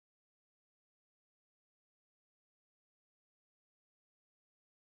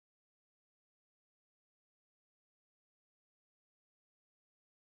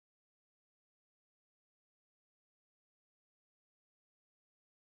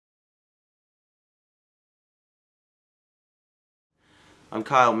I'm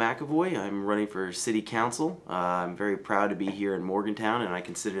Kyle McAvoy. I'm running for City Council. I'm very proud to be here in Morgantown, and I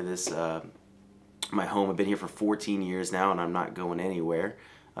consider this my home. I've been here for 14 years now, and I'm not going anywhere.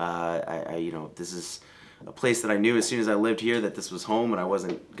 This is a place that I knew as soon as I lived here that this was home, and I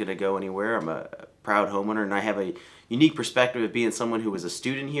wasn't going to go anywhere. I'm a proud homeowner, and I have a unique perspective of being someone who was a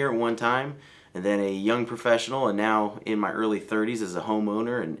student here at one time, and then a young professional, and now in my early 30s as a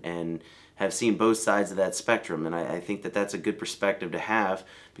homeowner, and have seen both sides of that spectrum. And I think that that's a good perspective to have,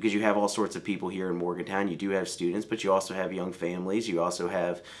 because you have all sorts of people here in Morgantown. You do have students, but you also have young families. You also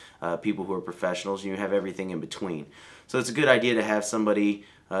have people who are professionals, and you have everything in between. So it's a good idea to have somebody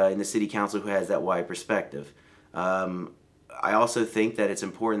in the City Council who has that wide perspective. I also think that it's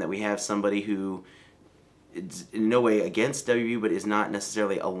important that we have somebody who is in no way against WVU, but is not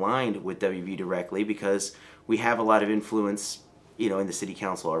necessarily aligned with WVU directly, because we have a lot of influence, in the City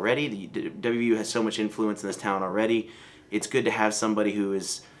Council already. The WVU has so much influence in this town already. It's good to have somebody who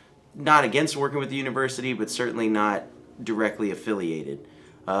is not against working with the university, but certainly not directly affiliated.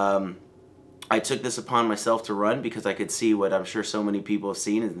 I took this upon myself to run because I could see what I'm sure so many people have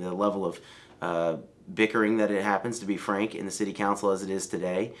seen, and the level of bickering that it happens, to be frank, in the City Council as it is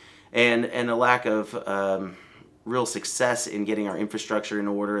today, and a lack of real success in getting our infrastructure in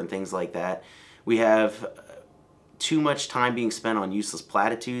order and things like that. We have too much time being spent on useless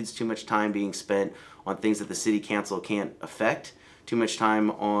platitudes, too much time being spent on things that the City Council can't affect, too much time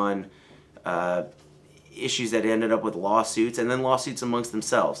on issues that ended up with lawsuits, and then lawsuits amongst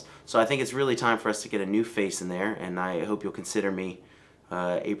themselves. So I think it's really time for us to get a new face in there, and I hope you'll consider me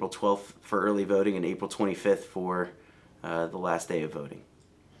April 12th for early voting and April 25th for the last day of voting.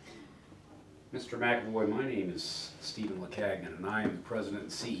 Mr. McAvoy, my name is Stephen LeCagnan, and I am the President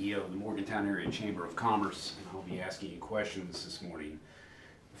and CEO of the Morgantown Area Chamber of Commerce, and I'll be asking you questions this morning.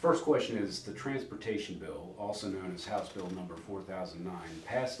 The first question is, the transportation bill, also known as House Bill number 4009,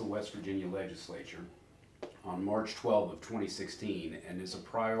 passed the West Virginia legislature on March 12 of 2016 and is a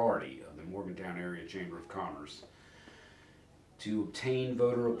priority of the Morgantown Area Chamber of Commerce to obtain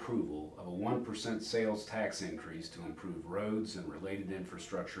voter approval of a 1% sales tax increase to improve roads and related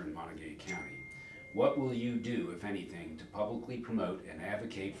infrastructure in Montague County. What will you do, if anything, to publicly promote and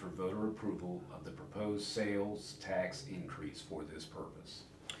advocate for voter approval of the proposed sales tax increase for this purpose?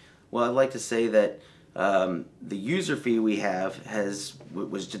 Well, I'd like to say that the user fee we have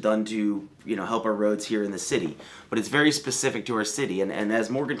was done to help our roads here in the city, but it's very specific to our city. And as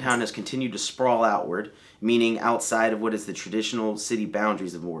Morgantown has continued to sprawl outward, meaning outside of what is the traditional city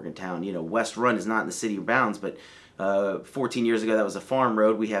boundaries of Morgantown, West Run is not in the city bounds, but 14 years ago that was a farm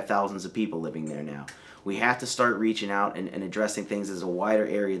road. We have thousands of people living there now. We have to start reaching out and addressing things as a wider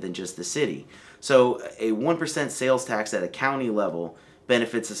area than just the city. So a 1% sales tax at a county level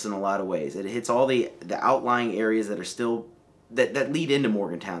benefits us in a lot of ways. It hits all the outlying areas that are still that lead into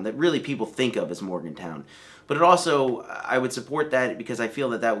Morgantown, that really people think of as Morgantown. But it also, I would support that because I feel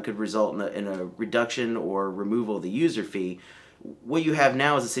that could result in a reduction or removal of the user fee. What you have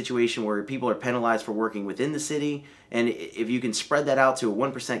now is a situation where people are penalized for working within the city, and if you can spread that out to a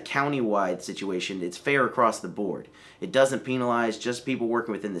 1% county-wide situation, it's fair across the board. It doesn't penalize just people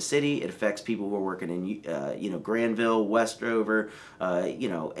working within the city. It affects people who are working in Granville, Westover,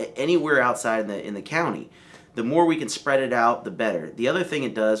 anywhere outside in the county. The more we can spread it out, the better. The other thing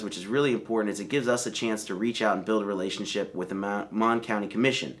it does, which is really important, is it gives us a chance to reach out and build a relationship with the Mon County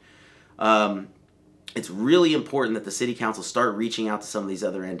Commission. It's really important that the City Council start reaching out to some of these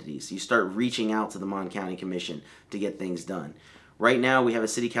other entities. You start reaching out to the Mon County Commission to get things done. Right now, we have a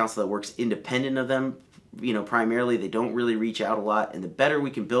City Council that works independent of them. Primarily, they don't really reach out a lot, and the better we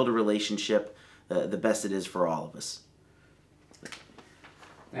can build a relationship, the best it is for all of us.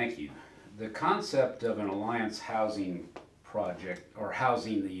 Thank you. The concept of an alliance housing project, or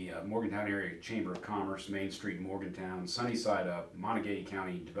housing the Morgantown Area Chamber of Commerce, Main Street, Morgantown, Sunnyside Up, Montague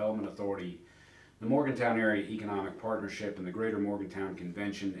County Development Authority, the Morgantown Area Economic Partnership, and the Greater Morgantown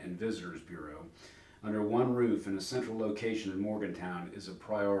Convention and Visitors Bureau under one roof in a central location in Morgantown is a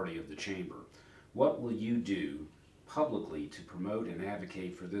priority of the Chamber. What will you do publicly to promote and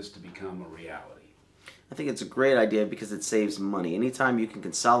advocate for this to become a reality? I think it's a great idea because it saves money. Anytime you can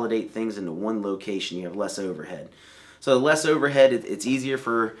consolidate things into one location, you have less overhead. So less overhead, it's easier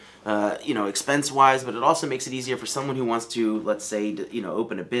for, expense-wise, but it also makes it easier for someone who wants to, let's say,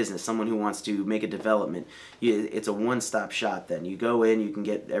 open a business, someone who wants to make a development. It's a one-stop shop then. You go in, you can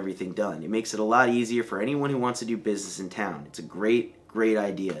get everything done. It makes it a lot easier for anyone who wants to do business in town. It's a great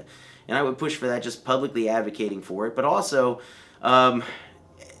idea. And I would push for that, just publicly advocating for it, but also,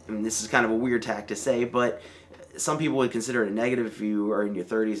 this is kind of a weird tack to say, but some people would consider it a negative if you are in your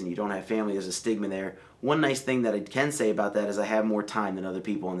 30s and you don't have family. There's a stigma there. One nice thing that I can say about that is I have more time than other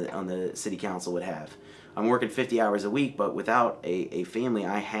people on the city council would have. I'm working 50 hours a week, but without a family,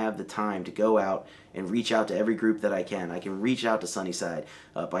 I have the time to go out and reach out to every group that I can. I can reach out to Sunnyside,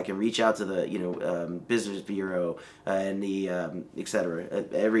 I can reach out to the Business Bureau and the etc.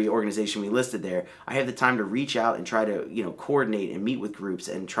 Every organization we listed there. I have the time to reach out and try to coordinate and meet with groups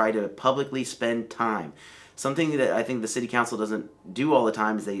and try to publicly spend time. Something that I think the city council doesn't do all the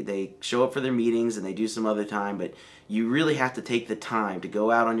time is they show up for their meetings and they do some other time, but you really have to take the time to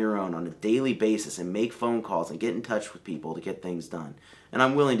go out on your own on a daily basis and make phone calls and get in touch with people to get things done. And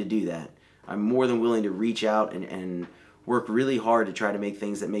I'm willing to do that. I'm more than willing to reach out and work really hard to try to make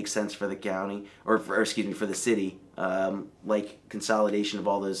things that make sense for the county, or for the city, like consolidation of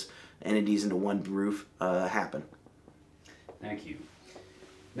all those entities into one roof happen. Thank you.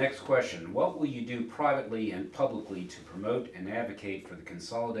 Next question. What will you do privately and publicly to promote and advocate for the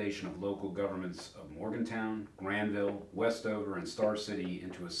consolidation of local governments of Morgantown, Granville, Westover, and Star City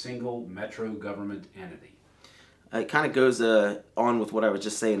into a single metro government entity? It kind of goes on with what I was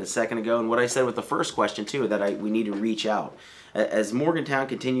just saying a second ago, and what I said with the first question too, that we need to reach out. As Morgantown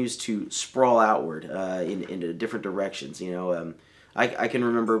continues to sprawl outward into different directions, I can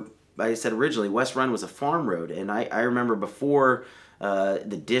remember, like I said originally, West Run was a farm road, and I remember before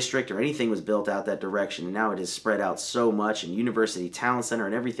the district or anything was built out that direction, and now it has spread out so much, and University Town Center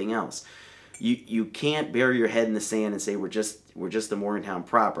and everything else. You can't bury your head in the sand and say we're just the Morgantown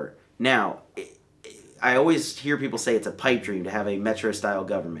proper. Now, I always hear people say it's a pipe dream to have a metro-style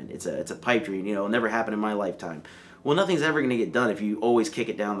government. It's a pipe dream. It'll never happen in my lifetime. Well, nothing's ever going to get done if you always kick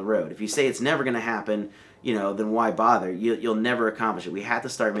it down the road. If you say it's never going to happen, then why bother? You'll never accomplish it. We have to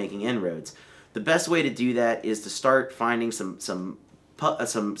start making inroads. The best way to do that is to start finding some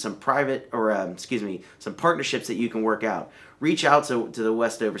private, or some partnerships that you can work out. Reach out to the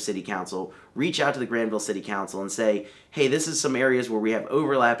Westover City Council, reach out to the Granville City Council and say, hey, this is some areas where we have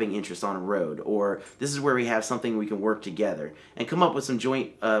overlapping interests on a road, or this is where we have something we can work together, and come up with some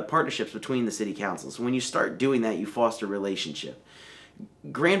joint partnerships between the city councils. When you start doing that, you foster relationship.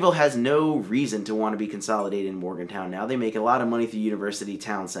 Granville has no reason to want to be consolidated in Morgantown now. They make a lot of money through University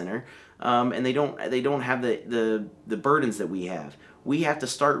Town Center, and they don't have the burdens that we have. We have to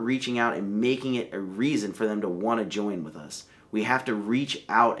start reaching out and making it a reason for them to want to join with us. We have to reach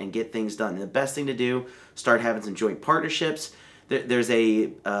out and get things done. And the best thing to do, start having some joint partnerships. There's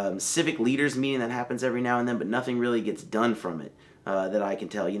a civic leaders meeting that happens every now and then, but nothing really gets done from it that I can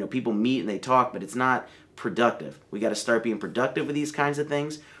tell. People meet and they talk, but it's not productive. We got to start being productive with these kinds of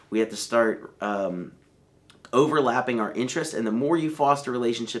things. We have to start overlapping our interests, and the more you foster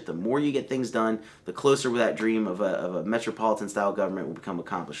relationship, the more you get things done, the closer that dream of a metropolitan-style government will become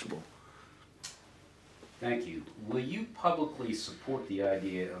accomplishable. Thank you. Will you publicly support the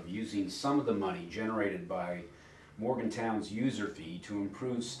idea of using some of the money generated by Morgantown's user fee to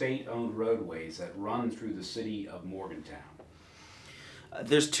improve state-owned roadways that run through the city of Morgantown?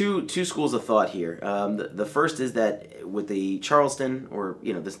 There's two schools of thought here. The first is that with the Charleston, or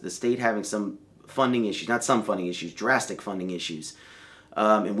the state having some funding issues, not some funding issues, drastic funding issues,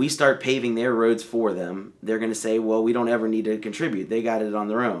 and we start paving their roads for them, they're going to say, well, we don't ever need to contribute. They got it on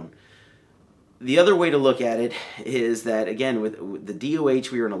their own. The other way to look at it is that, again, with the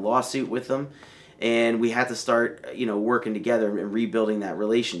DOH, we were in a lawsuit with them, and we had to start, working together and rebuilding that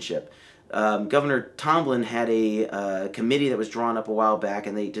relationship. Governor Tomlin had a committee that was drawn up a while back,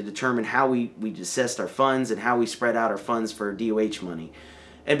 and to determine how we assessed our funds and how we spread out our funds for DOH money.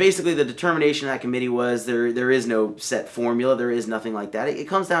 And basically the determination of that committee was there is no set formula, there is nothing like that. It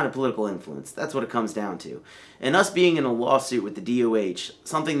comes down to political influence. That's what it comes down to. And us being in a lawsuit with the DOH,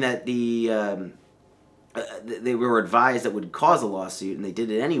 something that they were advised that would cause a lawsuit, and they did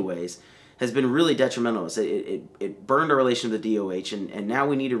it anyways, has been really detrimental. It burned our relation with the DOH, and now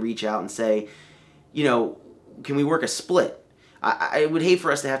we need to reach out and say, can we work a split? I would hate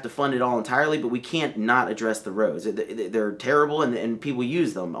for us to have to fund it all entirely, but we can't not address the roads. They're terrible, and people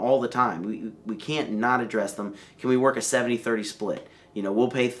use them all the time. We can't not address them. Can we work a 70-30 split? We'll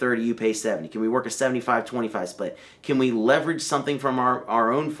pay 30, you pay 70. Can we work a 75-25 split? Can we leverage something from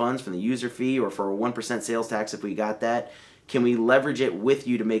our own funds, from the user fee, or for a 1% sales tax if we got that? Can we leverage it with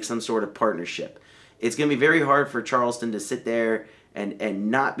you to make some sort of partnership? It's going to be very hard for Charleston to sit there and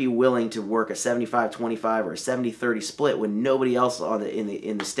not be willing to work a 75-25 or a 70-30 split when nobody else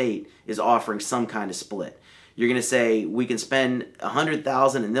in the state is offering some kind of split. You're going to say, we can spend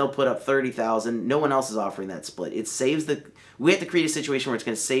 $100,000 and they'll put up $30,000. No one else is offering that split. We have to create a situation where it's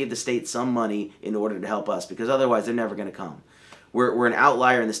going to save the state some money in order to help us, because otherwise they're never going to come. we're an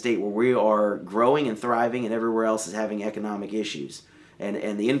outlier in the state where we are growing and thriving, and everywhere else is having economic issues.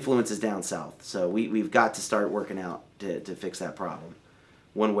 And the influence is down south. So we've got to start working out to fix that problem,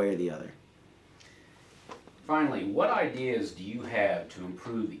 one way or the other. Finally, what ideas do you have to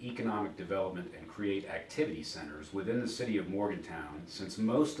improve economic development and create activity centers within the city of Morgantown, since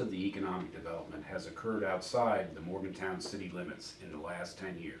most of the economic development has occurred outside the Morgantown city limits in the last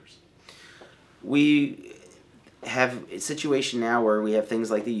 10 years? We have a situation now where we have things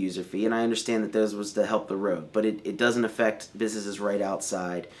like the user fee, and I understand that those was to help the road, but it doesn't affect businesses right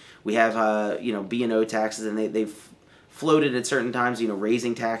outside. We have B&O taxes, and they've floated at certain times,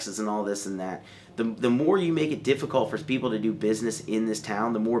 raising taxes and all this and that. The more you make it difficult for people to do business in this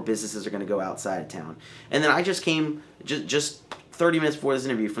town, the more businesses are going to go outside of town. And then I just came just 30 minutes before this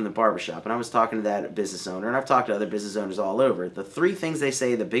interview from the barbershop, and I was talking to that business owner, and I've talked to other business owners all over. The three things they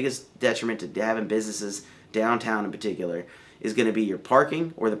say the biggest detriment to having businesses downtown in particular is going to be your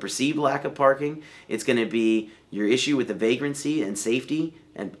parking, or the perceived lack of parking. It's going to be your issue with the vagrancy and safety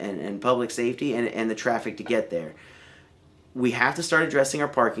and public safety and the traffic to get there. We have to start addressing our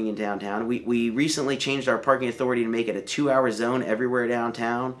parking in downtown. We recently changed our parking authority to make it a 2-hour zone everywhere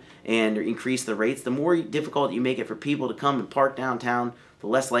downtown and increase the rates. The more difficult you make it for people to come and park downtown, the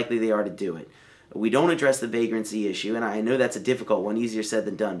less likely they are to do it. We don't address the vagrancy issue, and I know that's a difficult one, easier said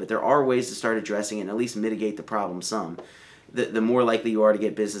than done, but there are ways to start addressing it and at least mitigate the problem some. The more likely you are to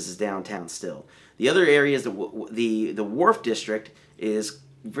get businesses downtown still. The other area is the Wharf District is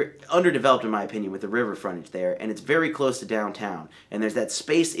underdeveloped in my opinion with the river frontage there, and it's very close to downtown, and there's that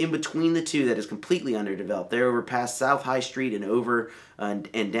space in between the two that is completely underdeveloped. They're over past South High Street and over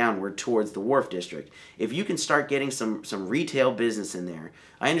and downward towards the Wharf District. If you can start getting some retail business in there,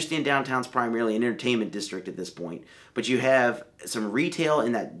 I understand downtown's primarily an entertainment district at this point, but you have some retail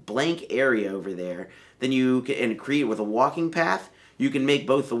in that blank area over there, then you can create with a walking path, you can make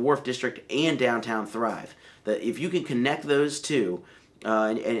both the Wharf District and downtown thrive. If you can connect those two,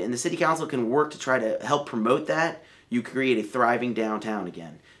 and the city council can work to try to help promote that, you create a thriving downtown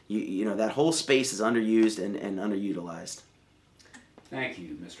again. That whole space is underused and underutilized. Thank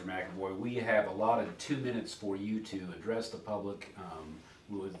you, Mr. McAvoy. We have allotted 2 minutes for you to address the public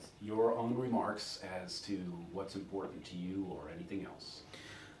with your own remarks as to what's important to you or anything else.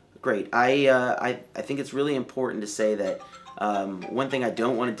 Great. I think it's really important to say that one thing I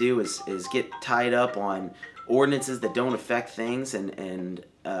don't want to do is get tied up on ordinances that don't affect things and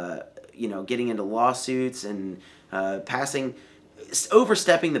getting into lawsuits and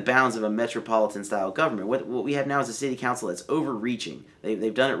overstepping the bounds of a metropolitan style government. What we have now is a city council that's overreaching.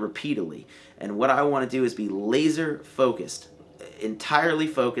 They've done it repeatedly, and what I want to do is be laser focused, entirely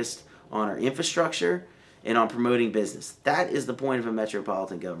focused on our infrastructure and on promoting business. That is the point of a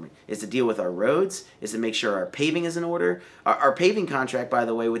metropolitan government, is to deal with our roads, is to make sure our paving is in order. Our paving contract, by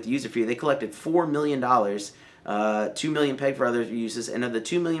the way, with the user fee, they collected $4 million, $2 million pegged for other uses, and of the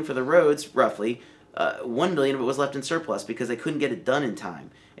 $2 million for the roads, roughly, $1 million of it was left in surplus because they couldn't get it done in time.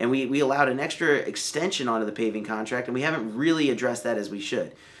 And we allowed an extra extension onto the paving contract, and we haven't really addressed that as we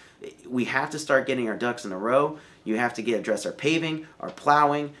should. We have to start getting our ducks in a row. You have to address our paving, our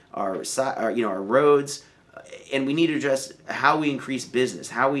plowing, our roads, and we need to address how we increase business,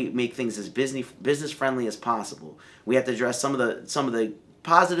 how we make things as business friendly as possible. We have to address some of the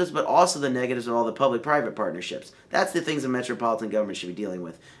positives, but also the negatives of all the public-private partnerships. That's the things a metropolitan government should be dealing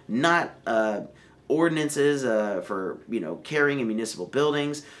with, not ordinances for carrying in municipal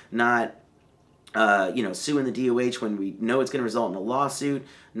buildings, not suing the DOH when we know it's going to result in a lawsuit,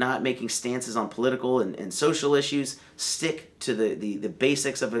 not making stances on political and social issues. Stick to the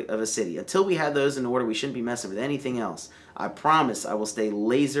basics of a city. Until we have those in order, we shouldn't be messing with anything else. I promise I will stay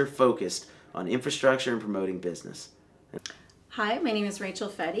laser focused on infrastructure and promoting business. Hi, my name is Rachel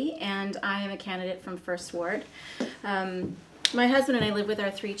Fetty, and I am a candidate from First Ward. My husband and I live with our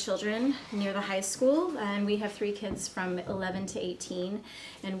 3 children near the high school, and we have 3 kids from 11 to 18,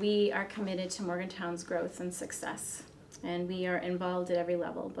 and we are committed to Morgantown's growth and success. And we are involved at every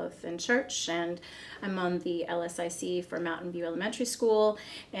level, both in church, and I'm on the LSIC for Mountain View Elementary School,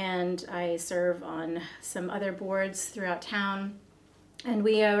 and I serve on some other boards throughout town, and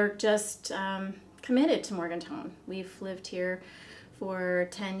we are just committed to Morgantown. We've lived here for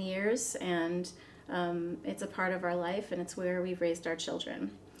 10 years, and it's a part of our life, and it's where we've raised our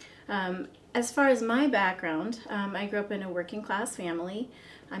children. As far as my background, I grew up in a working class family.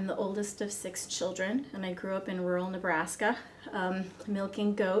 I'm the oldest of 6 children, and I grew up in rural Nebraska,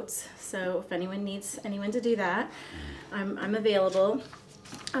 milking goats. So if anyone needs anyone to do that, I'm available.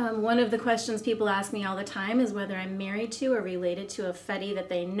 One of the questions people ask me all the time is whether I'm married to or related to a Fetty that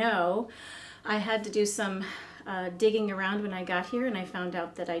they know. I had to do some digging around when I got here, and I found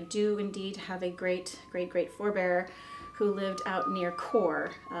out that I do indeed have a great forebearer who lived out near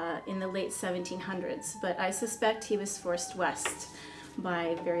Core in the late 1700s, but I suspect he was forced west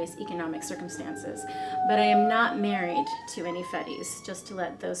by various economic circumstances. But I am not married to any Fettys, just to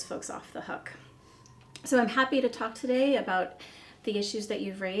let those folks off the hook. So I'm happy to talk today about the issues that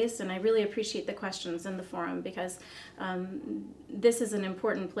you've raised, and I really appreciate the questions in the forum, because this is an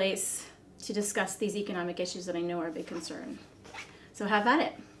important place to discuss these economic issues that I know are a big concern. So have at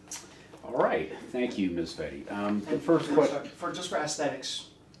it. All right, thank you, Ms. Fetty. The first question. Just for aesthetics,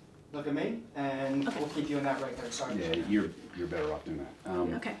 look at me, and Okay. we'll keep you in that right there. Sorry. Yeah, you're better off doing that.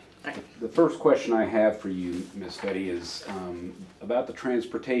 Okay. All right. The first question I have for you, Ms. Fetty, is about the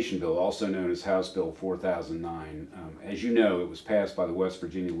transportation bill, also known as House Bill 4009. As you know, it was passed by the West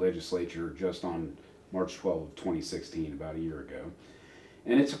Virginia legislature just on March 12 of 2016, about a year ago.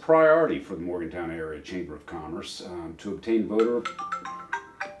 And it's a priority for the Morgantown Area Chamber of Commerce to obtain voter...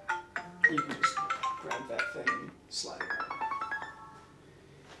 You can just grab that thing and slide it out.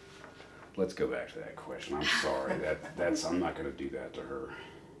 Let's go back to that question. I'm sorry. I'm not going to do that to her.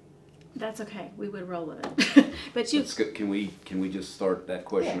 That's okay. We would roll with it. But you. Let's go, can we just start that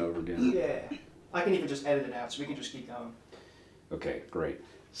question over again? Yeah. I can even just edit it out, so we can just keep going. Okay, great.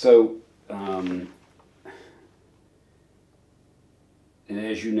 So, and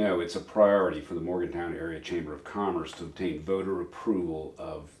as you know, it's a priority for the Morgantown Area Chamber of Commerce to obtain voter approval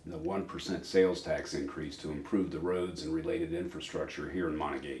of the 1% sales tax increase to improve the roads and related infrastructure here in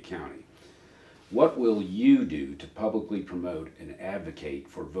Montague County. What will you do to publicly promote and advocate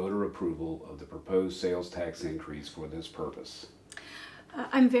for voter approval of the proposed sales tax increase for this purpose?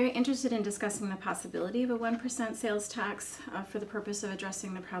 I'm very interested in discussing the possibility of a 1% sales tax for the purpose of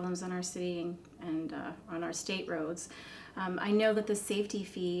addressing the problems on our city and on our state roads. I know that the safety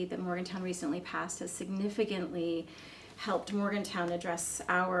fee that Morgantown recently passed has significantly helped Morgantown address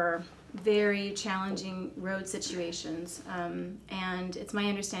our very challenging road situations, and it's my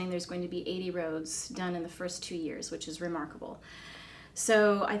understanding there's going to be 80 roads done in the first 2 years, which is remarkable.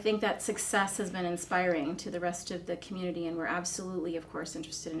 So I think that success has been inspiring to the rest of the community, and we're absolutely, of course,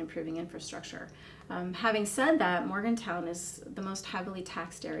 interested in improving infrastructure. Having said that, Morgantown is the most heavily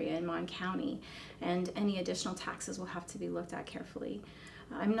taxed area in Mon County, and any additional taxes will have to be looked at carefully.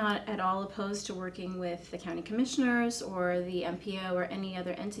 I'm not at all opposed to working with the county commissioners or the MPO or any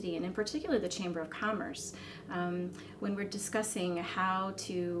other entity, and in particular the Chamber of Commerce, when we're discussing how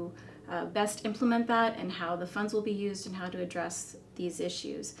to best implement that and how the funds will be used and how to address these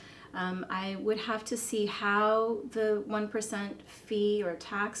issues. I would have to see how the 1% fee or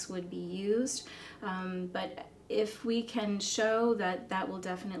tax would be used, but if we can show that that will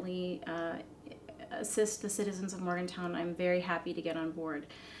definitely assist the citizens of Morgantown, I'm very happy to get on board.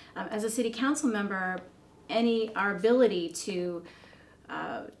 As a city council member, our ability to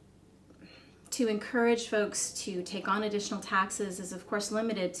encourage folks to take on additional taxes is of course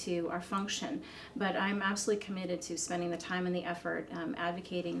limited to our function, but I'm absolutely committed to spending the time and the effort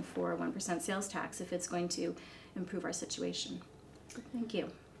advocating for a 1% sales tax if it's going to improve our situation. Thank you.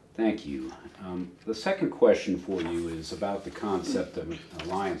 Thank you. The second question for you is about the concept of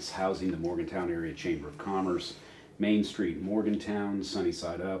Alliance housing the Morgantown Area Chamber of Commerce, Main Street Morgantown,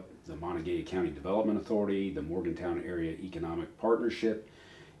 Sunnyside Up, the Montague County Development Authority, the Morgantown Area Economic Partnership,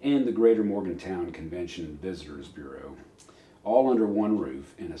 and the Greater Morgantown Convention and Visitors Bureau, all under one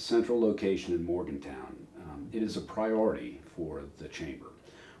roof in a central location in Morgantown. It is a priority for the Chamber.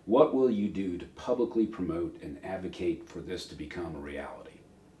 What will you do to publicly promote and advocate for this to become a reality?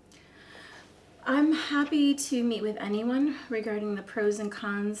 I'm happy to meet with anyone regarding the pros and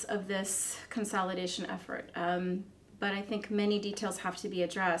cons of this consolidation effort, but I think many details have to be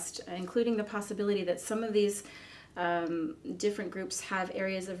addressed, including the possibility that some of these different groups have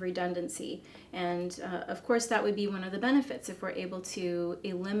areas of redundancy, and of course that would be one of the benefits if we're able to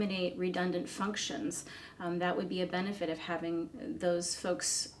eliminate redundant functions. That would be a benefit of having those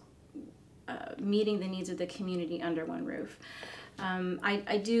folks meeting the needs of the community under one roof.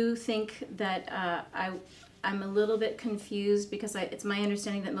 I do think that I'm a little bit confused because it's my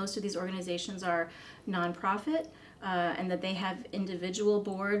understanding that most of these organizations are nonprofit and that they have individual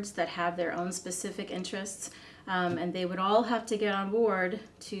boards that have their own specific interests, and they would all have to get on board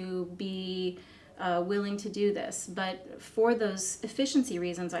to be willing to do this. But for those efficiency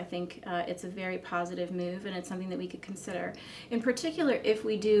reasons, I think it's a very positive move, and it's something that we could consider. In particular, if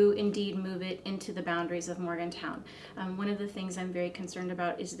we do indeed move it into the boundaries of Morgantown. One of the things I'm very concerned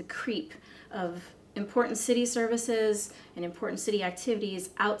about is the creep of important city services and important city activities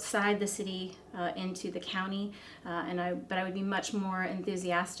outside the city into the county. But I would be much more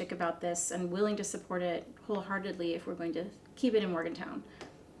enthusiastic about this and willing to support it wholeheartedly if we're going to keep it in Morgantown.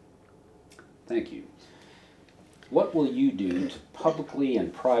 Thank you. What will you do to publicly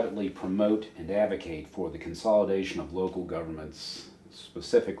and privately promote and advocate for the consolidation of local governments,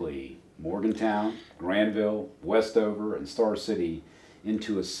 specifically Morgantown, Granville, Westover, and Star City,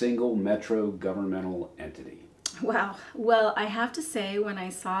 into a single metro governmental entity? Wow. Well, I have to say, when I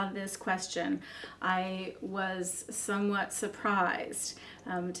saw this question, I was somewhat surprised.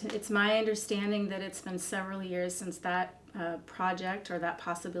 It's my understanding that it's been several years since that project or that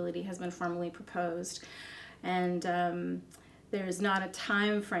possibility has been formally proposed. And there is not a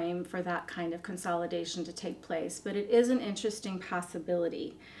time frame for that kind of consolidation to take place, but it is an interesting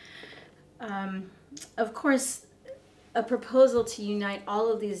possibility. Of course, a proposal to unite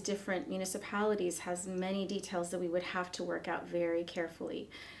all of these different municipalities has many details that we would have to work out very carefully.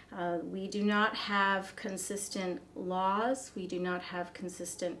 We do not have consistent laws, we do not have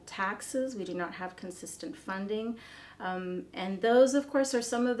consistent taxes, we do not have consistent funding, and those, of course, are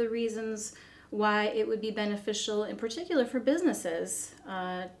some of the reasons why it would be beneficial, in particular for businesses,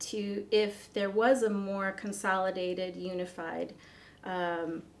 if there was a more consolidated, unified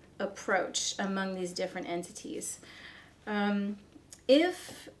approach among these different entities.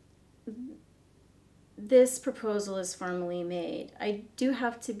 If this proposal is formally made, I do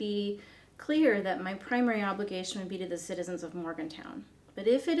have to be clear that my primary obligation would be to the citizens of Morgantown. But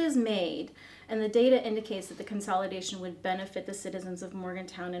if it is made, and the data indicates that the consolidation would benefit the citizens of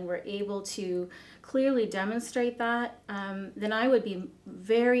Morgantown, and we're able to clearly demonstrate that, then I would be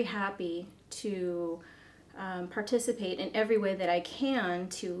very happy to participate in every way that I can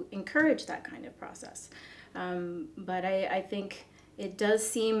to encourage that kind of process. But I think it does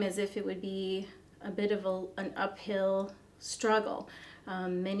seem as if it would be a bit of an uphill struggle.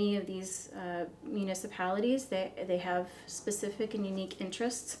 Many of these municipalities, they have specific and unique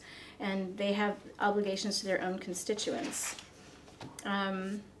interests, and they have obligations to their own constituents.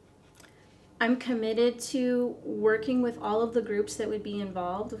 I'm committed to working with all of the groups that would be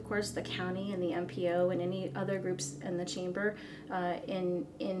involved, of course the county and the MPO and any other groups in the chamber, in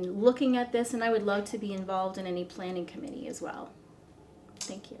looking at this, and I would love to be involved in any planning committee as well.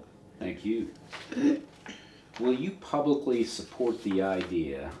 Thank you. Thank you. Will you publicly support the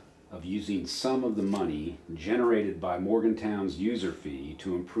idea of using some of the money generated by Morgantown's user fee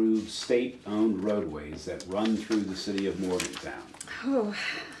to improve state-owned roadways that run through the city of Morgantown? Oh,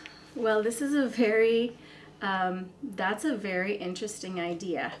 well, this is that's a very interesting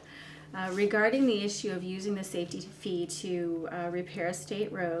idea. Regarding the issue of using the safety fee to repair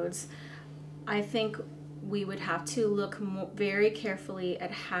state roads, I think we would have to look very carefully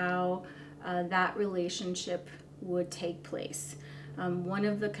at how that relationship would take place. One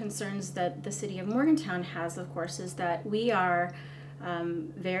of the concerns that the city of Morgantown has, of course, is that we are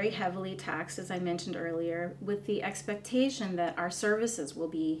very heavily taxed, as I mentioned earlier, with the expectation that our services will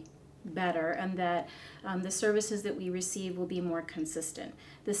be better and that the services that we receive will be more consistent.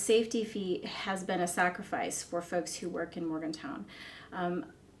 The safety fee has been a sacrifice for folks who work in Morgantown.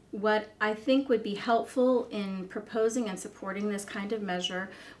 What I think would be helpful in proposing and supporting this kind of measure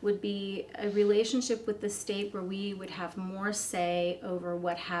would be a relationship with the state where we would have more say over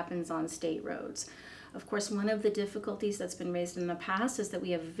what happens on state roads. Of course, one of the difficulties that's been raised in the past is that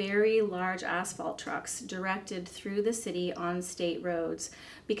we have very large asphalt trucks directed through the city on state roads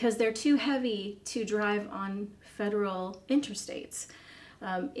because they're too heavy to drive on federal interstates.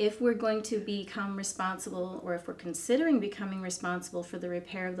 If we're going to become responsible, or if we're considering becoming responsible for the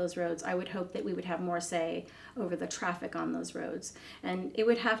repair of those roads, I would hope that we would have more say over the traffic on those roads. And it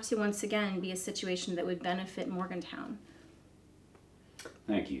would have to, once again, be a situation that would benefit Morgantown.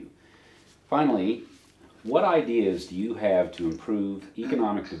 Thank you. Finally, what ideas do you have to improve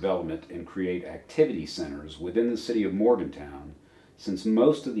economic development and create activity centers within the city of Morgantown, since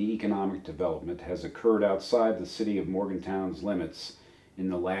most of the economic development has occurred outside the city of Morgantown's limits in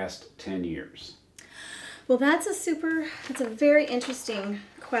the last 10 years? Well, that's a very interesting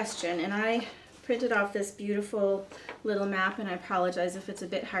question, and I printed off this beautiful little map, and I apologize if it's a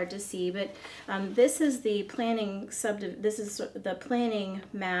bit hard to see, but this is the planning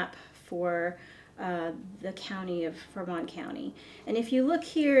map for the county of Vermont County. And if you look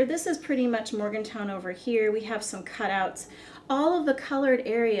here, this is pretty much Morgantown over here. We have some cutouts. All of the colored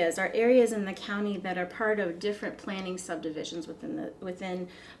areas are areas in the county that are part of different planning subdivisions within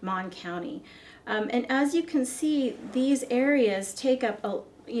Mon County. And as you can see, these areas take up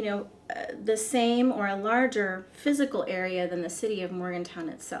the same or a larger physical area than the city of Morgantown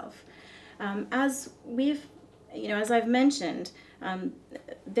itself. As we've, as I've mentioned,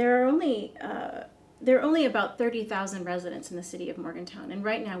 there are only about 30,000 residents in the city of Morgantown, and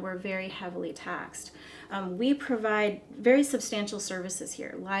right now we're very heavily taxed. We provide very substantial services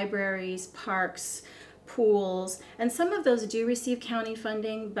here: libraries, parks, pools, and some of those do receive county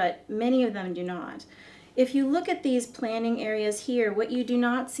funding, but many of them do not. If you look at these planning areas here, what you do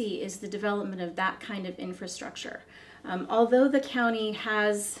not see is the development of that kind of infrastructure. Although the county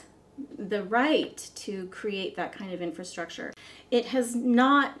has the right to create that kind of infrastructure, it has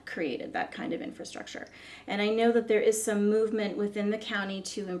not created that kind of infrastructure. And I know that there is some movement within the county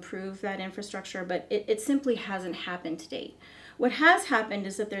to improve that infrastructure, but it simply hasn't happened to date. What has happened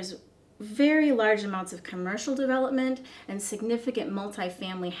is that there's very large amounts of commercial development and significant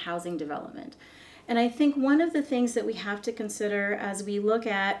multifamily housing development. And I think one of the things that we have to consider as we look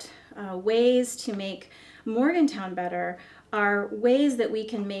at ways to make Morgantown better are ways that we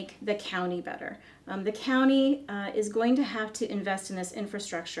can make the county better. The county is going to have to invest in this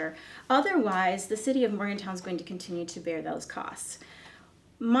infrastructure. Otherwise, the city of Morgantown is going to continue to bear those costs.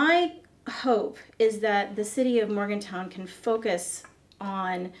 My hope is that the city of Morgantown can focus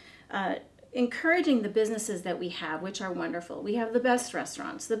on encouraging the businesses that we have, which are wonderful. We have the best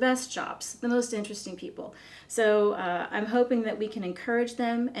restaurants, the best shops, the most interesting people. So I'm hoping that we can encourage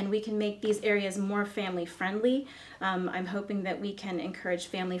them and we can make these areas more family friendly. I'm hoping that we can encourage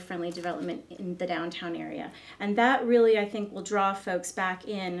family friendly development in the downtown area. And that really, I think, will draw folks back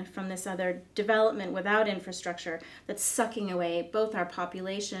in from this other development without infrastructure that's sucking away both our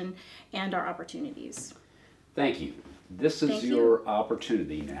population and our opportunities. Thank you. This is your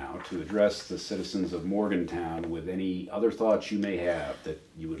opportunity now to address the citizens of Morgantown with any other thoughts you may have that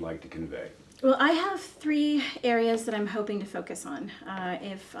you would like to convey. Well, I have 3 areas that I'm hoping to focus on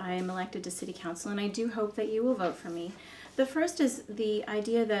if I am elected to City Council, and I do hope that you will vote for me. The first is the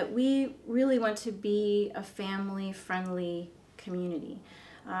idea that we really want to be a family-friendly community.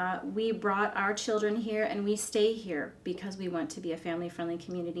 We brought our children here and we stay here because we want to be a family-friendly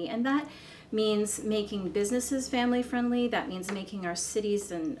community, and that means making businesses family-friendly. That means making our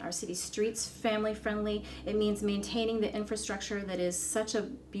cities and our city streets family-friendly. It means maintaining the infrastructure that is such a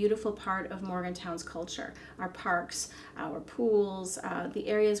beautiful part of Morgantown's culture: our parks, our pools, the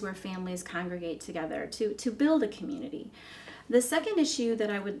areas where families congregate together to build a community. The second issue that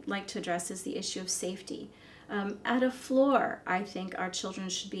I would like to address is the issue of safety. At a floor, I think our children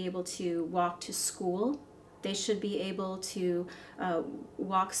should be able to walk to school. They should be able to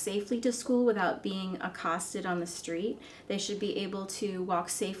walk safely to school without being accosted on the street. They should be able to walk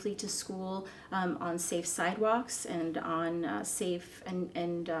safely to school on safe sidewalks and on safe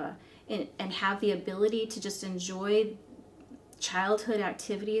and have the ability to just enjoy childhood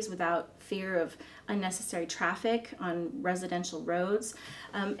activities without fear of unnecessary traffic on residential roads.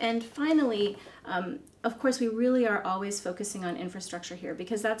 And finally, of course, we really are always focusing on infrastructure here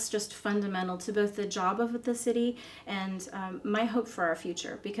because that's just fundamental to both the job of the city and my hope for our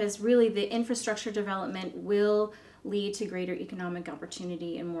future, because really the infrastructure development will lead to greater economic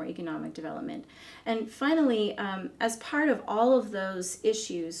opportunity and more economic development. And finally, as part of all of those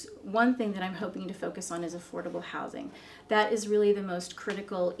issues, one thing that I'm hoping to focus on is affordable housing. That is really the most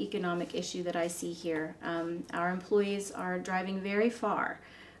critical economic issue that I see here. Our employees are driving very far,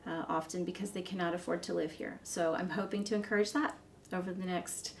 often because they cannot afford to live here. So I'm hoping to encourage that over the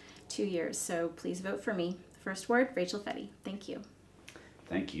next 2 years. So please vote for me. First word, Rachel Fetty. Thank you.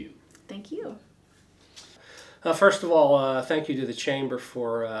 Thank you. Thank you. First of all, thank you to the Chamber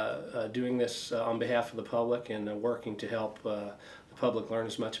for doing this on behalf of the public and working to help the public learn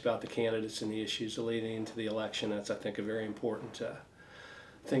as much about the candidates and the issues leading into the election. That's, I think, a very important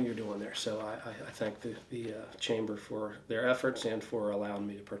thing you're doing there. So I thank the Chamber for their efforts and for allowing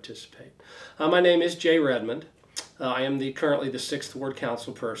me to participate. My name is Jay Redmond. I am currently the 6th Ward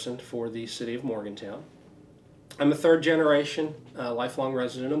Council person for the City of Morgantown. I'm a 3rd generation lifelong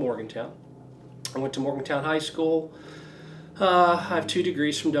resident of Morgantown. I went to Morgantown High School. I have 2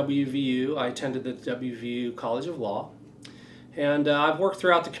 degrees from WVU. I attended the WVU College of Law. And I've worked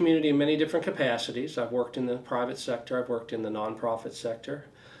throughout the community in many different capacities. I've worked in the private sector. I've worked in the nonprofit sector.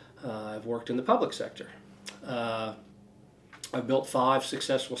 I've worked in the public sector. I've built 5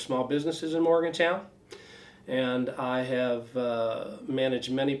 successful small businesses in Morgantown. And I have managed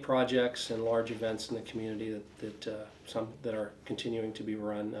many projects and large events in the community some that are continuing to be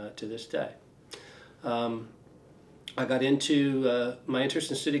run to this day. I got into, my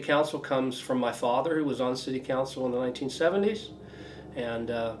interest in City Council comes from my father, who was on City Council in the 1970s, and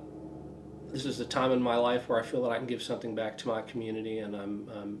this is a time in my life where I feel that I can give something back to my community, and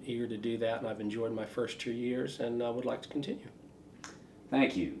I'm eager to do that, and I've enjoyed my first 2 years, and I would like to continue.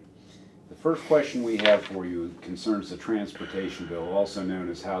 Thank you. The first question we have for you concerns the transportation bill, also known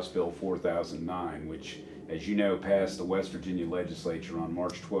as House Bill 4009, which, as you know, passed the West Virginia legislature on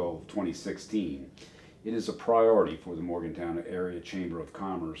March 12, 2016. It is a priority for the Morgantown Area Chamber of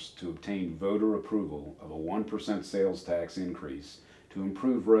Commerce to obtain voter approval of a 1% sales tax increase to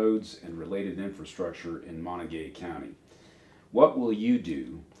improve roads and related infrastructure in Montague County. What will you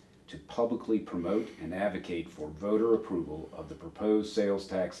do to publicly promote and advocate for voter approval of the proposed sales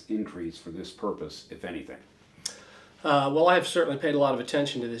tax increase for this purpose, if anything? Well, I have certainly paid a lot of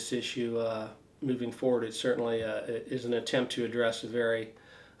attention to this issue moving forward. It certainly is an attempt to address a very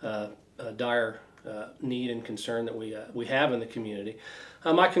dire need and concern that we have in the community.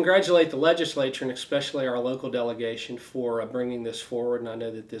 I congratulate the legislature and especially our local delegation for bringing this forward, and I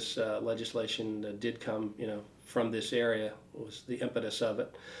know that this legislation did come, from this area, was the impetus of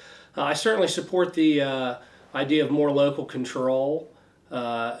it. I certainly support the idea of more local control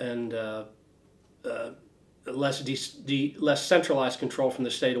and less centralized control from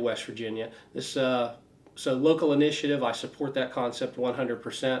the state of West Virginia. So local initiative, I support that concept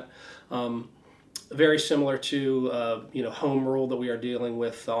 100%. Very similar to home rule that we are dealing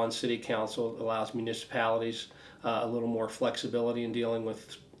with on City Council. It allows municipalities a little more flexibility in dealing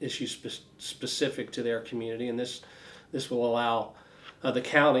with issues specific to their community, and this will allow the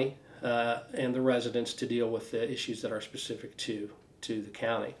county and the residents to deal with the issues that are specific to the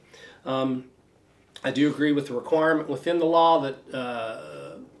county. I do agree with the requirement within the law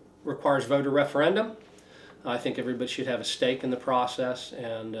that requires voter referendum. I think everybody should have a stake in the process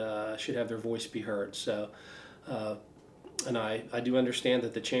and should have their voice be heard. So, and I do understand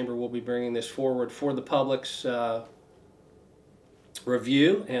that the Chamber will be bringing this forward for the public's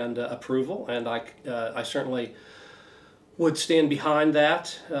review and approval, and I certainly would stand behind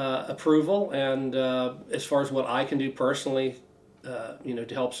that approval. And as far as what I can do personally, to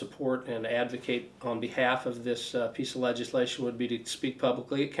help support and advocate on behalf of this piece of legislation would be to speak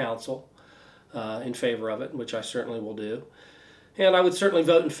publicly at council in favor of it, which I certainly will do. And I would certainly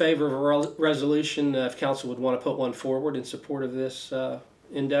vote in favor of a resolution if council would want to put one forward in support of this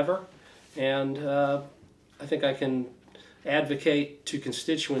endeavor. And I think I can advocate to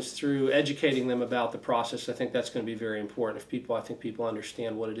constituents through educating them about the process. I think that's going to be very important. I think people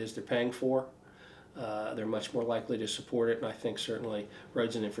understand what it is they're paying for, they're much more likely to support it, and I think certainly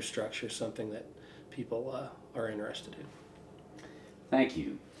roads and infrastructure is something that people are interested in. Thank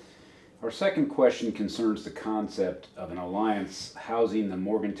you. Our second question concerns the concept of an alliance housing the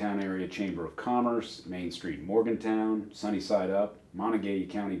Morgantown Area Chamber of Commerce, Main Street Morgantown, Sunnyside Up, Montague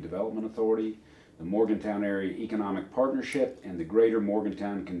County Development Authority, the Morgantown Area Economic Partnership, and the Greater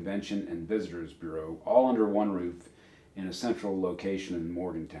Morgantown Convention and Visitors Bureau, all under one roof in a central location in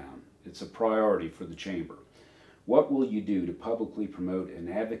Morgantown. It's a priority for the Chamber. What will you do to publicly promote and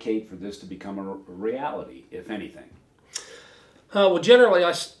advocate for this to become a reality, if anything? Well, generally,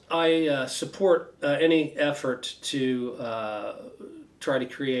 I support any effort to try to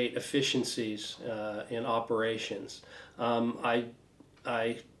create efficiencies in operations. I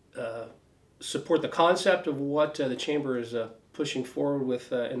support the concept of what the Chamber is pushing forward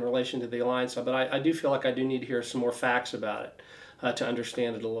with in relation to the alliance, but I do feel like I do need to hear some more facts about it to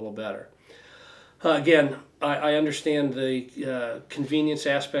understand it a little better. Again, I understand the convenience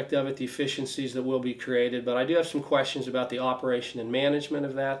aspect of it, the efficiencies that will be created, but I do have some questions about the operation and management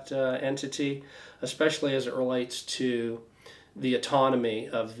of that entity, especially as it relates to the autonomy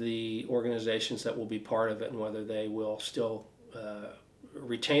of the organizations that will be part of it and whether they will still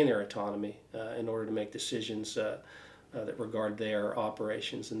retain their autonomy in order to make decisions that regard their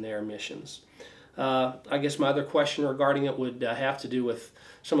operations and their missions. I guess my other question regarding it would have to do with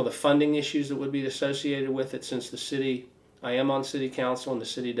some of the funding issues that would be associated with it, since I am on City Council and the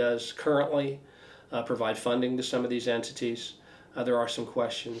city does currently provide funding to some of these entities. There are some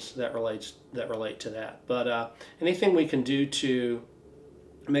questions that relate to that. But anything we can do to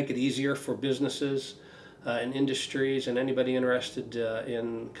make it easier for businesses and industries and anybody interested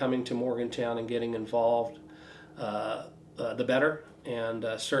in coming to Morgantown and getting involved, the better. And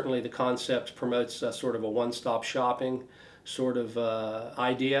certainly the concept promotes sort of a one-stop shopping sort of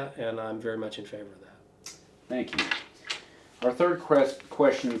idea, and I'm very much in favor of that. Thank you. Our third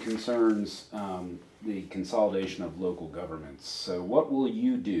question concerns the consolidation of local governments. So what will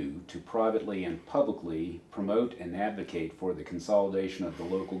you do to privately and publicly promote and advocate for the consolidation of the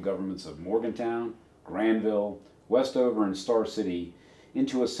local governments of Morgantown, Granville, Westover, and Star City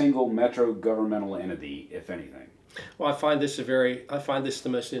into a single metro governmental entity, if anything? Well, I find this the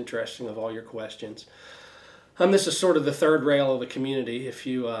most interesting of all your questions. This is sort of the third rail of the community, if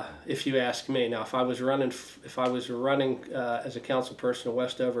you ask me. Now, if I was running as a council person in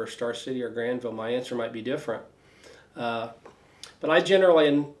Westover, or Star City, or Granville, my answer might be different. But I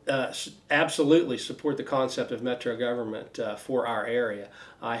generally absolutely support the concept of metro government for our area.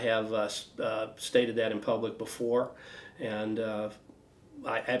 I have stated that in public before, and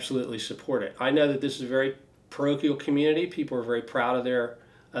I absolutely support it. I know that this is a very parochial community. People are very proud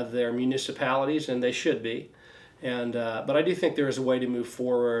of their municipalities, and they should be. And but I do think there is a way to move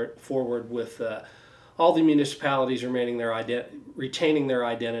forward with all the municipalities retaining their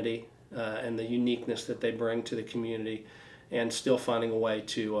identity and the uniqueness that they bring to the community, and still finding a way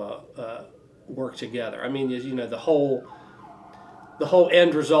to work together. I mean, you know, the whole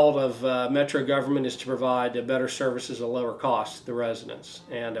end result of metro government is to provide better services at lower cost to the residents.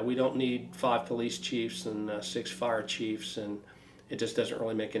 And we don't need 5 police chiefs and 6 fire chiefs, and it just doesn't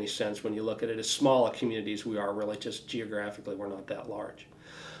really make any sense when you look at it as small a community as we are. Really, just geographically, we're not that large.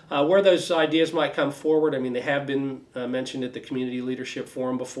 Where those ideas might come forward, I mean, they have been mentioned at the Community Leadership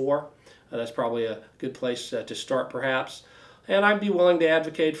Forum before. That's probably a good place to start, perhaps. And I'd be willing to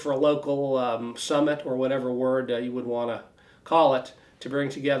advocate for a local summit, or whatever word you would want to call it, to bring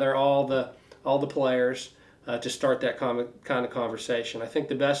together all the players to start that kind of conversation. I think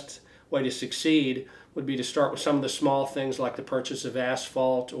the best way to succeed would be to start with some of the small things like the purchase of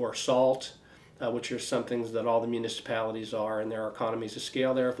asphalt or salt, which are some things that all the municipalities are, and there are economies of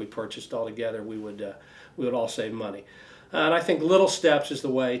scale there. If we purchased all together, we would all save money. And I think little steps is the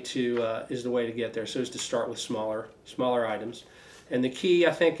way to get there. So is to start with smaller items, and the key,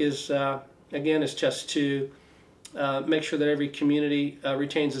 I think, is again, is just to make sure that every community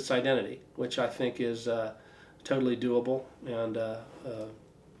retains its identity, which I think is totally doable and a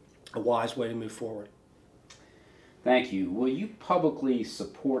wise way to move forward. Thank you. Will you publicly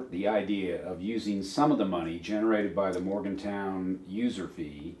support the idea of using some of the money generated by the Morgantown user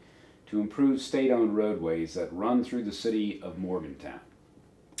fee to improve state-owned roadways that run through the city of Morgantown?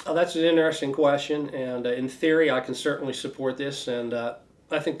 Oh, that's an interesting question, and in theory I can certainly support this, and I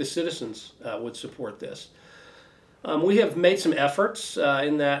think the citizens would support this. We have made some efforts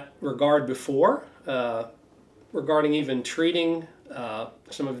in that regard before, regarding even treating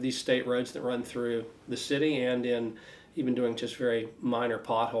some of these state roads that run through the city, and in even doing just very minor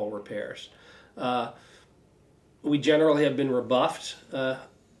pothole repairs. We generally have been rebuffed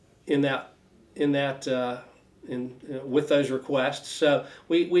with those requests. So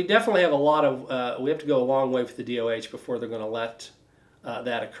we definitely have a lot of, we have to go a long way with the DOH before they're going to let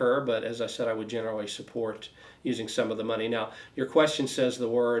that occur. But as I said, I would generally support using some of the money. Now, your question says the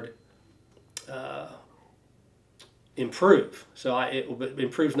word improve. So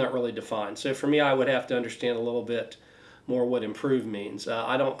improve's not really defined. So for me, I would have to understand a little bit more what improve means.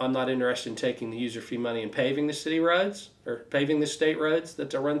 I'm not interested in taking the user fee money and paving the city roads, or paving the state roads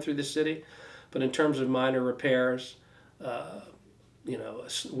that run through the city. But in terms of minor repairs, you know,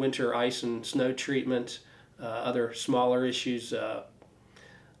 winter ice and snow treatment, other smaller issues,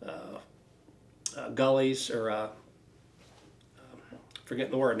 gullies, or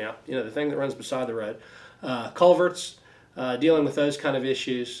forgetting the word now, you know, the thing that runs beside the road, culverts, dealing with those kind of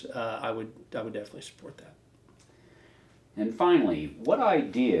issues, I would definitely support that. And finally, what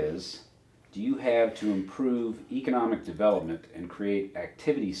ideas do you have to improve economic development and create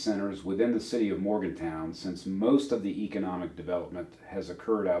activity centers within the city of Morgantown, since most of the economic development has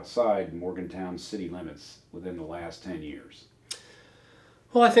occurred outside Morgantown's city limits within the last 10 years?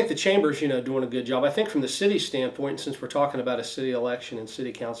 Well, I think the chamber's, you know, doing a good job. I think from the city standpoint, since we're talking about a city election and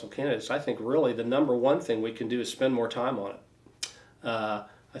city council candidates, I think really the number one thing we can do is spend more time on it.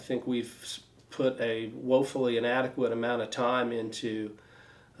 I think we've put a woefully inadequate amount of time into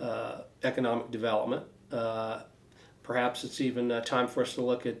economic development. Perhaps it's even time for us to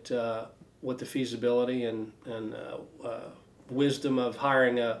look at what the feasibility and wisdom of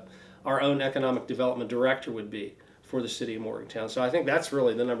hiring our own economic development director would be for the city of Morgantown. So I think that's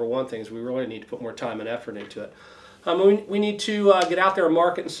really the number one thing, is we really need to put more time and effort into it. We need to get out there and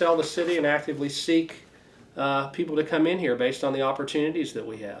market and sell the city, and actively seek people to come in here based on the opportunities that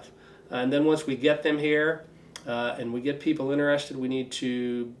we have. And then once we get them here and we get people interested, we need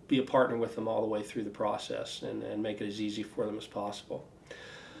to be a partner with them all the way through the process, and make it as easy for them as possible.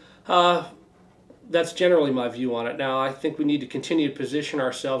 That's generally my view on it. Now, I think we need to continue to position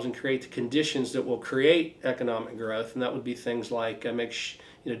ourselves and create the conditions that will create economic growth, and that would be things like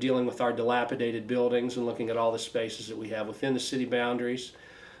dealing with our dilapidated buildings and looking at all the spaces that we have within the city boundaries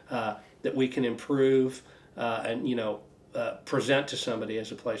that we can improve and present to somebody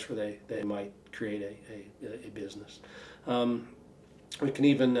as a place where they might create a business. We can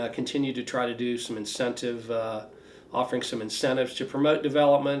even continue to try to do some offering some incentives to promote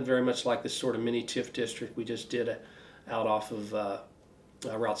development, very much like this sort of mini TIF district we just did out off of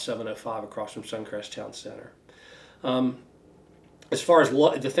Route 705 across from Suncrest Town Center. As far as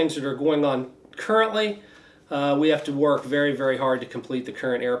the things that are going on currently, we have to work very, very hard to complete the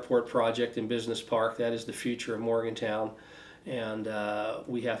current airport project in Business Park. That is the future of Morgantown, and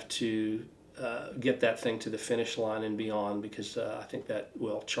we have to get that thing to the finish line and beyond, because I think that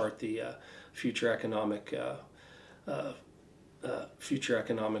will chart the future economic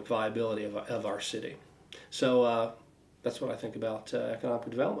viability of our city. So that's what I think about economic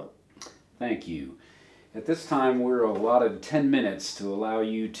development. Thank you. At this time, we're allotted 10 minutes to allow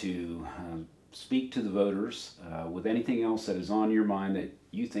you to speak to the voters with anything else that is on your mind that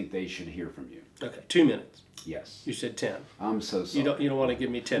you think they should hear from you. Okay, 2 minutes. Yes. You said 10. I'm so sorry. You don't want to give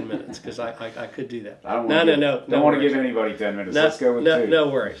me 10 minutes, because I could do that. I don't No want to worries. give anybody 10 minutes. Let's go with 2. No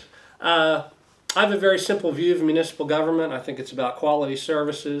worries. I have a very simple view of municipal government. I think it's about quality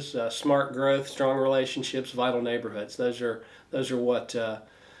services, smart growth, strong relationships, vital neighborhoods. Those are what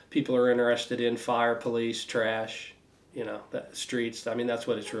people are interested in: fire, police, trash, streets. I mean, that's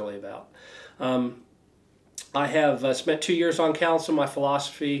what it's really about. I have spent 2 years on council. My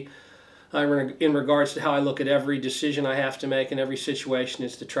philosophy in regards to how I look at every decision I have to make in every situation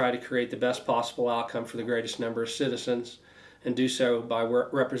is to try to create the best possible outcome for the greatest number of citizens, and do so by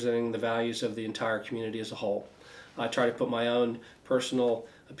representing the values of the entire community as a whole. I try to put my own personal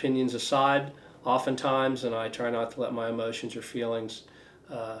opinions aside oftentimes, and I try not to let my emotions or feelings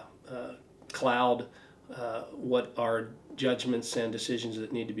cloud what are judgments and decisions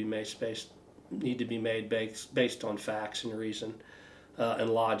that need to be made based on facts and reason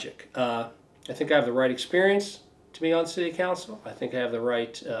and logic. I think I have the right experience to be on City Council. I think I have the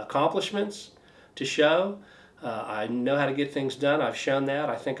right accomplishments to show. I know how to get things done. I've shown that.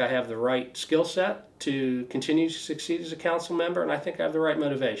 I think I have the right skill set to continue to succeed as a council member, and I think I have the right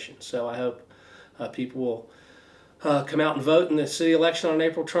motivation. So I hope people will come out and vote in the city election on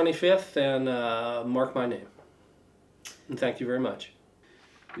April 25th and mark my name. And thank you very much.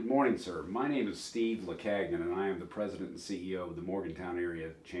 Good morning, sir. My name is Steve LeCagnan, and I am the President and CEO of the Morgantown Area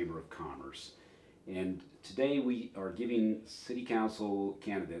Chamber of Commerce. And today we are giving City Council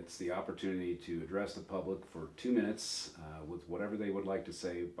candidates the opportunity to address the public for 2 minutes with whatever they would like to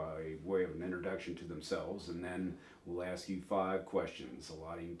say by way of an introduction to themselves, and then we'll ask you 5 questions,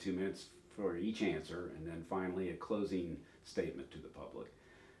 allotting 2 minutes for each answer, and then finally a closing statement to the public.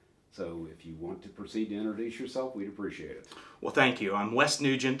 So if you want to proceed to introduce yourself, we'd appreciate it. Well, thank you. I'm Wes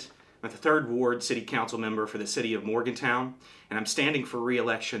Nugent. I'm the 3rd Ward City Council member for the City of Morgantown, and I'm standing for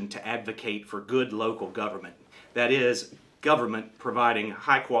re-election to advocate for good local government. That is, government providing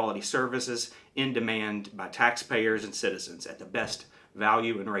high-quality services in demand by taxpayers and citizens at the best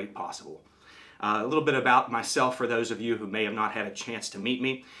value and rate possible. A little bit about myself for those of you who may have not had a chance to meet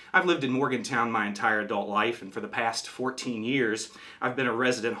me. I've lived in Morgantown my entire adult life, and for the past 14 years, I've been a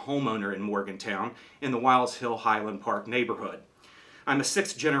resident homeowner in Morgantown in the Wiles Hill Highland Park neighborhood. I'm a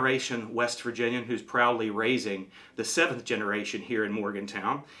 6th generation West Virginian who's proudly raising the 7th generation here in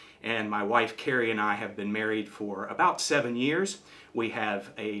Morgantown, and my wife Carrie and I have been married for about 7 years. We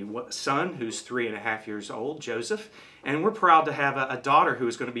have a son who's 3.5 years old, Joseph, and we're proud to have a daughter who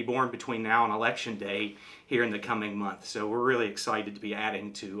is going to be born between now and Election Day here in the coming month. So we're really excited to be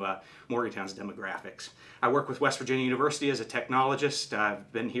adding to Morgantown's demographics. I work with West Virginia University as a technologist.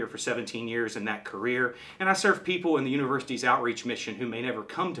 I've been here for 17 years in that career, and I serve people in the university's outreach mission who may never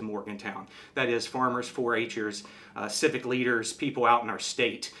come to Morgantown. That is, farmers, 4-H'ers, civic leaders, people out in our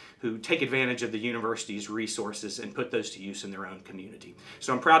state who take advantage of the university's resources and put those to use in their own community.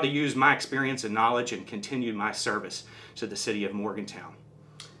 So I'm proud to use my experience and knowledge and continue my service to the city of Morgantown.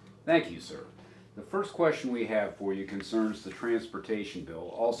 Thank you, sir. The first question we have for you concerns the transportation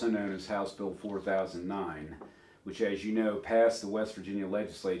bill, also known as House Bill 4009, which, as you know, passed the West Virginia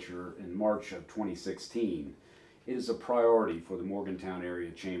legislature in March of 2016. It is a priority for the Morgantown Area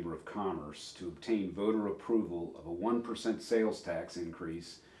Chamber of Commerce to obtain voter approval of a 1% sales tax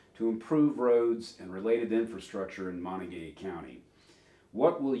increase to improve roads and related infrastructure in Montague County.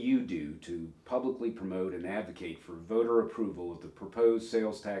 What will you do to publicly promote and advocate for voter approval of the proposed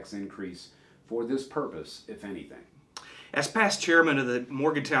sales tax increase for this purpose, if anything? As past chairman of the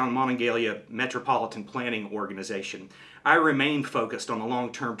Morgantown-Monongalia Metropolitan Planning Organization, I remain focused on the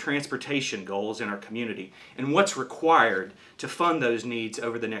long-term transportation goals in our community and what's required to fund those needs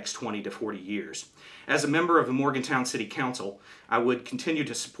over the next 20 to 40 years. As a member of the Morgantown City Council, I would continue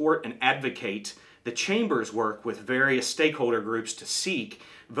to support and advocate The Chamber's work with various stakeholder groups to seek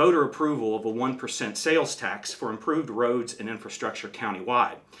voter approval of a 1% sales tax for improved roads and infrastructure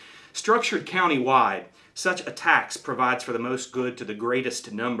countywide. Structured countywide, such a tax provides for the most good to the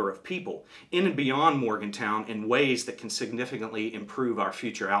greatest number of people in and beyond Morgantown in ways that can significantly improve our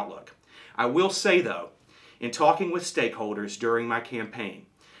future outlook. I will say, though, in talking with stakeholders during my campaign,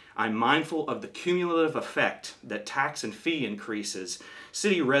 I'm mindful of the cumulative effect that tax and fee increases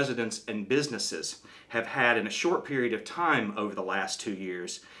city residents and businesses have had in a short period of time over the last 2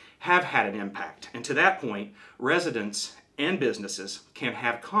 years have had an impact. And to that point, residents and businesses can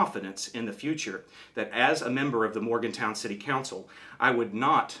have confidence in the future that as a member of the Morgantown City Council, I would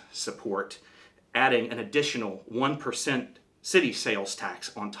not support adding an additional 1% city sales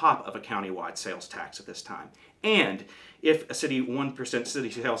tax on top of a countywide sales tax at this time. And if a 1%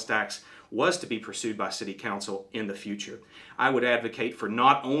 city sales tax was to be pursued by City Council in the future, I would advocate for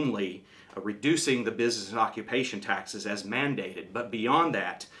not only reducing the business and occupation taxes as mandated, but beyond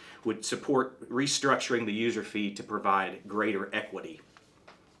that, would support restructuring the user fee to provide greater equity.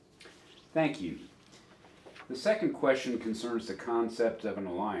 Thank you. The second question concerns the concept of an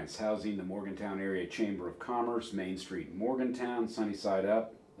alliance housing the Morgantown Area Chamber of Commerce, Main Street Morgantown, Sunnyside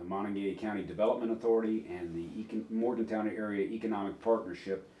Up, the Montague County Development Authority, and the Morgantown Area Economic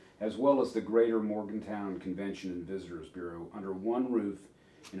Partnership, as well as the Greater Morgantown Convention and Visitors Bureau under one roof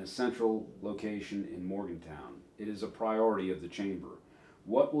in a central location in Morgantown. It is a priority of the Chamber.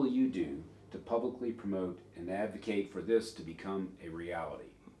 What will you do to publicly promote and advocate for this to become a reality?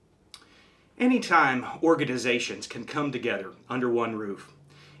 Anytime organizations can come together under one roof,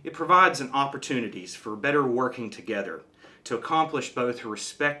 it provides an opportunities for better working together to accomplish both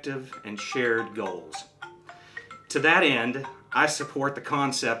respective and shared goals. To that end, I support the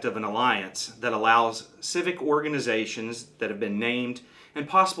concept of an alliance that allows civic organizations that have been named and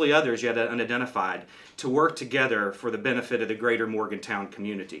possibly others yet unidentified to work together for the benefit of the greater Morgantown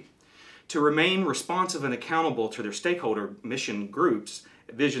community. To remain responsive and accountable to their stakeholder mission groups,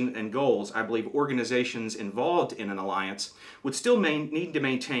 vision and goals, I believe organizations involved in an alliance would still need to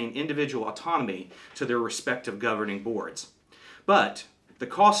maintain individual autonomy to their respective governing boards. But the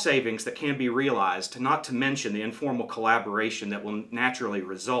cost savings that can be realized, not to mention the informal collaboration that will naturally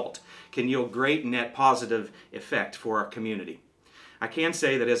result, can yield great net positive effect for our community. I can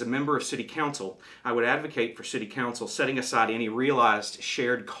say that as a member of City Council, I would advocate for City Council setting aside any realized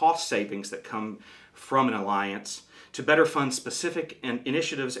shared cost savings that come from an alliance to better fund specific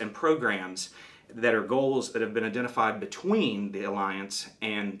initiatives and programs that are goals that have been identified between the alliance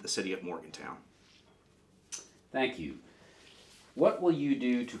and the City of Morgantown. Thank you. What will you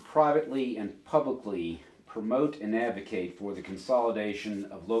do to privately and publicly promote and advocate for the consolidation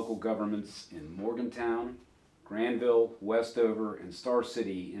of local governments in Morgantown, Granville, Westover, and Star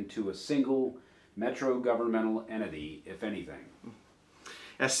City into a single metro governmental entity, if anything?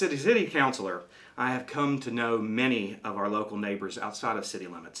 As City Councilor, I have come to know many of our local neighbors outside of city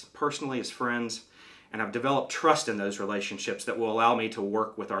limits, personally as friends, and I've developed trust in those relationships that will allow me to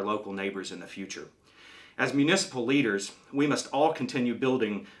work with our local neighbors in the future. As municipal leaders, we must all continue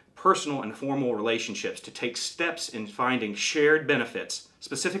building personal and formal relationships to take steps in finding shared benefits,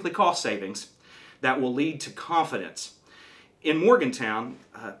 specifically cost savings, that will lead to confidence. In Morgantown,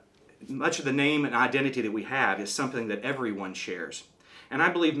 much of the name and identity that we have is something that everyone shares. And I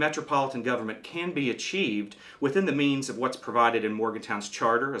believe metropolitan government can be achieved within the means of what's provided in Morgantown's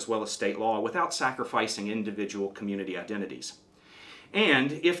charter as well as state law without sacrificing individual community identities.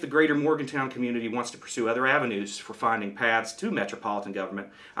 And if the greater Morgantown community wants to pursue other avenues for finding paths to metropolitan government,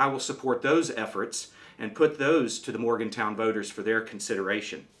 I will support those efforts and put those to the Morgantown voters for their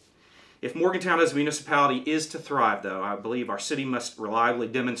consideration. If Morgantown as a municipality is to thrive, though, I believe our city must reliably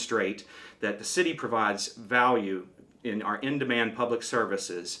demonstrate that the city provides value in our in-demand public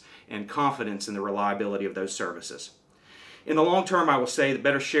services and confidence in the reliability of those services. In the long term, I will say that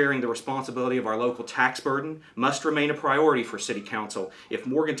better sharing the responsibility of our local tax burden must remain a priority for City Council if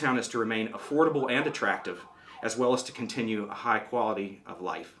Morgantown is to remain affordable and attractive, as well as to continue a high quality of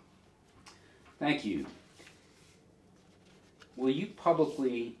life. Thank you. Will you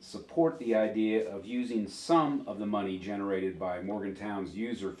publicly support the idea of using some of the money generated by Morgantown's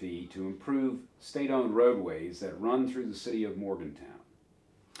user fee to improve state-owned roadways that run through the city of Morgantown?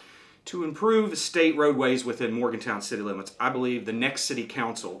 To improve state roadways within Morgantown city limits, I believe the next City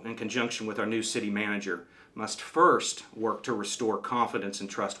Council, in conjunction with our new city manager, must first work to restore confidence and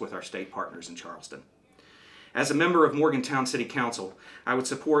trust with our state partners in Charleston. As a member of Morgantown City Council, I would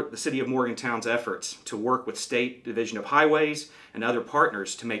support the City of Morgantown's efforts to work with State Division of Highways and other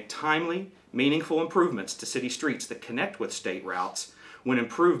partners to make timely, meaningful improvements to city streets that connect with state routes when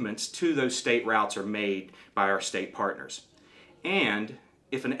improvements to those state routes are made by our state partners. And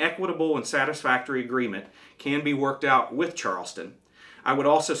if an equitable and satisfactory agreement can be worked out with Charleston, I would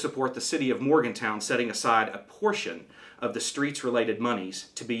also support the City of Morgantown setting aside a portion of the streets-related monies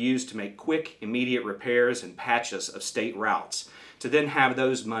to be used to make quick, immediate repairs and patches of state routes, to then have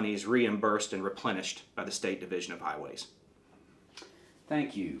those monies reimbursed and replenished by the State Division of Highways.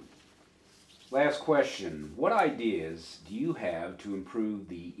 Thank you. Last question. What ideas do you have to improve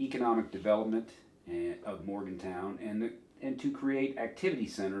the economic development of Morgantown and to create activity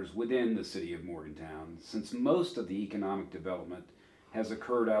centers within the City of Morgantown, since most of the economic development has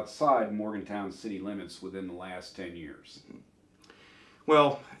occurred outside Morgantown city limits within the last 10 years?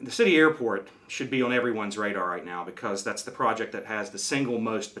 Well, the city airport should be on everyone's radar right now, because that's the project that has the single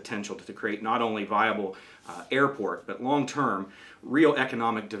most potential to create not only viable airport, but long-term real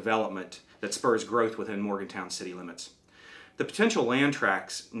economic development that spurs growth within Morgantown city limits. The potential land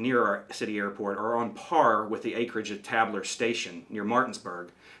tracts near our city airport are on par with the acreage of Tabler Station near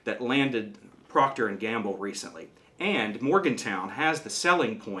Martinsburg that landed Procter & Gamble recently. And Morgantown has the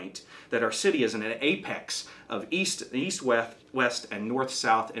selling point that our city is an apex of east-west and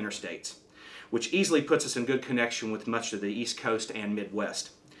north-south interstates, which easily puts us in good connection with much of the East Coast and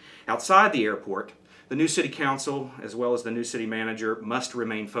Midwest. Outside the airport, the new city council, as well as the new city manager, must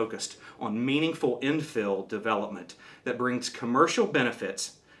remain focused on meaningful infill development that brings commercial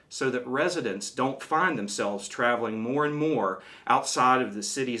benefits so that residents don't find themselves traveling more and more outside of the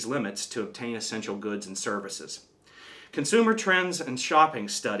city's limits to obtain essential goods and services. Consumer trends and shopping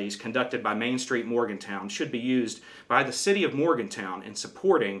studies conducted by Main Street Morgantown should be used by the City of Morgantown in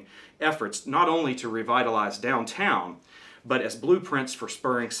supporting efforts not only to revitalize downtown, but as blueprints for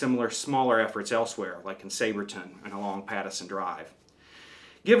spurring similar smaller efforts elsewhere, like in Saberton and along Pattison Drive.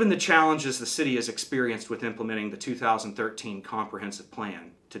 Given the challenges the city has experienced with implementing the 2013 Comprehensive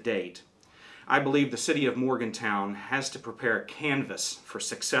Plan to date, I believe the City of Morgantown has to prepare a canvas for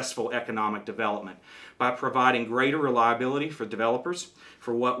successful economic development by providing greater reliability for developers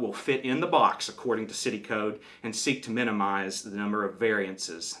for what will fit in the box according to city code, and seek to minimize the number of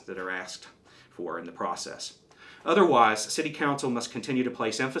variances that are asked for in the process. Otherwise, City Council must continue to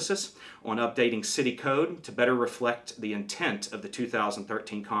place emphasis on updating city code to better reflect the intent of the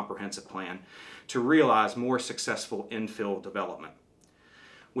 2013 Comprehensive Plan to realize more successful infill development.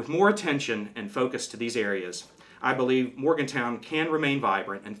 With more attention and focus to these areas, I believe Morgantown can remain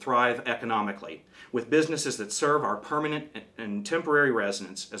vibrant and thrive economically, with businesses that serve our permanent and temporary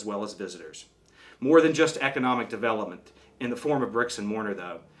residents as well as visitors. More than just economic development in the form of bricks and mortar,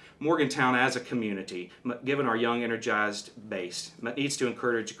 though, Morgantown as a community, given our young, energized base, needs to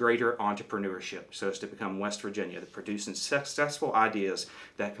encourage greater entrepreneurship so as to become West Virginia that produces successful ideas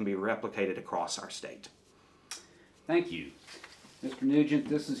that can be replicated across our state. Thank you. Mr. Nugent,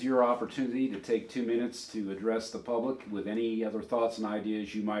 this is your opportunity to take 2 minutes to address the public with any other thoughts and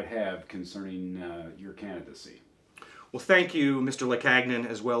ideas you might have concerning your candidacy. Well, thank you, Mr. Lacagnan,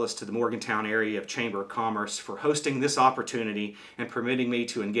 as well as to the Morgantown Area Chamber of Commerce for hosting this opportunity and permitting me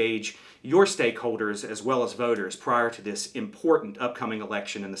to engage your stakeholders as well as voters prior to this important upcoming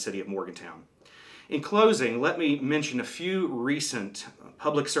election in the City of Morgantown. In closing, let me mention a few recent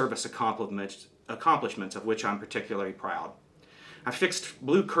public service accomplishments of which I'm particularly proud. I fixed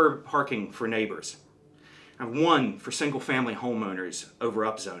blue curb parking for neighbors. I've won for single-family homeowners over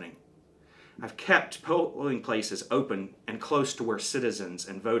upzoning. I've kept polling places open and close to where citizens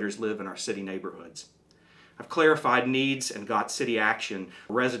and voters live in our city neighborhoods. I've clarified needs and got city action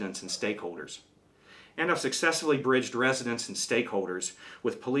for residents and stakeholders. And I've successfully bridged residents and stakeholders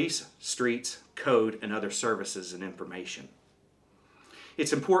with police, streets, code, and other services and information.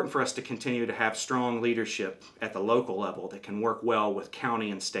 It's important for us to continue to have strong leadership at the local level that can work well with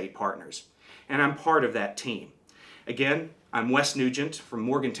county and state partners. And I'm part of that team. Again, I'm Wes Nugent from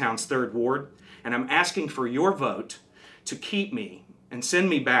Morgantown's 3rd Ward, and I'm asking for your vote to keep me and send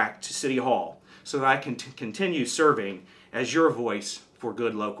me back to City Hall so that I can continue serving as your voice for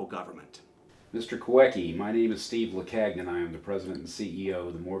good local government. Mr. Kowecki, my name is Steve Lacagnan. I am the President and CEO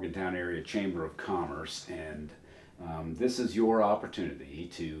of the Morgantown Area Chamber of Commerce, and this is your opportunity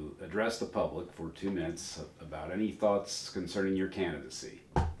to address the public for 2 minutes about any thoughts concerning your candidacy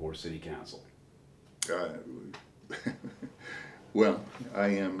for City Council. Well, I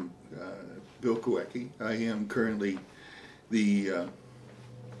am Bill Kowecki. I am currently the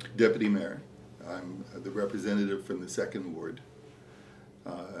Deputy Mayor. I'm the representative from the 2nd Ward.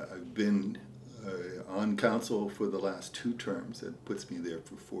 I've been on council for the last 2 terms. That puts me there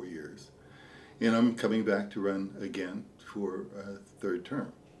for 4 years. And I'm coming back to run again for a 3rd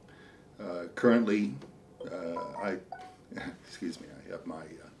term. Currently, I excuse me, I have my,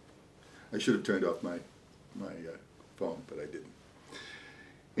 I should have turned off my phone, but I didn't.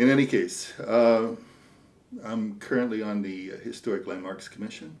 In any case, I'm currently on the Historic Landmarks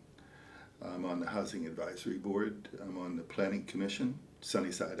Commission. I'm on the Housing Advisory Board. I'm on the Planning Commission,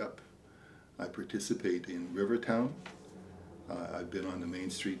 Sunnyside Up. I participate in Rivertown. I've been on the Main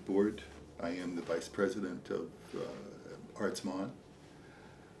Street Board. I am the Vice President of Artsmont.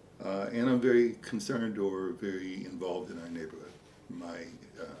 And I'm very concerned or very involved in our neighborhood. My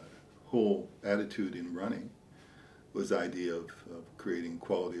whole attitude in running was the idea of creating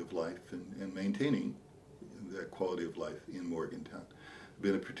quality of life and maintaining that quality of life in Morgantown. I've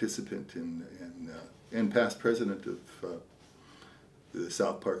been a participant and past president of the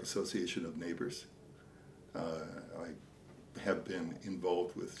South Park Association of Neighbors. I have been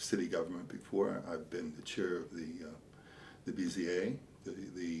involved with city government before. I've been the chair of the BZA,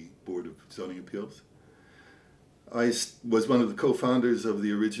 the Board of Zoning Appeals. I was one of the co-founders of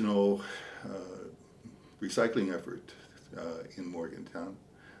the original recycling effort in Morgantown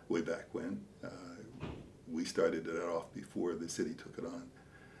way back when. We started it off before the city took it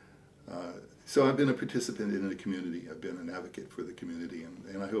on. So I've been a participant in the community. I've been an advocate for the community,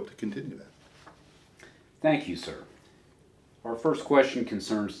 and I hope to continue that. Thank you, sir. Our first question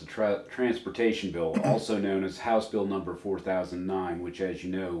concerns the transportation bill, also known as House Bill number 4009, which, as you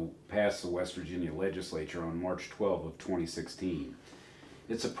know, passed the West Virginia legislature on March 12 of 2016.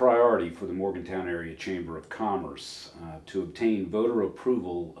 It's a priority for the Morgantown Area Chamber of Commerce to obtain voter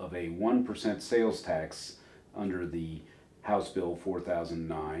approval of a 1% sales tax under the House Bill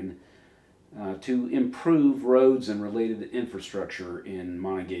 4009 to improve roads and related infrastructure in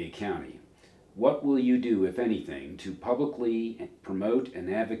Montague County. What will you do, if anything, to publicly promote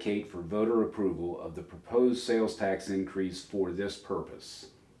and advocate for voter approval of the proposed sales tax increase for this purpose?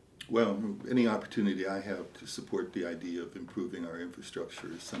 Well, any opportunity I have to support the idea of improving our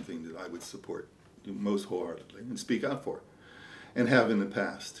infrastructure is something that I would support most wholeheartedly and speak out for, and have in the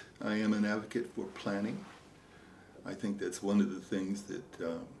past. I am an advocate for planning. I think that's one of the things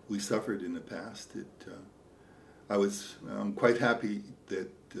that we suffered in the past. I'm quite happy that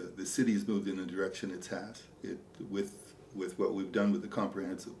the city's moved in the direction it has. With what we've done with the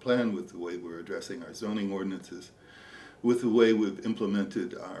comprehensive plan, with the way we're addressing our zoning ordinances, with the way we've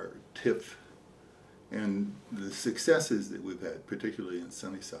implemented our TIF, and the successes that we've had, particularly in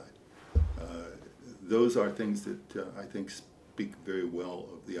Sunnyside. Those are things that I think speak very well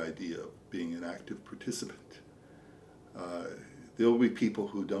of the idea of being an active participant. There will be people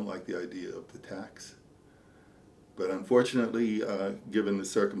who don't like the idea of the tax, but unfortunately, given the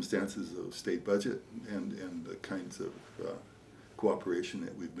circumstances of state budget and the kinds of cooperation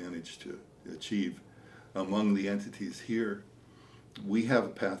that we've managed to achieve among the entities here, we have a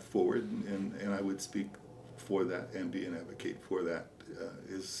path forward, and I would speak for that and be an advocate for that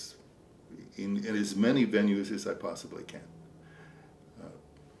in as many venues as I possibly can.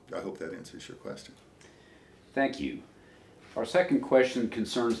 I hope that answers your question. Thank you. Our second question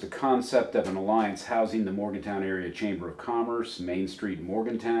concerns the concept of an alliance housing the Morgantown Area Chamber of Commerce, Main Street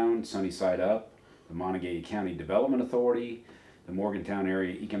Morgantown, Sunnyside Up, the Montague County Development Authority, the Morgantown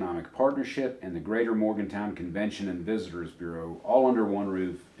Area Economic Partnership, and the Greater Morgantown Convention and Visitors Bureau, all under one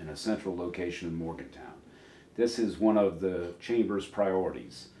roof in a central location in Morgantown. This is one of the Chamber's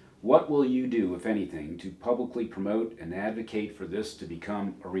priorities. What will you do, if anything, to publicly promote and advocate for this to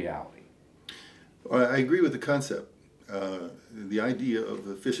become a reality? Well, I agree with the concept. The idea of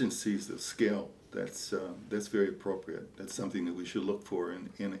efficiencies of scale, that's very appropriate. That's something that we should look for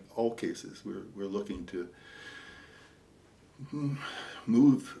in all cases. We're looking to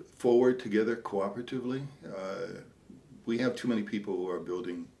move forward together cooperatively. We have too many people who are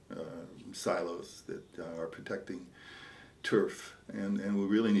building silos that are protecting turf, and we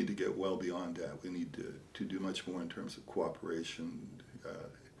really need to get well beyond that. We need to do much more in terms of cooperation.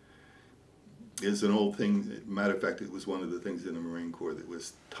 Is an old thing. Matter of fact, it was one of the things in the Marine Corps that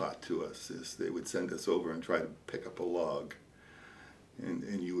was taught to us, is they would send us over and try to pick up a log,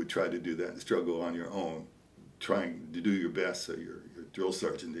 and you would try to do that and struggle on your own, trying to do your best so your drill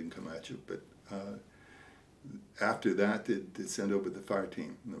sergeant didn't come at you. But after that, they'd send over the fire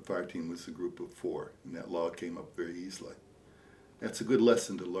team, and the fire team was a group of 4, and that log came up very easily. That's a good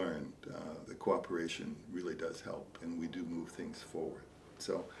lesson to learn. The cooperation really does help, and we do move things forward.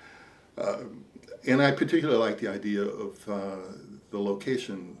 So. And I particularly like the idea of the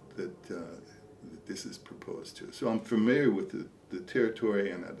location that this is proposed to. So I'm familiar with the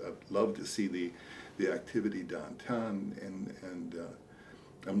territory, and I'd love to see the activity downtown, and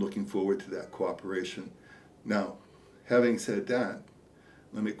I'm looking forward to that cooperation. Now, having said that,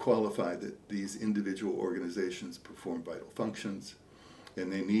 let me qualify that these individual organizations perform vital functions,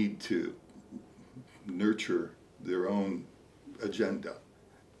 and they need to nurture their own agenda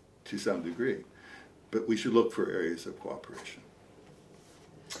to some degree. But we should look for areas of cooperation.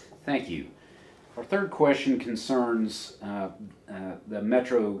 Thank you. Our third question concerns the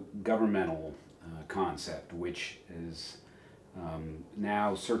metro governmental concept, which is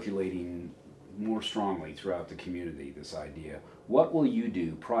now circulating more strongly throughout the community, this idea. What will you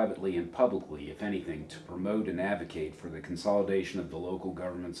do privately and publicly, if anything, to promote and advocate for the consolidation of the local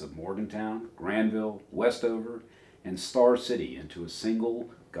governments of Morgantown, Granville, Westover, and Star City into a single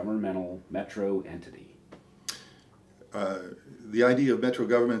governmental metro entity? The idea of metro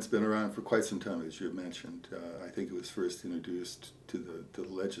government's been around for quite some time, as you mentioned. I think it was first introduced to the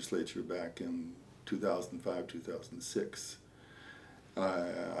legislature back in 2005, 2006.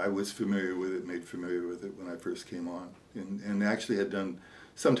 I was familiar with it, made familiar with it when I first came on, and actually had done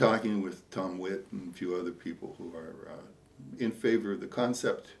some talking with Tom Witt and a few other people who are in favor of the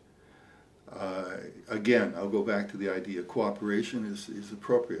concept. Again, I'll go back to the idea cooperation is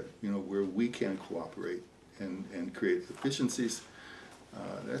appropriate, you know, where we can cooperate and create efficiencies.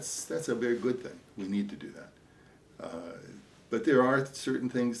 That's a very good thing. We need to do that. But there are certain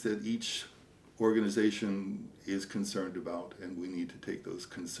things that each organization is concerned about, and we need to take those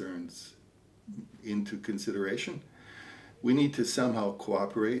concerns into consideration. We need to somehow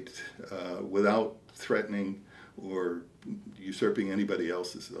cooperate without threatening or usurping anybody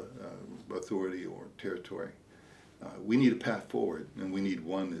else's authority or territory. We need a path forward, and we need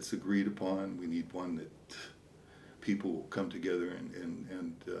one that's agreed upon. We need one that people will come together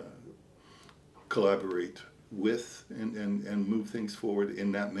and collaborate with and move things forward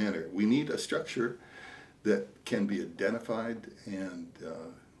in that manner. We need a structure that can be identified, and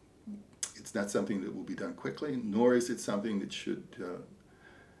it's not something that will be done quickly, nor is it something that should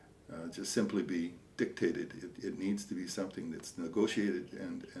just simply be dictated. It needs to be something that's negotiated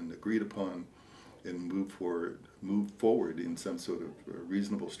and agreed upon and move forward in some sort of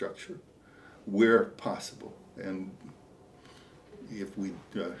reasonable structure where possible. And if we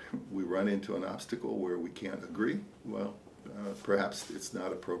run into an obstacle where we can't agree, well, perhaps it's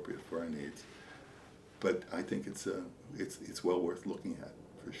not appropriate for our needs. But I think it's well worth looking at,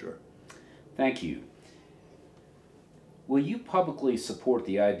 for sure. Thank you. Will you publicly support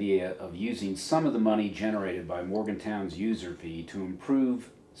the idea of using some of the money generated by Morgantown's user fee to improve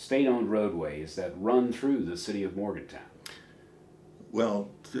state-owned roadways that run through the city of Morgantown? Well,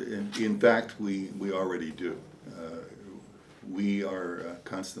 in fact, we already do. We are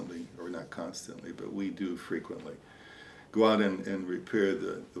constantly, or not constantly, but we do frequently go out and repair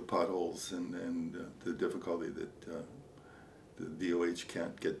the potholes and the difficulty that the DOH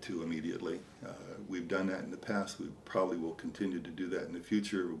can't get to immediately. We've done that in the past. We probably will continue to do that in the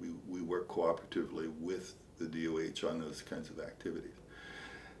future. We work cooperatively with the DOH on those kinds of activities.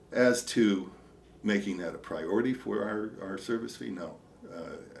 As to making that a priority for our service fee, no.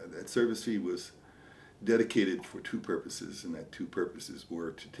 That service fee was dedicated for two purposes, and that two purposes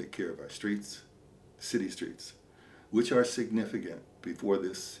were to take care of our streets, city streets, which are significant. Before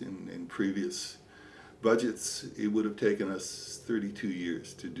this, in previous budgets, it would have taken us 32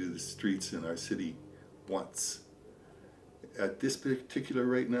 years to do the streets in our city once. At this particular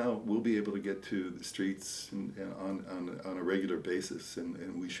rate now, we'll be able to get to the streets and on a regular basis,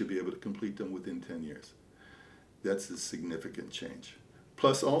 and we should be able to complete them within 10 years. That's a significant change.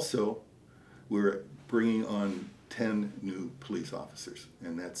 Plus also, we're bringing on 10 new police officers,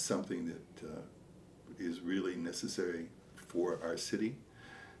 and that's something that is really necessary for our city,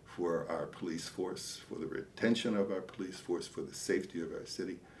 for our police force, for the retention of our police force, for the safety of our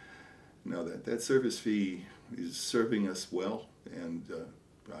city. Now that service fee is serving us well, and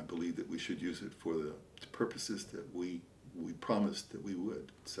I believe that we should use it for the purposes that we promised that we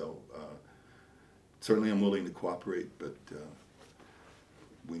would. So certainly I'm willing to cooperate, but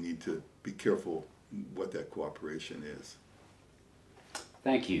we need to be careful what that cooperation is.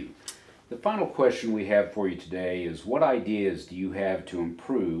 Thank you. The final question we have for you today is, what ideas do you have to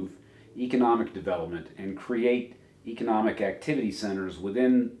improve economic development and create economic activity centers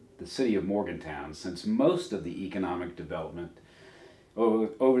within the city of Morgantown, since most of the economic development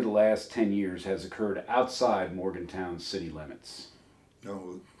over the last 10 years has occurred outside Morgantown's city limits?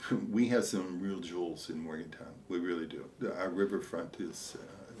 No, we have some real jewels in Morgantown. We really do. Our riverfront is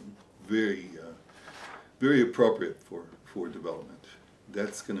very appropriate for development.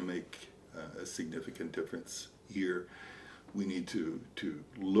 That's going to make a significant difference here. We need to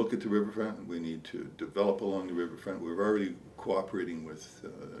look at the riverfront. We need to develop along the riverfront. We're already cooperating with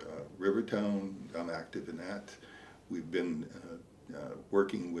Rivertown. I'm active in that. We've been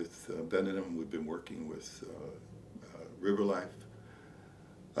working with Benedum. We've been working with River Life.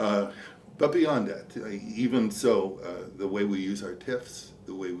 But beyond that, even so, the way we use our TIFs,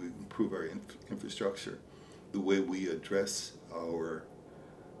 the way we improve our infrastructure, the way we address our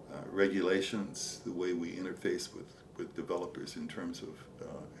regulations, the way we interface with developers in terms of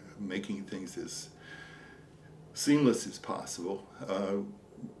making things as seamless as possible.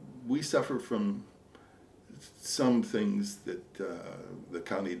 We suffer from some things that the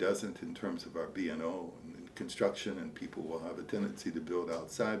county doesn't in terms of our B&O and construction, and people will have a tendency to build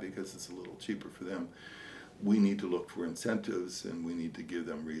outside because it's a little cheaper for them. We need to look for incentives, and we need to give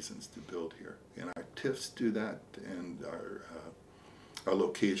them reasons to build here. And our TIFs do that, and our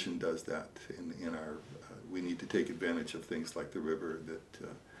location does that. In our, we need to take advantage of things like the river that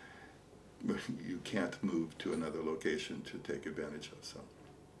you can't move to another location to take advantage of. So,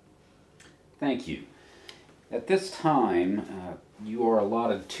 Thank you. At this time, you are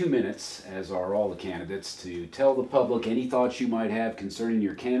allotted 2 minutes, as are all the candidates, to tell the public any thoughts you might have concerning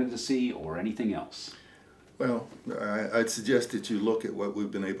your candidacy or anything else. Well, I'd suggest that you look at what we've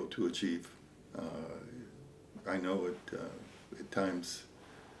been able to achieve. I know at times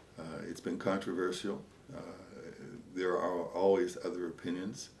it's been controversial. There are always other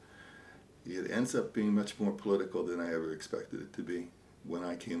opinions. It ends up being much more political than I ever expected it to be. When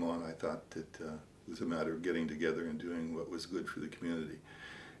I came on, I thought that it was a matter of getting together and doing what was good for the community.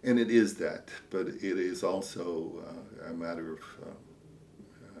 And it is that, but it is also a matter of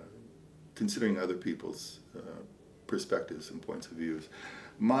considering other people's perspectives and points of views.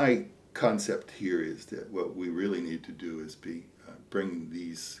 My concept here is that what we really need to do is bring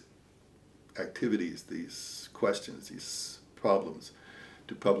these activities, these questions, these problems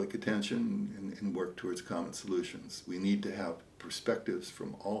to public attention and work towards common solutions. We need to have perspectives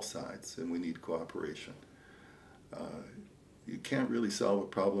from all sides, and we need cooperation. You can't really solve a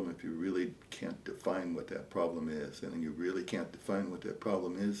problem if you really can't define what that problem is, and you really can't define what that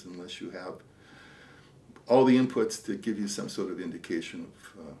problem is unless you have all the inputs that give you some sort of indication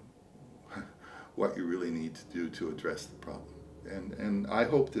of what you really need to do to address the problem. And I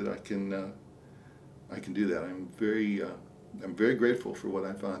hope that I can do that. I'm very grateful for what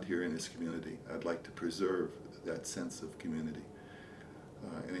I found here in this community. I'd like to preserve that sense of community.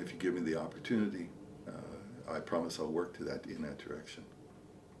 And if you give me the opportunity, I promise I'll work in that direction.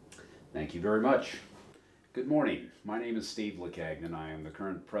 Thank you very much. Good morning. My name is Steve Lecagnan. I am the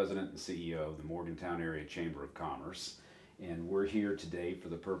current president and CEO of the Morgantown Area Chamber of Commerce, and we're here today for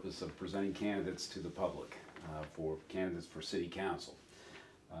the purpose of presenting candidates to the public, for candidates for City Council.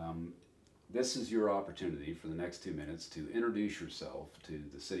 This is your opportunity for the next 2 minutes to introduce yourself to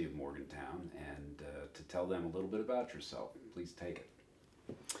the City of Morgantown and to tell them a little bit about yourself. Please take it.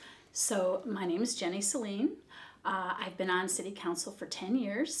 So my name is Jenny Celine. I've been on City Council for 10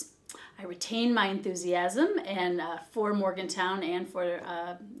 years. I retain my enthusiasm and for Morgantown and for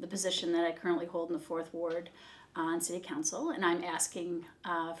the position that I currently hold in the 4th Ward on City Council, and I'm asking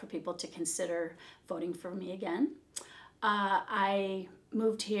for people to consider voting for me again. I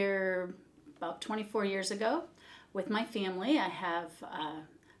moved here about 24 years ago with my family. I have a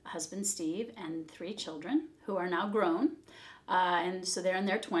husband, Steve, and 3 children who are now grown. And so they're in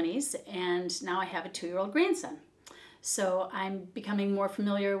their 20s, and now I have a 2-year-old grandson. So I'm becoming more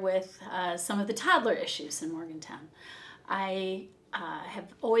familiar with some of the toddler issues in Morgantown. I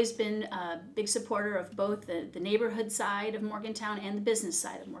have always been a big supporter of both the neighborhood side of Morgantown and the business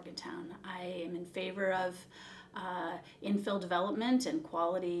side of Morgantown. I am in favor of infill development and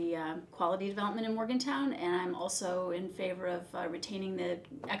quality development in Morgantown, and I'm also in favor of retaining the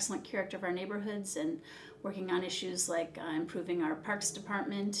excellent character of our neighborhoods and working on issues like improving our Parks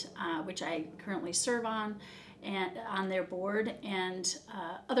Department, which I currently serve on, and on their board, and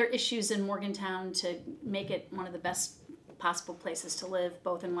other issues in Morgantown to make it one of the best possible places to live,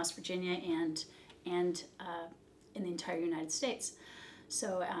 both in West Virginia and in the entire United States.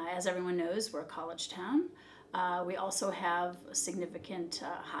 So as everyone knows, we're a college town. We also have a significant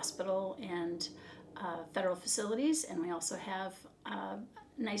hospital and federal facilities, and we also have a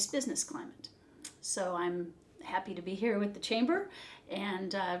nice business climate. So I'm happy to be here with the Chamber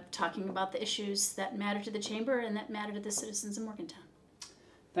and talking about the issues that matter to the Chamber and that matter to the citizens of Morgantown.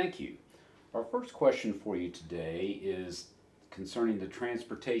 Thank you. Our first question for you today is concerning the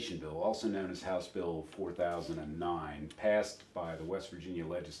transportation bill, also known as House Bill 4009, passed by the West Virginia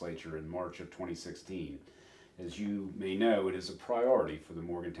legislature in March of 2016. As you may know, it is a priority for the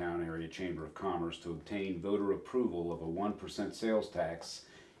Morgantown Area Chamber of Commerce to obtain voter approval of a 1% sales tax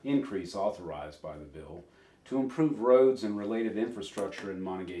increase authorized by the bill to improve roads and related infrastructure in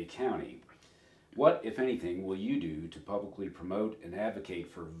Montague County. What, if anything, will you do to publicly promote and advocate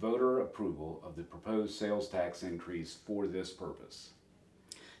for voter approval of the proposed sales tax increase for this purpose?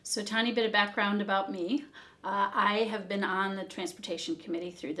 So a tiny bit of background about me. I have been on the Transportation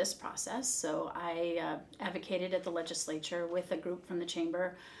Committee through this process. So I advocated at the legislature with a group from the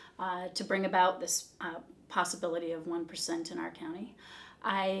Chamber to bring about this possibility of 1% in our county.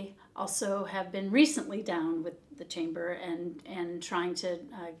 I also have been recently down with the Chamber and trying to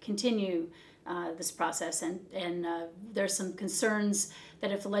continue this process, and there's some concerns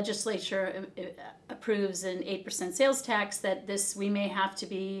that if the legislature approves an 8% sales tax, that we may have to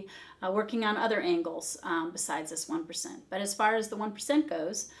be working on other angles besides this 1%. But as far as the 1%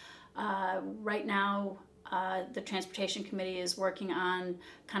 goes, right now the Transportation Committee is working on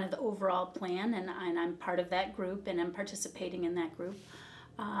kind of the overall plan, and I'm part of that group, and I'm participating in that group.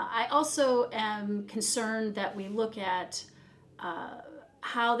 I also am concerned that we look at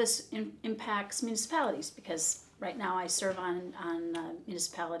how this impacts municipalities, because right now I serve on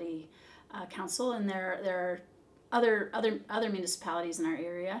municipality council, and there are other municipalities in our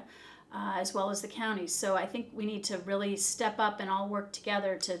area, as well as the county. So I think we need to really step up and all work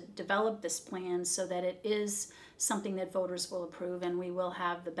together to develop this plan so that it is something that voters will approve and we will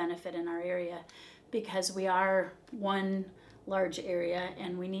have the benefit in our area, because we are one large area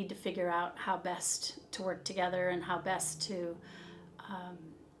and we need to figure out how best to work together and how best to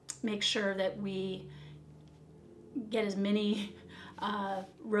make sure that we get as many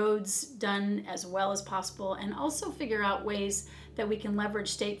roads done as well as possible, and also figure out ways that we can leverage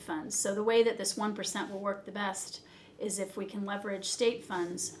state funds. So the way that this 1% will work the best is if we can leverage state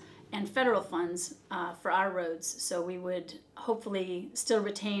funds and federal funds for our roads. So we would hopefully still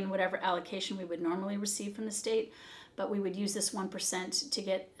retain whatever allocation we would normally receive from the state, but we would use this 1% to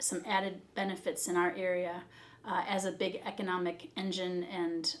get some added benefits in our area as a big economic engine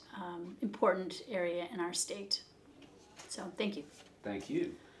and important area in our state. So thank you. Thank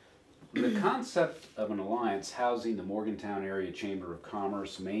you. The concept of an alliance housing the Morgantown Area Chamber of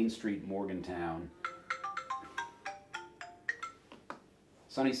Commerce, Main Street, Morgantown,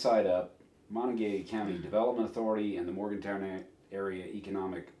 Sunnyside Up, Montague County Development Authority, and the Morgantown Area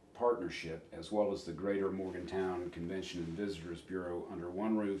Economic Partnership, as well as the Greater Morgantown Convention and Visitors Bureau under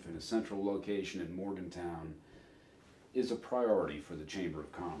one roof in a central location in Morgantown, is a priority for the Chamber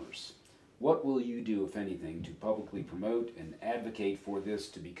of Commerce. What will you do, if anything, to publicly promote and advocate for this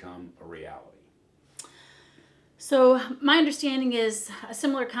to become a reality? So my understanding is a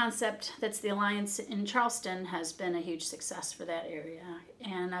similar concept that's the Alliance in Charleston has been a huge success for that area.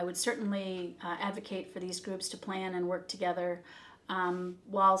 And I would certainly advocate for these groups to plan and work together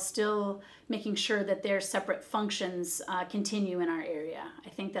while still making sure that their separate functions continue in our area. I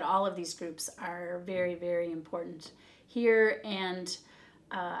think that all of these groups are very, very important here, and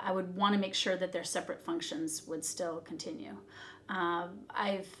I would want to make sure that their separate functions would still continue.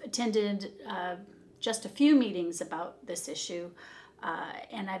 I've attended just a few meetings about this issue,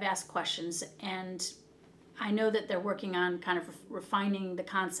 and I've asked questions, and I know that they're working on kind of refining the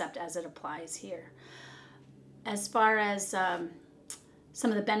concept as it applies here. As far as some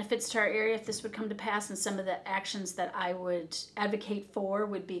of the benefits to our area if this would come to pass, and some of the actions that I would advocate for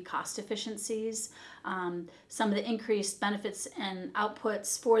would be cost efficiencies, some of the increased benefits and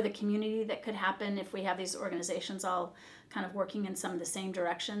outputs for the community that could happen if we have these organizations all kind of working in some of the same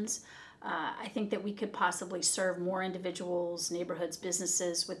directions. I think that we could possibly serve more individuals, neighborhoods,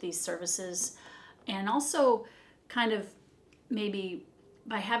 businesses with these services, and also kind of maybe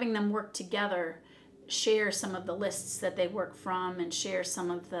by having them work together, share some of the lists that they work from, and share some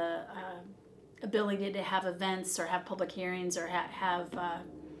of the ability to have events or have public hearings or have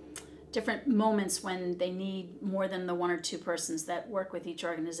different moments when they need more than the one or two persons that work with each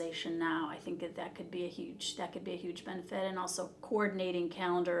organization now. I think that could be a huge benefit, and also coordinating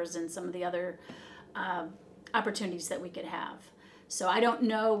calendars and some of the other opportunities that we could have. So I don't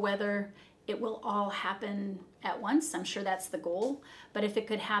know whether it will all happen at once. I'm sure that's the goal, but if it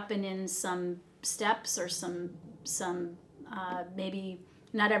could happen in some steps or some maybe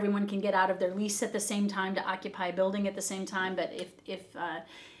not everyone can get out of their lease at the same time to occupy a building at the same time, but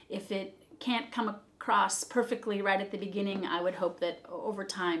if it can't come across perfectly right at the beginning, I would hope that over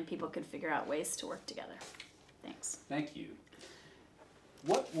time people could figure out ways to work together. Thanks. Thank you.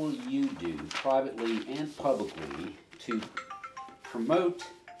 What will you do privately and publicly to promote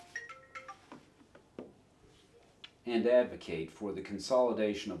and advocate for the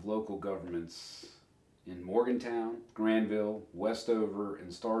consolidation of local governments in Morgantown, Granville, Westover,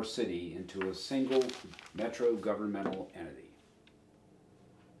 and Star City into a single metro governmental entity?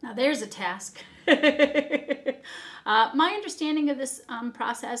 Now there's a task. My understanding of this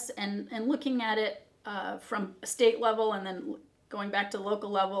process and looking at it from a state level and then going back to local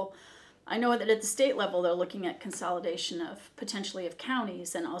level, I know that at the state level they're looking at consolidation of potentially of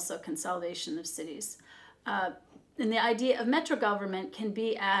counties and also consolidation of cities. And the idea of metro government can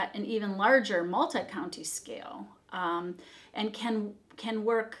be at an even larger multi-county scale and can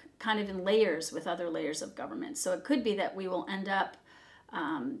work kind of in layers with other layers of government. So it could be that we will end up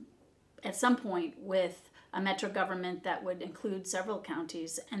at some point with a metro government that would include several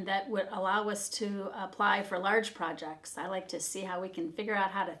counties and that would allow us to apply for large projects. I like to see how we can figure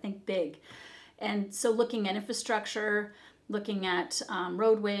out how to think big. And so looking at infrastructure, looking at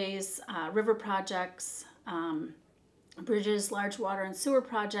roadways, river projects, bridges, large water and sewer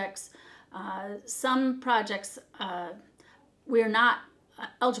projects. Some projects we're not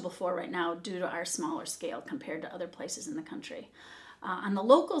eligible for right now due to our smaller scale compared to other places in the country. On the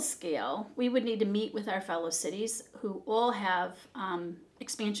local scale, we would need to meet with our fellow cities who all have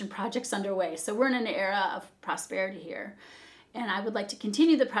expansion projects underway. So we're in an era of prosperity here. And I would like to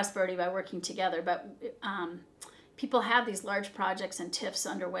continue the prosperity by working together. But people have these large projects and TIFs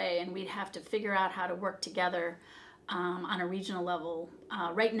underway, and we'd have to figure out how to work together on a regional level.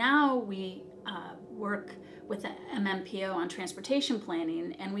 Right now, we work with the MMPO on transportation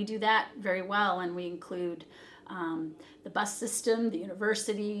planning, and we do that very well, and we include the bus system, the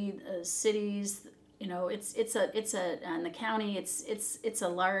university, the cities. You know, it's and the county. It's a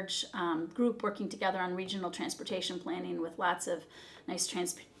large group working together on regional transportation planning with lots of nice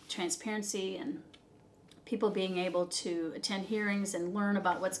transparency and people being able to attend hearings and learn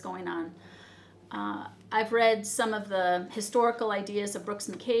about what's going on. I've read some of the historical ideas of Brooks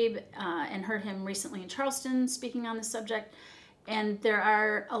McCabe and heard him recently in Charleston speaking on the subject. And there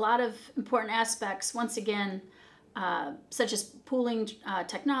are a lot of important aspects, once again, such as pooling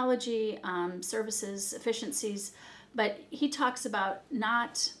technology, services, efficiencies. But he talks about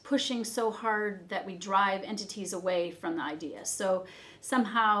not pushing so hard that we drive entities away from the idea. So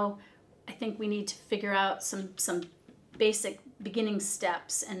somehow I think we need to figure out some basic beginning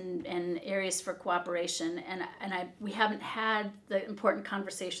steps and areas for cooperation. We haven't had the important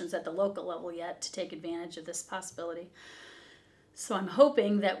conversations at the local level yet to take advantage of this possibility. So I'm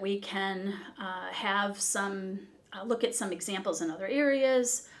hoping that we can have look at some examples in other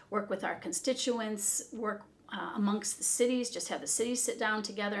areas, work with our constituents, work amongst the cities, just have the cities sit down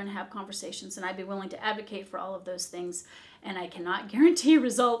together and have conversations. And I'd be willing to advocate for all of those things. And I cannot guarantee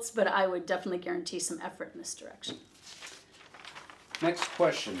results, but I would definitely guarantee some effort in this direction. Next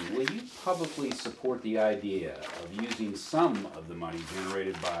question. Will you publicly support the idea of using some of the money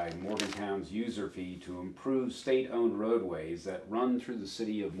generated by Morgantown's user fee to improve state-owned roadways that run through the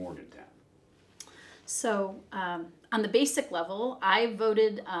city of Morgantown? So on the basic level, I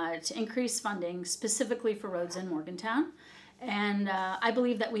voted to increase funding specifically for roads in Morgantown. And I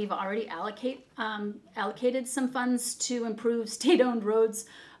believe that we've already allocated some funds to improve state-owned roads.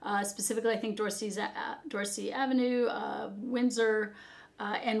 Specifically, I think Dorsey Avenue, Windsor,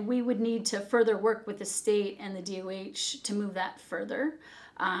 and we would need to further work with the state and the DOH to move that further.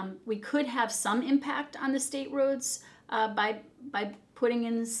 We could have some impact on the state roads by putting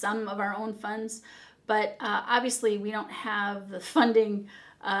in some of our own funds, but obviously we don't have the funding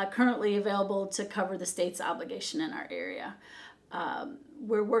currently available to cover the state's obligation in our area.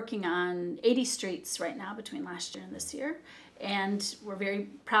 We're working on 80 streets right now between last year and this year, and we're very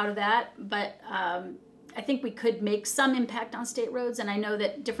proud of that, but I think we could make some impact on state roads, and I know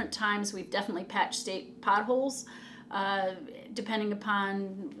that different times we've definitely patched state potholes, depending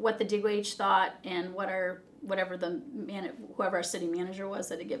upon what the DOH thought and whoever our city manager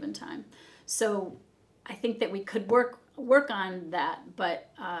was at a given time. So I think that we could work on that,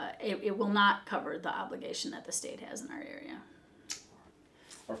 but it will not cover the obligation that the state has in our area.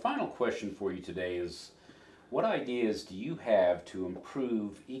 Our final question for you today is, what ideas do you have to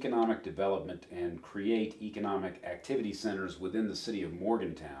improve economic development and create economic activity centers within the city of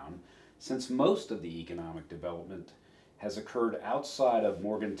Morgantown, since most of the economic development has occurred outside of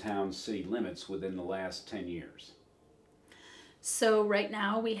Morgantown's city limits within the last 10 years? So right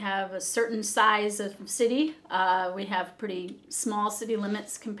now we have a certain size of city. We have pretty small city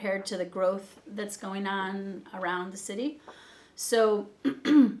limits compared to the growth that's going on around the city. So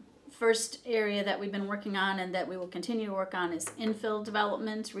first area that we've been working on and that we will continue to work on is infill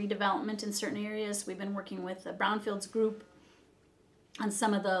development, redevelopment in certain areas. We've been working with the Brownfields group on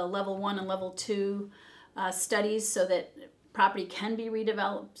some of the level 1 and level 2 studies so that property can be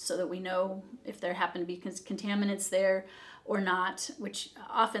redeveloped, so that we know if there happen to be contaminants there or not, which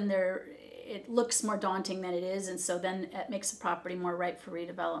often it looks more daunting than it is, and so then it makes the property more ripe for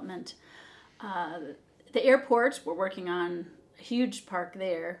redevelopment. The airport, we're working on a huge park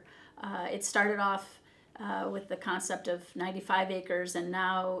there. It started off with the concept of 95 acres, and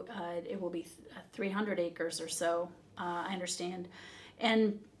now it will be 300 acres or so, I understand.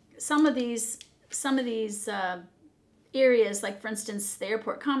 And some of these areas, like for instance the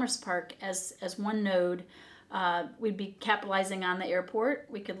Airport Commerce Park as one node, we'd be capitalizing on the airport.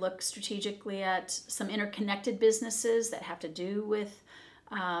 We could look strategically at some interconnected businesses that have to do with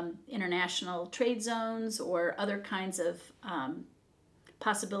international trade zones or other kinds of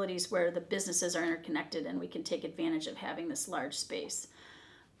possibilities where the businesses are interconnected and we can take advantage of having this large space.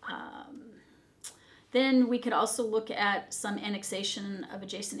 Then we could also look at some annexation of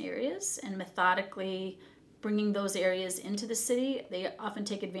adjacent areas and methodically bringing those areas into the city. They often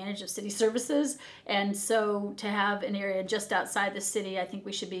take advantage of city services, and so to have an area just outside the city, I think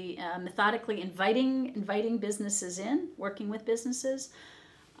we should be methodically inviting businesses in, working with businesses.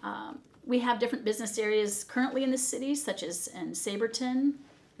 We have different business areas currently in the city, such as in Saberton,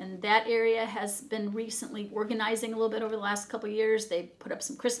 and that area has been recently organizing a little bit over the last couple of years. They put up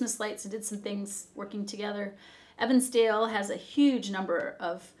some Christmas lights and did some things working together. Evansdale has a huge number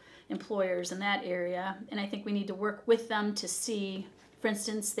of employers in that area, and I think we need to work with them to see, for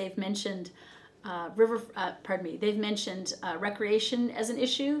instance, they've mentioned they've mentioned recreation as an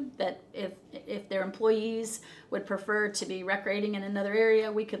issue, that if their employees would prefer to be recreating in another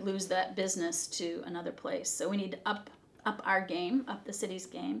area, we could lose that business to another place. So we need to up our game, up the city's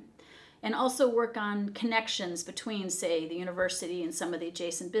game, and also work on connections between, say, the university and some of the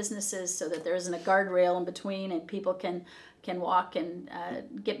adjacent businesses so that there isn't a guardrail in between and people can walk and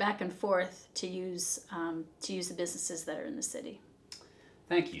get back and forth to use the businesses that are in the city.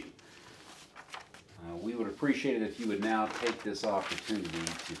 Thank you. We would appreciate it if you would now take this opportunity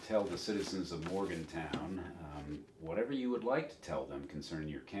to tell the citizens of Morgantown whatever you would like to tell them concerning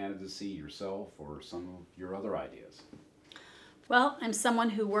your candidacy, yourself, or some of your other ideas. Well, I'm someone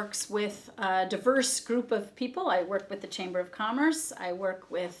who works with a diverse group of people. I work with the Chamber of Commerce. I work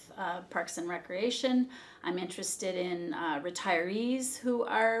with Parks and Recreation. I'm interested in retirees who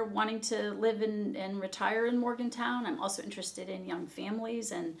are wanting to live and retire in Morgantown. I'm also interested in young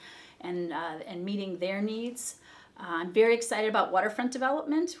families and meeting their needs. I'm very excited about waterfront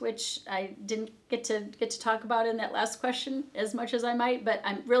development, which I didn't get to talk about in that last question as much as I might, but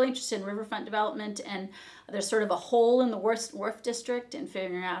I'm really interested in riverfront development, and there's sort of a hole in the Wharf District and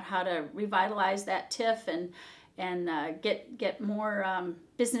figuring out how to revitalize that TIF and get more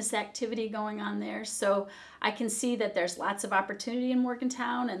business activity going on there. So I can see that there's lots of opportunity in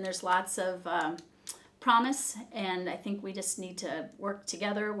Morgantown, and there's lots of promise, and I think we just need to work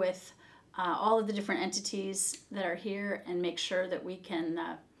together with all of the different entities that are here and make sure that we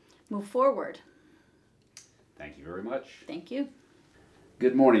can move forward. Thank you very much. Thank you.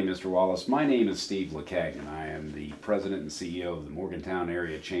 Good morning, Mr. Wallace. My name is Steve Lecagnan. I am the President and CEO of the Morgantown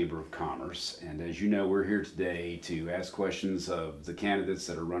Area Chamber of Commerce. And as you know, we're here today to ask questions of the candidates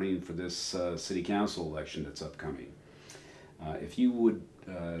that are running for this City Council election that's upcoming. If you would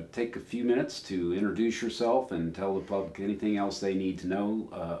take a few minutes to introduce yourself and tell the public anything else they need to know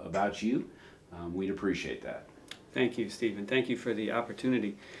about you, we'd appreciate that. Thank you, Stephen. Thank you for the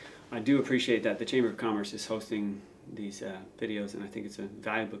opportunity. I do appreciate that the Chamber of Commerce is hosting these videos, and I think it's a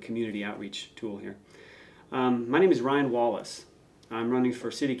valuable community outreach tool here. My name is Ryan Wallace. I'm running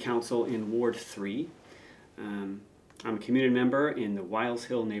for City Council in Ward 3. I'm a community member in the Wiles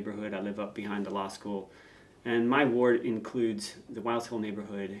Hill neighborhood. I live up behind the law school. And my ward includes the Wiles Hill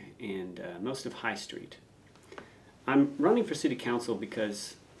neighborhood and most of High Street. I'm running for City Council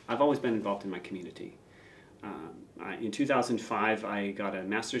because I've always been involved in my community. In 2005, I got a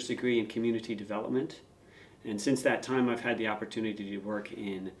master's degree in community development. And since that time, I've had the opportunity to work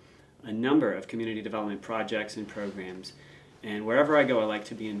in a number of community development projects and programs. And wherever I go, I like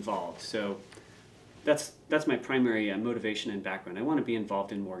to be involved. So that's my primary motivation and background. I want to be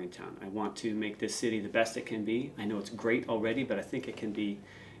involved in Morgantown. I want to make this city the best it can be. I know it's great already, but I think it can be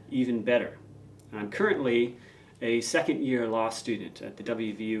even better. I'm currently a second-year law student at the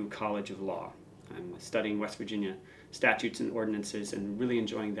WVU College of Law. I'm studying West Virginia statutes and ordinances and really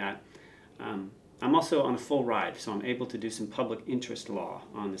enjoying that. I'm also on a full ride, so I'm able to do some public interest law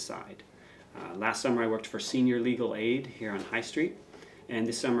on the side. Last summer I worked for Senior Legal Aid here on High Street. And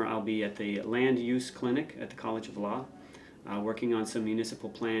this summer I'll be at the Land Use Clinic at the College of Law, working on some municipal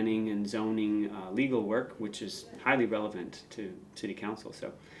planning and zoning legal work, which is highly relevant to City Council.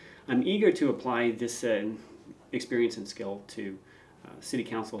 So I'm eager to apply this experience and skill to City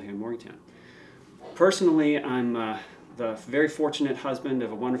Council here in Morgantown. Personally, I'm the very fortunate husband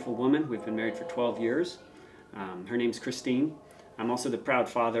of a wonderful woman. We've been married for 12 years. Her name's Christine. I'm also the proud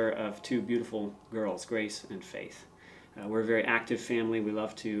father of two beautiful girls, Grace and Faith. We're a very active family. We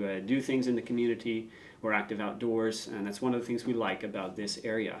love to do things in the community. We're active outdoors, and that's one of the things we like about this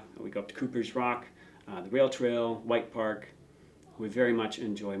area. We go up to Cooper's Rock, the rail trail, White Park. We very much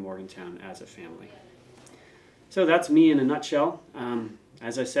enjoy Morgantown as a family. So that's me in a nutshell.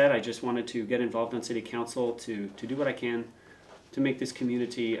 As I said, I just wanted to get involved on City Council to do what I can to make this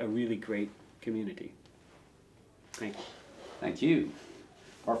community a really great community. Thank you. Thank you.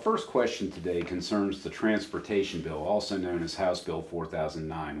 Our first question today concerns the transportation bill, also known as House Bill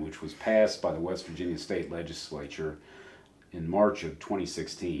 4009, which was passed by the West Virginia State Legislature in March of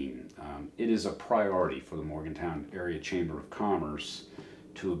 2016. It is a priority for the Morgantown Area Chamber of Commerce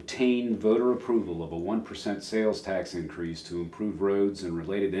to obtain voter approval of a 1% sales tax increase to improve roads and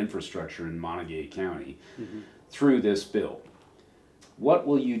related infrastructure in Montague County through this bill. What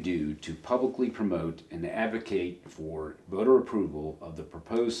will you do to publicly promote and advocate for voter approval of the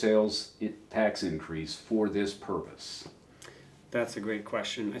proposed sales tax increase for this purpose? That's a great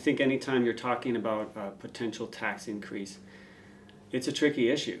question. I think anytime you're talking about a potential tax increase, it's a tricky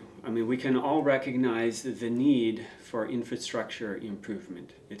issue. I mean, we can all recognize the need for infrastructure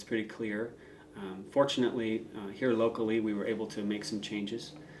improvement. It's pretty clear. Fortunately, here locally, we were able to make some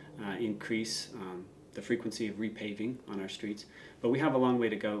changes, increase the frequency of repaving on our streets, but we have a long way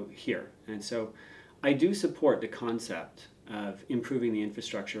to go here. And so I do support the concept of improving the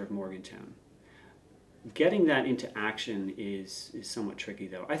infrastructure of Morgantown. Getting that into action is somewhat tricky,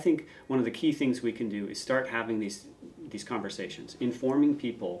 though. I think one of the key things we can do is start having these conversations, informing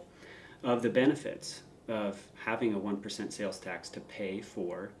people of the benefits of having a 1% sales tax to pay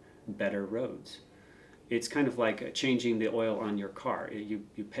for better roads. It's kind of like changing the oil on your car. You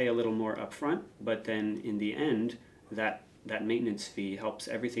pay a little more upfront, but then in the end, that maintenance fee helps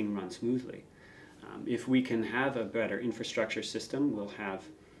everything run smoothly. If we can have a better infrastructure system, we'll have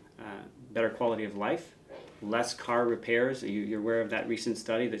better quality of life, less car repairs. You're aware of that recent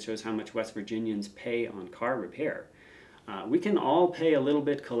study that shows how much West Virginians pay on car repair. We can all pay a little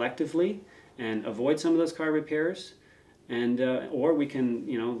bit collectively and avoid some of those car repairs, and or we can,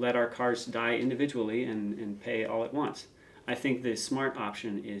 let our cars die individually and pay all at once. I think the smart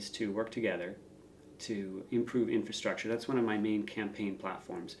option is to work together to improve infrastructure. That's one of my main campaign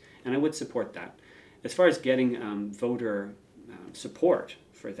platforms, and I would support that. As far as getting voter support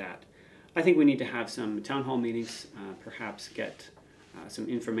for that, I think we need to have some town hall meetings, perhaps get some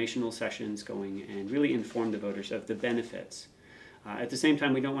informational sessions going and really inform the voters of the benefits. At the same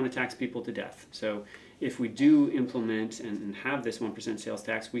time, we don't want to tax people to death. So if we do implement and have this 1% sales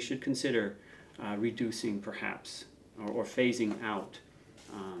tax, we should consider reducing perhaps or phasing out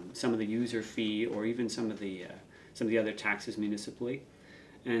some of the user fee or even some of the other taxes municipally,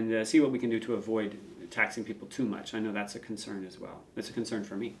 and see what we can do to avoid taxing people too much. I know that's a concern as well. That's a concern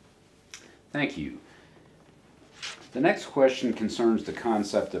for me. Thank you. The next question concerns the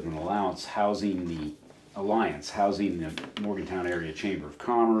concept of an alliance housing the Morgantown Area Chamber of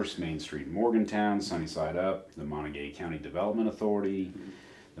Commerce, Main Street Morgantown, Sunnyside Up, the Montague County Development Authority,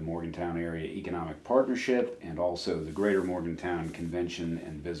 the Morgantown Area Economic Partnership, and also the Greater Morgantown Convention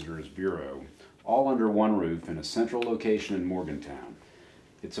and Visitors Bureau, all under one roof in a central location in Morgantown.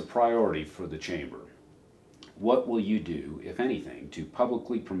 It's a priority for the Chamber. What will you do, if anything, to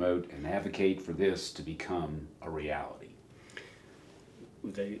publicly promote and advocate for this to become a reality?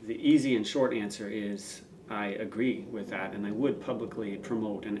 The easy and short answer is I agree with that, and I would publicly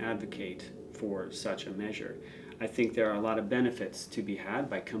promote and advocate for such a measure. I think there are a lot of benefits to be had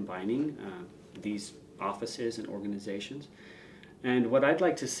by combining these offices and organizations. And what I'd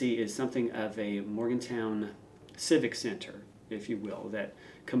like to see is something of a Morgantown civic center, if you will, that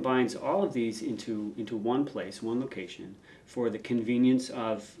combines all of these into one place, one location, for the convenience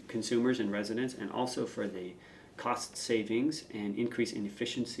of consumers and residents, and also for the cost savings and increase in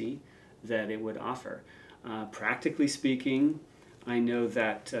efficiency that it would offer. Practically speaking, I know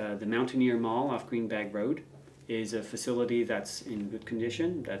that the Mountaineer Mall off Greenbag Road is a facility that's in good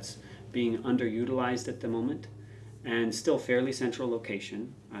condition, that's being underutilized at the moment, and still fairly central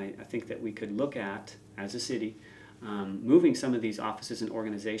location. I think that we could look at, as a city, moving some of these offices and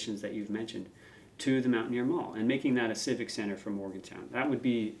organizations that you've mentioned to the Mountaineer Mall and making that a civic center for Morgantown. That would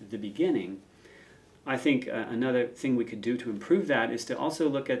be the beginning. I think another thing we could do to improve that is to also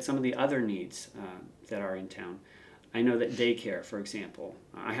look at some of the other needs that are in town. I know that daycare, for example,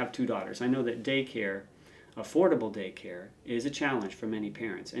 I have 2 daughters. I know that daycare, affordable daycare, is a challenge for many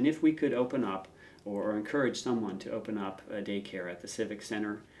parents. And if we could open up or encourage someone to open up a daycare at the Civic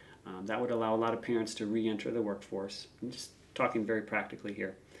Center, that would allow a lot of parents to re-enter the workforce. I'm just talking very practically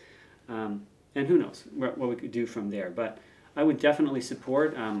here. And who knows what we could do from there. But I would definitely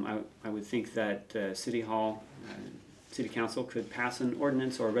support. I would think that City Hall, City Council could pass an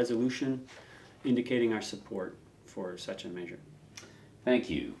ordinance or a resolution indicating our support for such a measure. Thank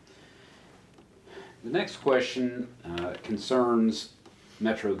you. The next question concerns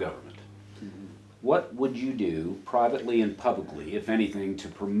metro government. What would you do, privately and publicly, if anything, to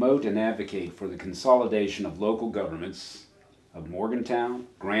promote and advocate for the consolidation of local governments of Morgantown,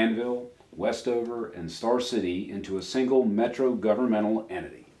 Granville, Westover, and Star City into a single metro governmental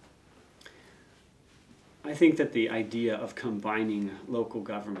entity? I think that the idea of combining local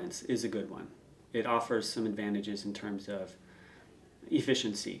governments is a good one. It offers some advantages in terms of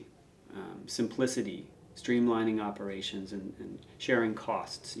efficiency, simplicity, streamlining operations, and sharing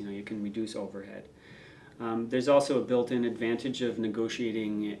costs. You know, you can reduce overhead. There's also a built-in advantage of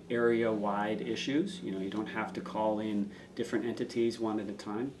negotiating area-wide issues. You know, you don't have to call in different entities one at a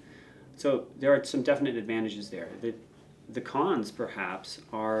time. So there are some definite advantages there. The cons, perhaps,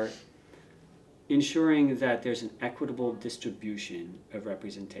 are ensuring that there's an equitable distribution of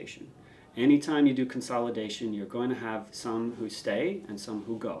representation. Anytime you do consolidation, you're going to have some who stay and some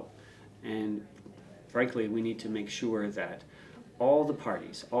who go. And frankly, we need to make sure that all the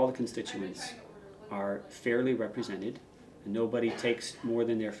parties, all the constituents are fairly represented, and nobody takes more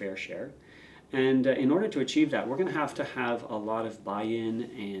than their fair share. And in order to achieve that, we're going to have a lot of buy-in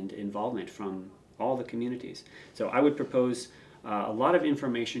and involvement from all the communities. So I would propose a lot of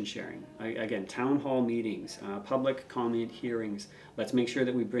information sharing. Again, town hall meetings, public comment hearings. Let's make sure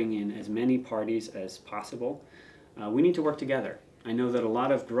that we bring in as many parties as possible. We need to work together. I know that a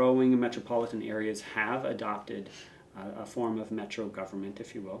lot of growing metropolitan areas have adopted a form of metro government,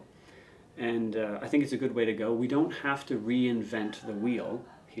 if you will. And I think it's a good way to go. We don't have to reinvent the wheel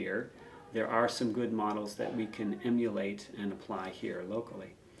here. There are some good models that we can emulate and apply here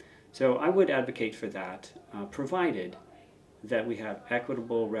locally. So I would advocate for that, provided that we have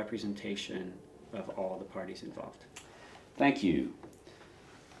equitable representation of all the parties involved. Thank you.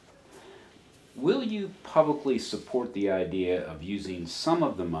 Will you publicly support the idea of using some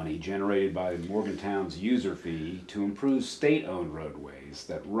of the money generated by Morgantown's user fee to improve state-owned roadways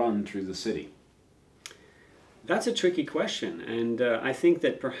that run through the city? That's a tricky question, and I think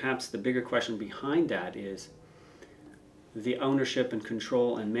that perhaps the bigger question behind that is the ownership and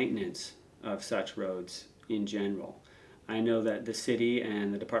control and maintenance of such roads in general. I know that the city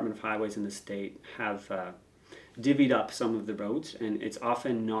and the Department of Highways in the state have divvied up some of the roads, and it's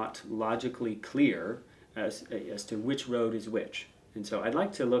often not logically clear as to which road is which. And so I'd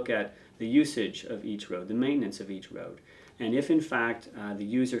like to look at the usage of each road, the maintenance of each road, and if in fact the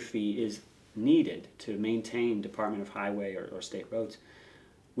user fee is needed to maintain Department of Highway or state roads,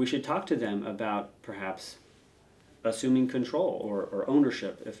 we should talk to them about perhaps assuming control or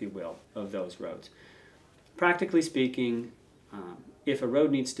ownership, if you will, of those roads. Practically speaking, if a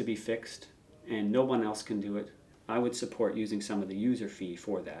road needs to be fixed and no one else can do it, I would support using some of the user fee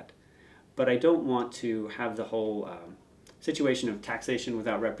for that. But I don't want to have the whole situation of taxation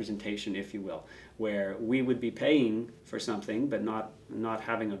without representation, if you will, where we would be paying for something but not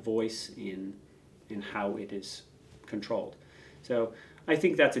having a voice in how it is controlled. So I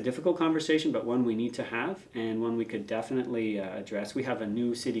think that's a difficult conversation, but one we need to have and one we could definitely address. We have a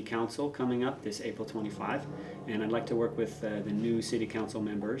new city council coming up this April 25, and I'd like to work with the new city council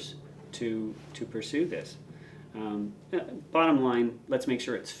members to pursue this. Bottom line, let's make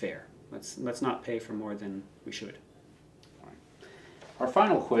sure it's fair. Let's not pay for more than we should. Our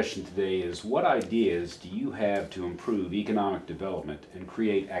final question today is, what ideas do you have to improve economic development and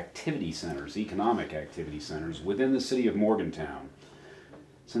create activity centers, economic activity centers, within the city of Morgantown,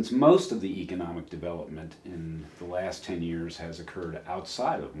 since most of the economic development in the last 10 years has occurred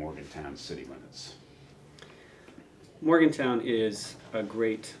outside of Morgantown's city limits? Morgantown is a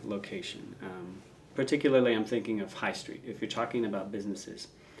great location. Particularly, I'm thinking of High Street. If you're talking about businesses,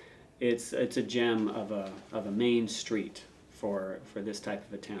 it's a gem of a main street for this type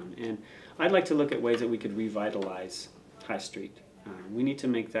of a town. And I'd like to look at ways that we could revitalize High Street. We need to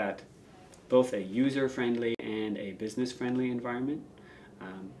make that both a user-friendly and a business-friendly environment.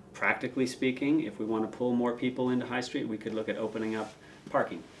 Practically speaking, if we want to pull more people into High Street, we could look at opening up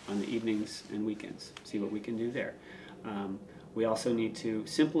parking on the evenings and weekends, see what we can do there. We also need to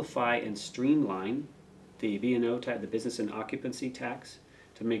simplify and streamline the B&O tax, the business and occupancy tax,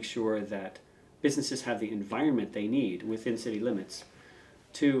 to make sure that businesses have the environment they need within city limits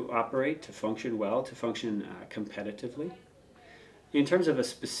to operate, to function well, to function competitively. In terms of a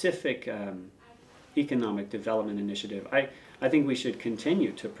specific economic development initiative, I think we should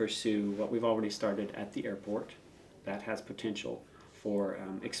continue to pursue what we've already started at the airport. That has potential for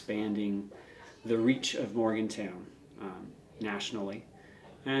expanding the reach of Morgantown. nationally.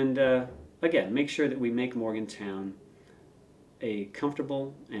 And again, make sure that we make Morgantown a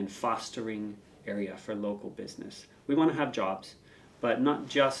comfortable and fostering area for local business. We want to have jobs, but not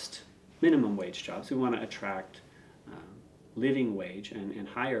just minimum wage jobs. We want to attract living wage and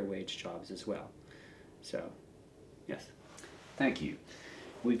higher wage jobs as well. So, yes. Thank you.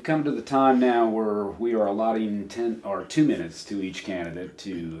 We've come to the time now where we are allotting 2 minutes to each candidate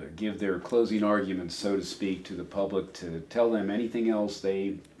to give their closing arguments, so to speak, to the public, to tell them anything else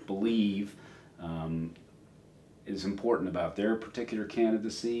they believe is important about their particular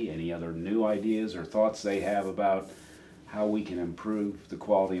candidacy, any other new ideas or thoughts they have about how we can improve the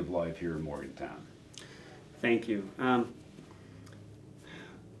quality of life here in Morgantown. Thank you. I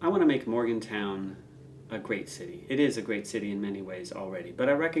want to make Morgantown a great city. It is a great city in many ways already, but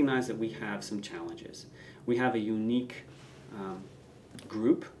I recognize that we have some challenges. We have a unique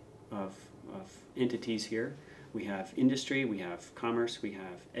group of entities here. We have industry, we have commerce, we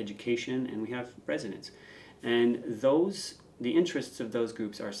have education, and we have residents. And the interests of those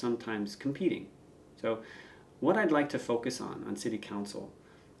groups are sometimes competing. So what I'd like to focus on City Council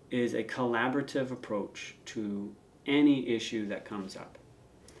is a collaborative approach to any issue that comes up.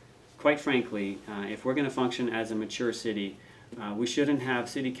 Quite frankly, if we're going to function as a mature city, we shouldn't have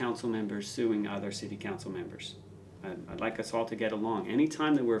city council members suing other city council members. I'd like us all to get along.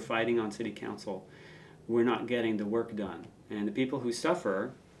 Anytime that we're fighting on city council, we're not getting the work done. And the people who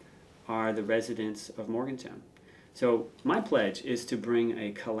suffer are the residents of Morgantown. So my pledge is to bring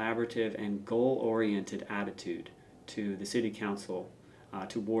a collaborative and goal-oriented attitude to the city council,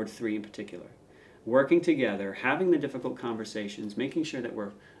 to Ward 3 in particular. Working together, having the difficult conversations, making sure that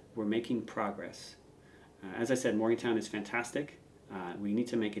we're making progress. As I said, Morgantown is fantastic. We need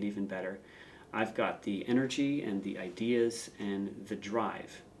to make it even better. I've got the energy and the ideas and the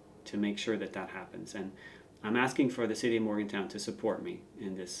drive to make sure that that happens. And I'm asking for the City of Morgantown to support me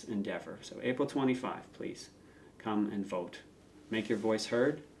in this endeavor. So April 25, please come and vote. Make your voice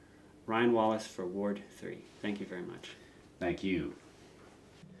heard. Ryan Wallace for Ward 3. Thank you very much. Thank you.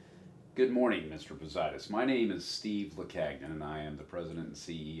 Good morning, Mr. Posidis. My name is Steve Lecagnan, and I am the President and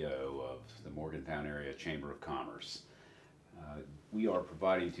CEO of the Morgantown Area Chamber of Commerce. We are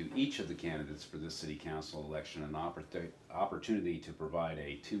providing to each of the candidates for this City Council election an opportunity to provide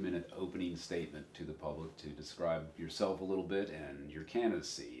a 2-minute opening statement to the public to describe yourself a little bit and your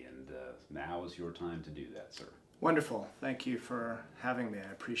candidacy. And now is your time to do that, sir. Wonderful. Thank you for having me.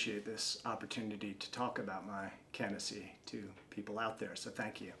 I appreciate this opportunity to talk about my candidacy to people out there, so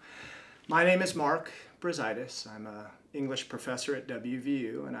thank you. My name is Mark Brazaitis. I'm an English professor at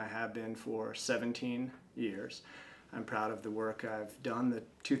WVU, and I have been for 17 years. I'm proud of the work I've done, the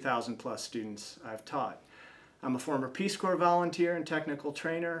 2,000 plus students I've taught. I'm a former Peace Corps volunteer and technical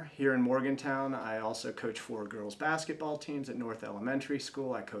trainer here in Morgantown. I also coach 4 girls basketball teams at North Elementary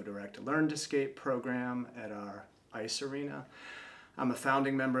School. I co-direct a Learn to Skate program at our ice arena. I'm a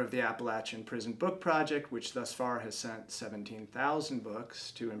founding member of the Appalachian Prison Book Project, which thus far has sent 17,000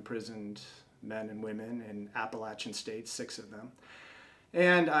 books to imprisoned men and women in Appalachian states, 6 of them.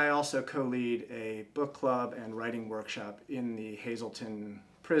 And I also co-lead a book club and writing workshop in the Hazleton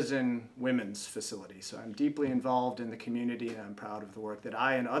Prison Women's Facility. So I'm deeply involved in the community, and I'm proud of the work that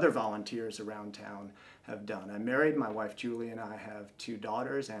I and other volunteers around town have done. I'm married. My wife Julie and I have 2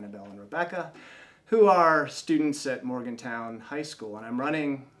 daughters, Annabelle and Rebecca, who are students at Morgantown High School. And I'm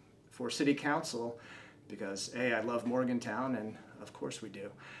running for City Council because A, I love Morgantown, and of course we do.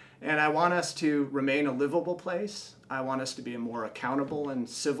 And I want us to remain a livable place. I want us to be a more accountable and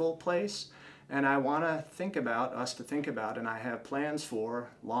civil place. And I want us to think about, and I have plans for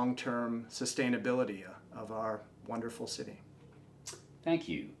long-term sustainability of our wonderful city. Thank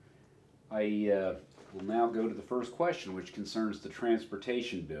you. I will now go to the first question, which concerns the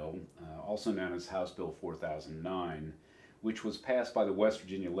transportation bill, also known as House Bill 4009, which was passed by the West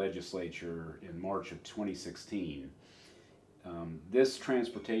Virginia legislature in March of 2016. This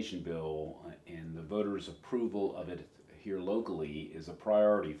transportation bill and the voters' approval of it here locally is a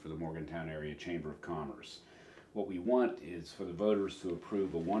priority for the Morgantown Area Chamber of Commerce. What we want is for the voters to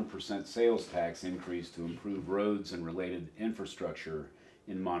approve a 1% sales tax increase to improve roads and related infrastructure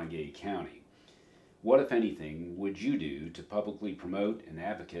in Montague County. What, if anything, would you do to publicly promote and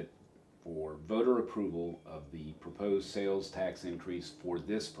advocate for voter approval of the proposed sales tax increase for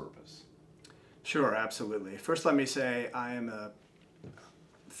this purpose? Sure, absolutely. First, let me say I am a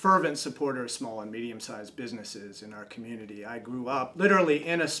fervent supporter of small and medium-sized businesses in our community. I grew up literally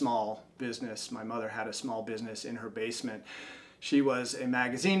in a small business. My mother had a small business in her basement. She was a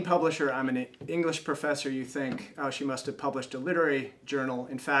magazine publisher. I'm an English professor. You think, oh, she must have published a literary journal.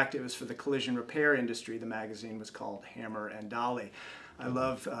 In fact, it was for the collision repair industry. The magazine was called Hammer and Dolly. I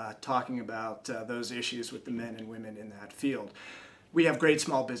love talking about those issues with the men and women in that field. We have great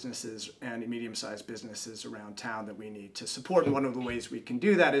small businesses and medium-sized businesses around town that we need to support. And one of the ways we can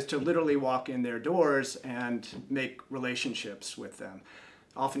do that is to literally walk in their doors and make relationships with them.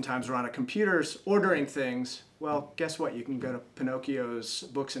 Oftentimes we're on a computers ordering things. Well, guess what? You can go to Pinocchio's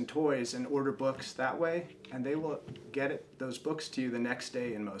Books and Toys and order books that way, and they will get those books to you the next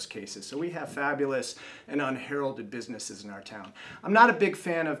day in most cases. So we have fabulous and unheralded businesses in our town. I'm not a big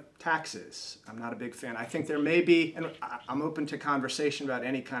fan of taxes. I'm not a big fan. I think there may be, and I'm open to conversation about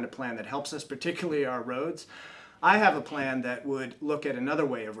any kind of plan that helps us, particularly our roads. I have a plan that would look at another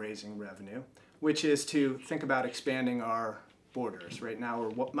way of raising revenue, which is to think about expanding our borders. Right now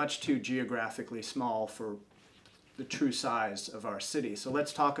we're much too geographically small for the true size of our city. So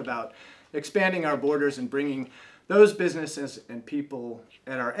let's talk about expanding our borders and bringing those businesses and people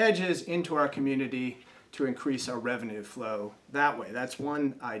at our edges into our community to increase our revenue flow that way. That's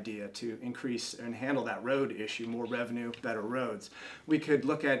one idea, to increase and handle that road issue, more revenue, better roads. We could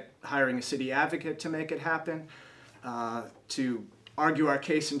look at hiring a city advocate to make it happen. To argue our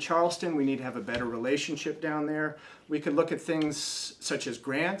case in Charleston, we need to have a better relationship down there. We could look at things such as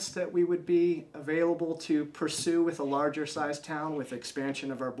grants that we would be available to pursue with a larger sized town with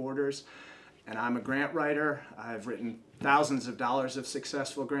expansion of our borders. And I'm a grant writer. I've written thousands of dollars of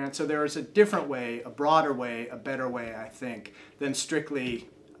successful grants. So there is a different way, a broader way, a better way, I think, than strictly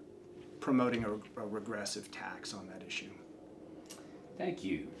promoting a regressive tax on that issue. Thank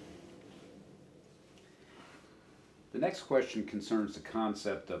you. The next question concerns the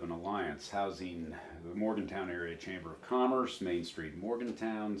concept of an alliance housing the Morgantown Area Chamber of Commerce, Main Street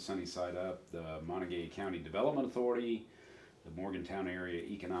Morgantown, Sunnyside Up, the Montague County Development Authority, the Morgantown Area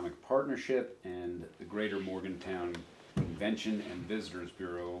Economic Partnership, and the Greater Morgantown Convention and Visitors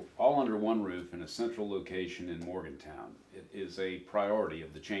Bureau, all under one roof in a central location in Morgantown. It is a priority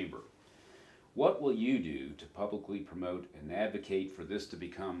of the Chamber. What will you do to publicly promote and advocate for this to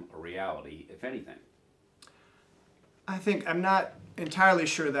become a reality, if anything? I'm not entirely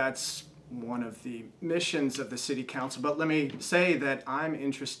sure that's one of the missions of the City Council, but let me say that I'm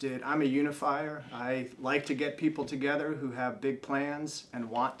interested. I'm a unifier. I like to get people together who have big plans and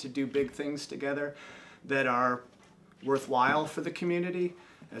want to do big things together that are worthwhile for the community.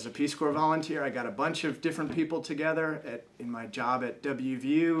 As a Peace Corps volunteer, I got a bunch of different people together in my job at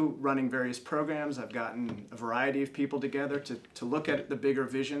WVU, running various programs. I've gotten a variety of people together to look at the bigger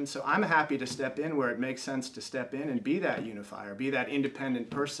vision. So I'm happy to step in where it makes sense to step in and be that unifier, be that independent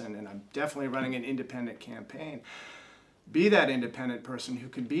person. And I'm definitely running an independent campaign. Be that independent person who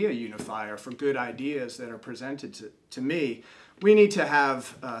can be a unifier for good ideas that are presented to me. We need to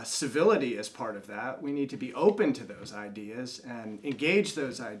have civility as part of that. We need to be open to those ideas and engage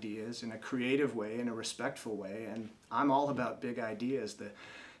those ideas in a creative way, in a respectful way. And I'm all about big ideas. The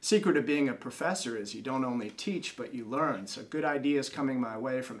secret of being a professor is you don't only teach, but you learn. So good ideas coming my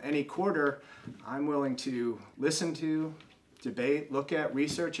way from any quarter, I'm willing to listen to, debate, look at,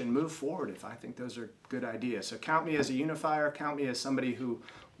 research, and move forward if I think those are good ideas. So count me as a unifier, count me as somebody who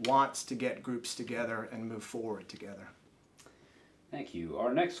wants to get groups together and move forward together. Thank you.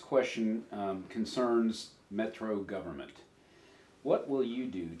 Our next question concerns Metro government. What will you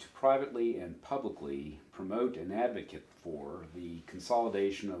do to privately and publicly promote and advocate for the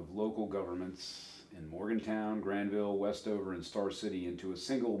consolidation of local governments in Morgantown, Granville, Westover, and Star City into a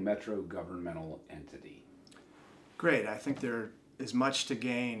single metro governmental entity? Great. I think there is much to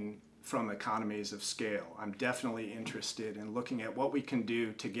gain from economies of scale. I'm definitely interested in looking at what we can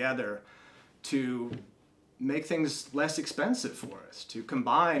do together to make things less expensive for us, to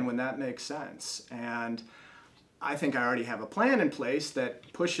combine when that makes sense. And I think I already have a plan in place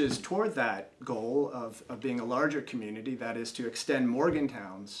that pushes toward that goal of being a larger community, that is to extend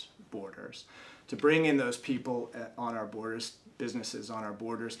Morgantown's borders, to bring in those people on our borders, businesses on our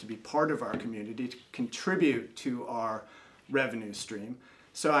borders, to be part of our community, to contribute to our revenue stream.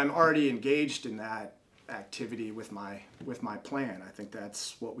 So I'm already engaged in that activity with my plan. I think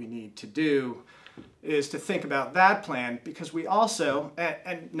that's what we need to do, is to think about that plan, because we also,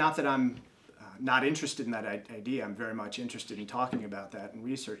 and not that I'm not interested in that idea, I'm very much interested in talking about that and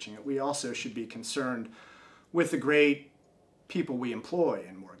researching it. We also should be concerned with the great people we employ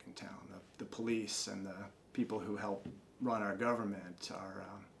in Morgantown, the police and the people who help run our government,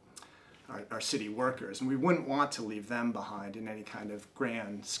 our city workers, and we wouldn't want to leave them behind in any kind of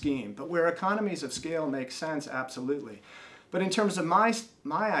grand scheme. But where economies of scale make sense, absolutely. But in terms of my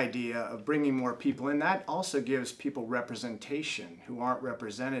idea of bringing more people in, that also gives people representation who aren't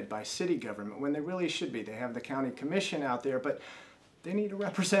represented by city government when they really should be. They have the county commission out there, but they need a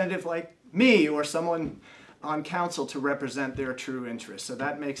representative like me or someone on council to represent their true interests. So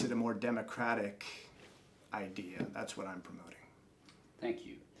that makes it a more democratic idea. That's what I'm promoting. Thank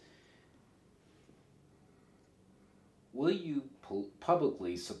you. Will you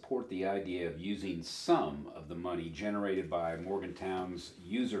publicly support the idea of using some of the money generated by Morgantown's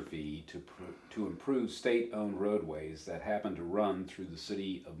user fee to improve state-owned roadways that happen to run through the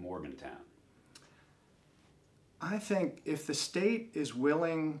city of Morgantown? I think if the state is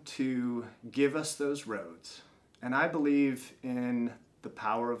willing to give us those roads, and I believe in the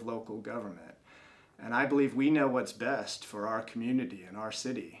power of local government, and I believe we know what's best for our community and our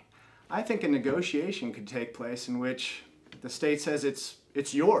city, I think a negotiation could take place in which the state says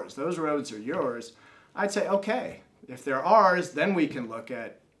it's yours, those roads are yours. I'd say, okay, if they're ours, then we can look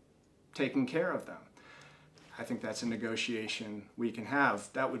at taking care of them. I think that's a negotiation we can have.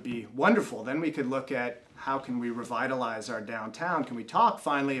 That would be wonderful. Then we could look at how can we revitalize our downtown? Can we talk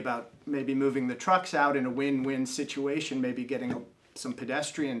finally about maybe moving the trucks out in a win-win situation, maybe getting some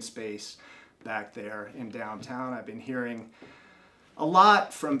pedestrian space back there in downtown? I've been hearing a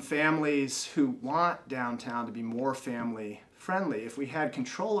lot from families who want downtown to be more family friendly. If we had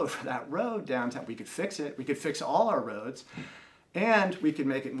control over that road downtown, we could fix it. We could fix all our roads, and we could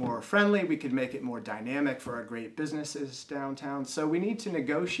make it more friendly. We could make it more dynamic for our great businesses downtown. So we need to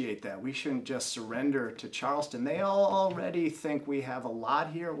negotiate that. We shouldn't just surrender to Charleston. They all already think we have a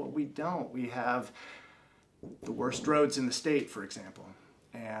lot here. Well, we don't. We have the worst roads in the state, for example.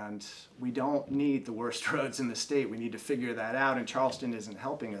 And we don't need the worst roads in the state. We need to figure that out, and Charleston isn't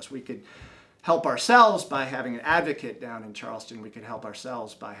helping us. We could help ourselves by having an advocate down in Charleston. We could help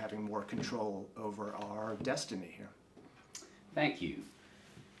ourselves by having more control over our destiny here. Thank you.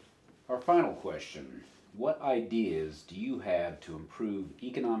 Our final question. What ideas do you have to improve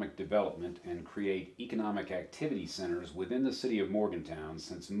economic development and create economic activity centers within the city of Morgantown,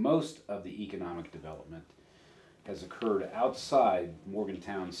 since most of the economic development has occurred outside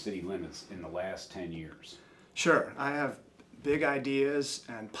Morgantown city limits in the last 10 years? Sure. I have big ideas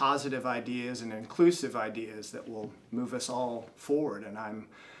and positive ideas and inclusive ideas that will move us all forward, and I'm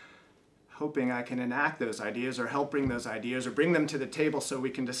hoping I can enact those ideas or help bring those ideas or bring them to the table so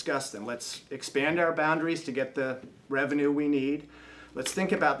we can discuss them. Let's expand our boundaries to get the revenue we need. Let's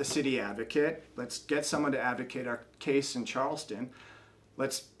think about the city advocate. Let's get someone to advocate our case in Charleston.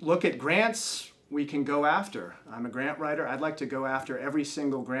 Let's look at grants we can go after. I'm a grant writer. I'd like to go after every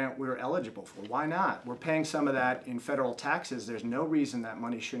single grant we're eligible for. Why not? We're paying some of that in federal taxes. There's no reason that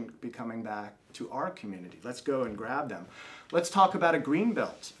money shouldn't be coming back to our community. Let's go and grab them. Let's talk about a green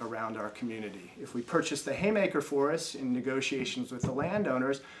belt around our community. If we purchase the Haymaker Forest in negotiations with the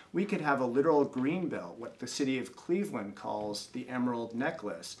landowners, we could have a literal green belt, what the city of Cleveland calls the Emerald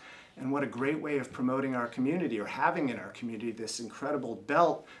Necklace. And what a great way of promoting our community, or having in our community this incredible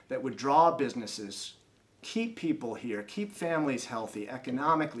belt that would draw businesses, keep people here, keep families healthy,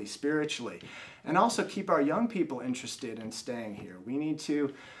 economically, spiritually, and also keep our young people interested in staying here. We need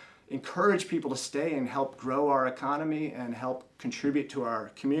to encourage people to stay and help grow our economy and help contribute to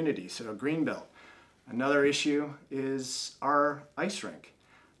our community. So a green belt. Another issue is our ice rink.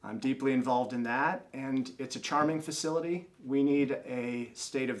 I'm deeply involved in that, and it's a charming facility. We need a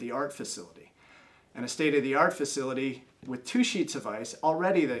state-of-the-art facility. And a state-of-the-art facility with 2 sheets of ice,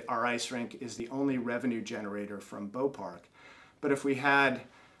 already our ice rink is the only revenue generator from Bow Park. But if we had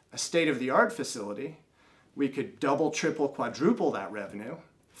a state-of-the-art facility, we could double, triple, quadruple that revenue,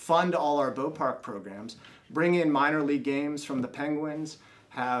 fund all our Bow Park programs, bring in minor league games from the Penguins,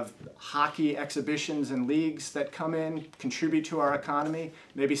 have hockey exhibitions and leagues that come in, contribute to our economy,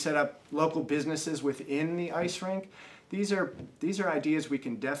 maybe set up local businesses within the ice rink. These are ideas we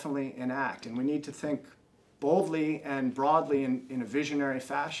can definitely enact, and we need to think boldly and broadly in a visionary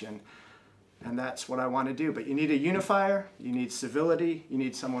fashion, and that's what I want to do. But you need a unifier, you need civility, you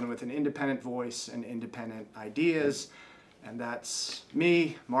need someone with an independent voice and independent ideas, and that's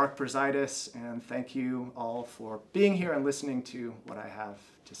me, Mark Brzaitis, and thank you all for being here and listening to what I have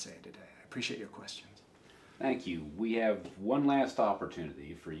to say today. I appreciate your questions. Thank you. We have one last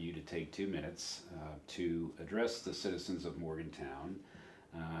opportunity for you to take 2 minutes to address the citizens of Morgantown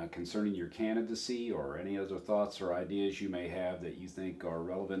concerning your candidacy or any other thoughts or ideas you may have that you think are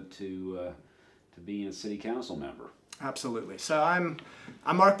relevant to being a city council member. Absolutely. So I'm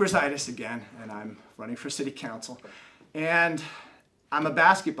Mark Brzaitis again, and I'm running for city council. And I'm a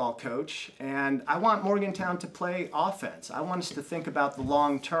basketball coach, and I want Morgantown to play offense. I want us to think about the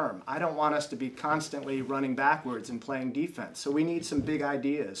long term. I don't want us to be constantly running backwards and playing defense. So we need some big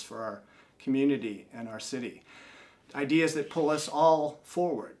ideas for our community and our city. Ideas that pull us all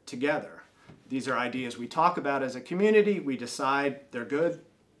forward together. These are ideas we talk about as a community. We decide they're good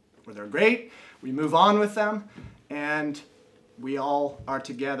or they're great. We move on with them, and we all are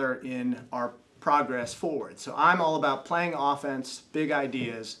together in our progress forward. So I'm all about playing offense, big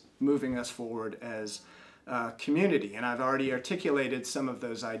ideas, moving us forward as a community. And I've already articulated some of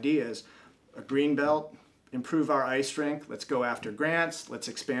those ideas. A green belt, improve our ice rink, let's go after grants, let's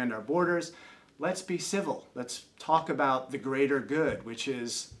expand our borders. Let's be civil. Let's talk about the greater good, which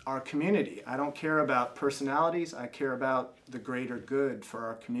is our community. I don't care about personalities. I care about the greater good for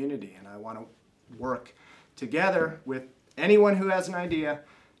our community. And I want to work together with anyone who has an idea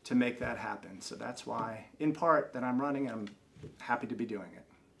to make that happen. So that's why, in part, that I'm running, and I'm happy to be doing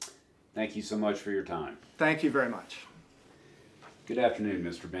it. Thank you so much for your time. Thank you very much. Good afternoon,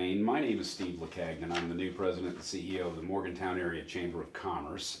 Mr. Bain. My name is Steve LeCagnan. I'm the new president and CEO of the Morgantown Area Chamber of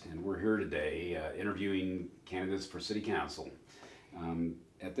Commerce, and we're here today interviewing candidates for City Council.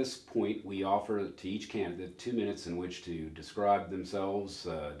 At this point, we offer to each candidate 2 minutes in which to describe themselves,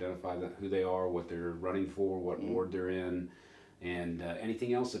 identify who they are, what they're running for, what ward they're in, and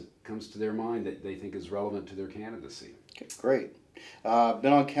anything else that comes to their mind that they think is relevant to their candidacy. Okay, great. I've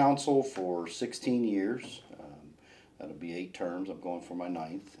been on council for 16 years. That'll be 8 terms. I'm going for my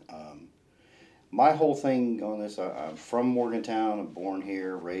 9th. My whole thing on this, I'm from Morgantown. I'm born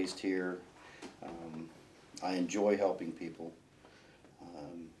here, raised here. I enjoy helping people.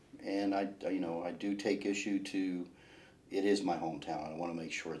 And I do take issue to, it is my hometown. I want to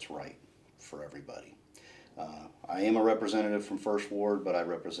make sure it's right for everybody. I am a representative from First Ward, but I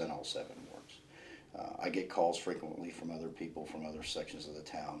represent all 7 wards. I get calls frequently from other people from other sections of the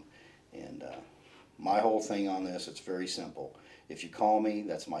town. And my whole thing on this, it's very simple. If you call me,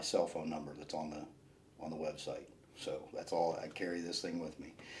 that's my cell phone number that's on the website. So that's all. I carry this thing with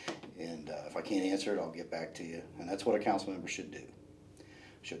me. And if I can't answer it, I'll get back to you. And that's what a council member should do.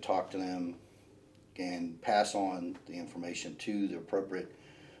 Should talk to them and pass on the information to the appropriate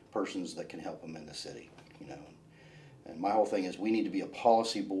persons that can help them in the city. And my whole thing is we need to be a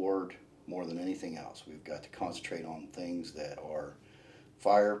policy board more than anything else. We've got to concentrate on things that are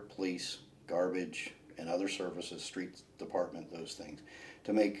fire, police, garbage, and other services, street department, those things,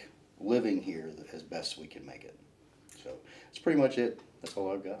 to make living here as best we can make it. So that's pretty much it. That's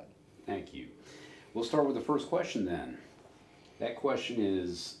all I've got. Thank you. We'll start with the first question then. That question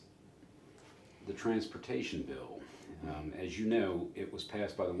is the transportation bill. As you know, it was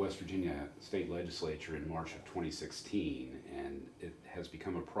passed by the West Virginia State Legislature in March of 2016, and it has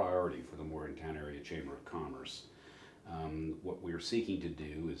become a priority for the Morgantown Area Chamber of Commerce. What we are seeking to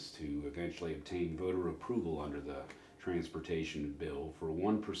do is to eventually obtain voter approval under the transportation bill for a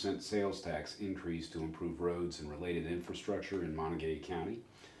 1% sales tax increase to improve roads and related infrastructure in Montague County.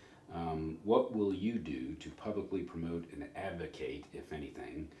 What will you do to publicly promote and advocate, if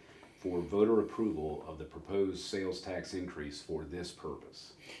anything, for voter approval of the proposed sales tax increase for this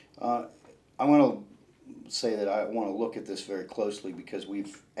purpose? I want to say that I want to look at this very closely because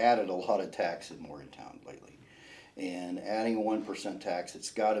we've added a lot of tax in Morgantown lately. And adding a 1% tax,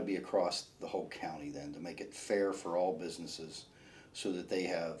 it's got to be across the whole county then to make it fair for all businesses so that they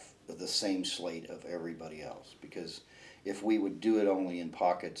have the same slate of everybody else. Because if we would do it only in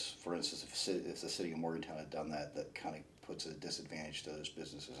pockets, for instance, if the city of Morgantown had done that, that kind of puts a disadvantage to those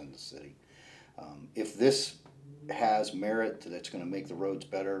businesses in the city. If this has merit that's going to make the roads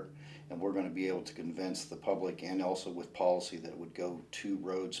better, and we're going to be able to convince the public and also with policy that it would go to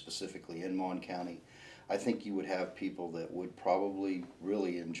roads specifically in Mon County, I think you would have people that would probably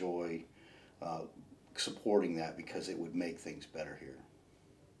really enjoy supporting that because it would make things better here.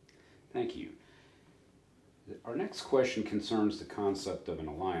 Thank you. Our next question concerns the concept of an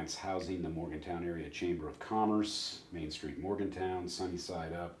alliance housing the Morgantown Area Chamber of Commerce, Main Street Morgantown,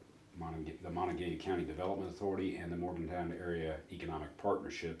 Sunnyside Up, the Montague County Development Authority, and the Morgantown Area Economic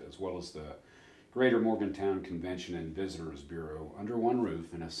Partnership, as well as the Greater Morgantown Convention and Visitors Bureau under one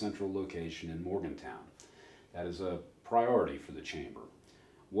roof in a central location in Morgantown. That is a priority for the Chamber.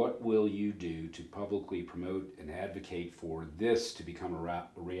 What will you do to publicly promote and advocate for this to become a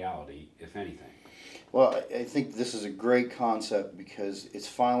reality, if anything? Well, I think this is a great concept because it's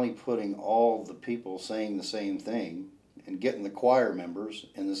finally putting all the people saying the same thing and getting the choir members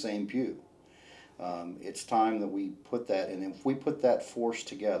in the same pew. It's time that we put that, and if we put that force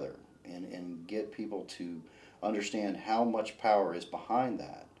together and get people to understand how much power is behind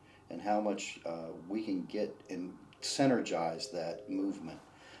that and how much we can get and synergize that movement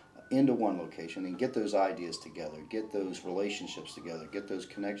into one location and get those ideas together, get those relationships together, get those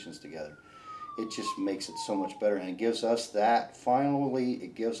connections together. It just makes it so much better, and it gives us that, finally,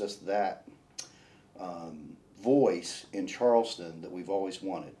 it gives us that voice in Charleston that we've always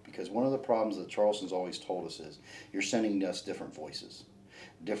wanted. Because one of the problems that Charleston's always told us is, you're sending us different voices,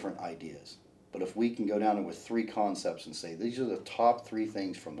 different ideas. But if we can go down with 3 concepts and say, these are the top 3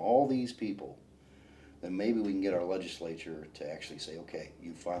 things from all these people, then maybe we can get our legislature to actually say, okay,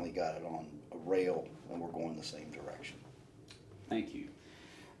 you finally got it on a rail and we're going the same direction. Thank you.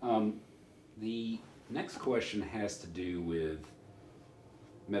 The next question has to do with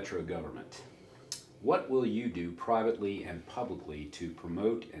metro government. What will you do privately and publicly to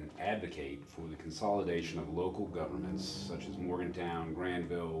promote and advocate for the consolidation of local governments such as Morgantown,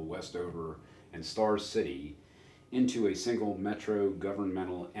 Granville, Westover, and Star City into a single metro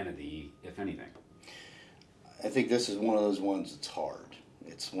governmental entity, if anything? I think this is one of those ones that's hard.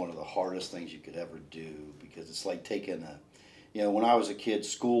 It's one of the hardest things you could ever do, because it's like taking a, you know, when I was a kid,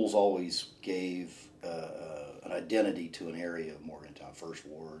 schools always gave an identity to an area of Morgantown. First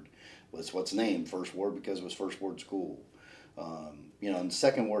Ward was what's named First Ward because it was First Ward School. You know, and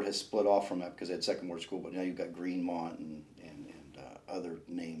Second Ward has split off from that because they had Second Ward School, but now you've got Greenmont and other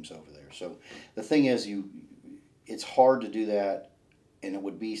names over there. So the thing is, it's hard to do that, and it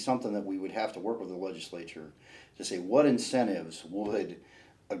would be something that we would have to work with the legislature to say, what incentives would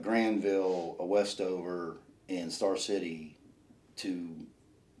a Granville, a Westover, and Star City to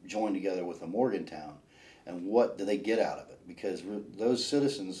join together with a Morgantown, and what do they get out of it? Because those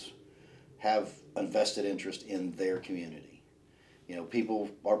citizens have a vested interest in their community. You know, people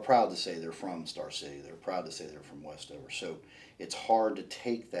are proud to say they're from Star City. They're proud to say they're from Westover. So it's hard to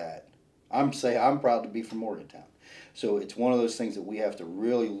take that. I'm proud to be from Morgantown. So it's one of those things that we have to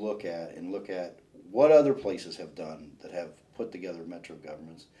really look at, and look at what other places have done that have put together metro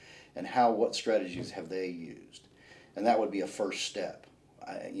governments, and what strategies have they used. And that would be a first step.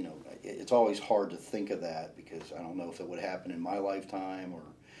 You know, it's always hard to think of that, because I don't know if it would happen in my lifetime or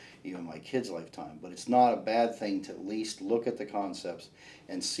even my kid's lifetime, but it's not a bad thing to at least look at the concepts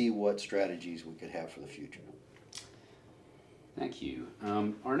and see what strategies we could have for the future. Thank you.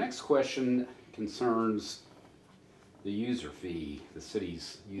 Our next question concerns the user fee, the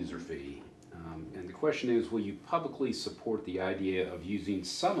city's user fee. And the question is, will you publicly support the idea of using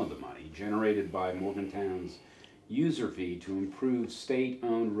some of the money generated by Morgantown's user fee to improve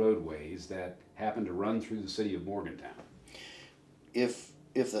state-owned roadways that happen to run through the city of Morgantown? If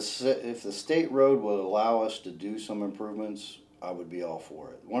the state road would allow us to do some improvements, I would be all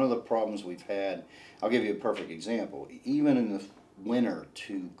for it. One of the problems we've had, I'll give you a perfect example. Even in the winter,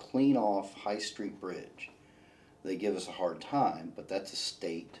 to clean off High Street Bridge, they give us a hard time, but that's a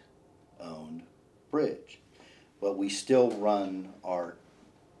state-owned bridge. But we still run our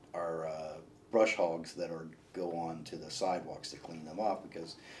brush hogs that go on to the sidewalks to clean them off,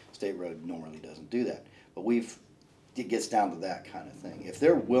 because state road normally doesn't do that. But it gets down to that kind of thing. If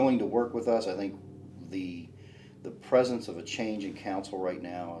they're willing to work with us, I think the presence of a change in council right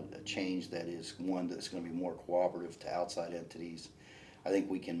now, a change that is one that's going to be more cooperative to outside entities, I think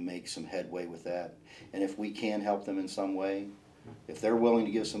we can make some headway with that. And if we can help them in some way, if they're willing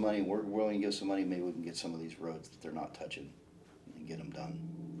to give some money, we're willing to give some money, maybe we can get some of these roads that they're not touching and get them done.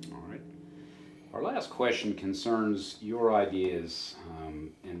 All right. Our last question concerns your ideas,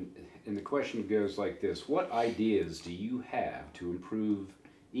 and the question goes like this. What ideas do you have to improve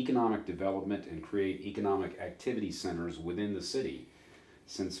economic development and create economic activity centers within the city,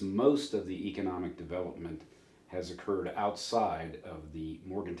 since most of the economic development has occurred outside of the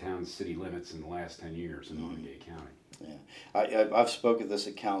Morgantown city limits in the last 10 years in Montague County? Yeah, I've spoken this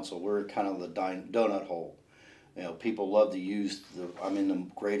at council. We're kind of the donut hole. You know, people love to use I'm in the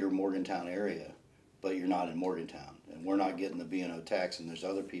greater Morgantown area, but you're not in Morgantown, and we're not getting the B&O tax, and there's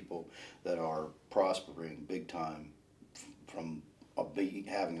other people that are prospering big time from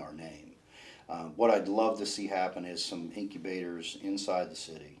having our name. What I'd love to see happen is some incubators inside the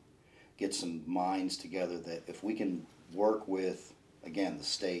city, get some minds together that if we can work with, again, the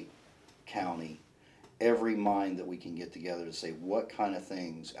state, county, every mind that we can get together to say what kind of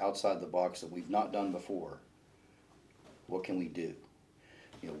things outside the box that we've not done before, what can we do?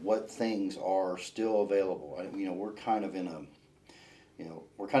 You know, what things are still available? You know, we're kind of in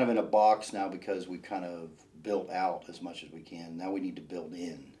a box now because we kind of built out as much as we can. Now we need to build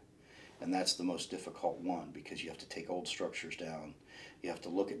in, and that's the most difficult one, because you have to take old structures down. You have to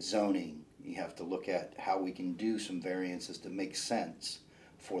look at zoning. You have to look at how we can do some variances to make sense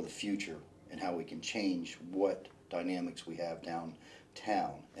for the future, and how we can change what dynamics we have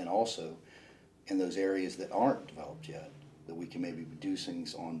downtown. And also, in those areas that aren't developed yet, that we can maybe do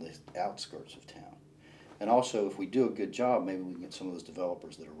things on the outskirts of town. And also, if we do a good job, maybe we can get some of those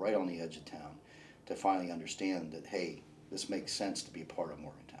developers that are right on the edge of town to finally understand that, hey, this makes sense to be a part of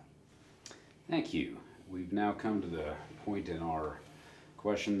Morgantown. Thank you. We've now come to the point in our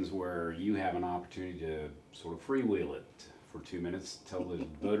questions where you have an opportunity to sort of freewheel it for 2 minutes, tell the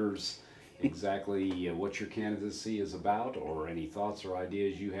voters exactly what your candidacy is about, or any thoughts or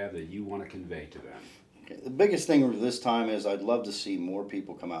ideas you have that you want to convey to them. Okay. The biggest thing this time is I'd love to see more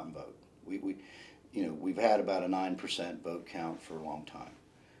people come out and vote. We've had about a 9% vote count for a long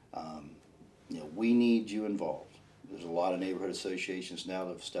time. We need you involved. There's a lot of neighborhood associations now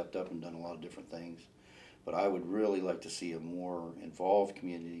that have stepped up and done a lot of different things. But I would really like to see a more involved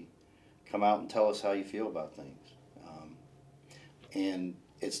community come out and tell us how you feel about things. And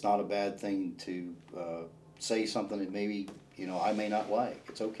it's not a bad thing to say something that maybe I may not like.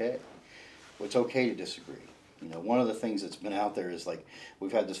 It's okay. It's okay to disagree. One of the things that's been out there is like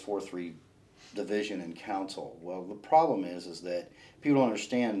we've had this 4-3 division in council. Well, the problem is that people don't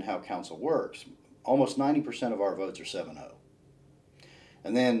understand how council works. Almost 90% of our votes are 7-0.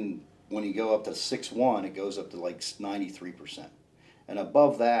 And then when you go up to 6-1, it goes up to like 93%. And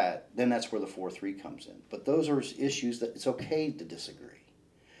above that, then that's where the 4-3 comes in. But those are issues that it's okay to disagree,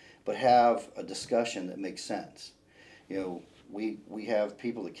 but have a discussion that makes sense. We have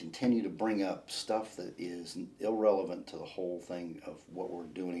people that continue to bring up stuff that is irrelevant to the whole thing of what we're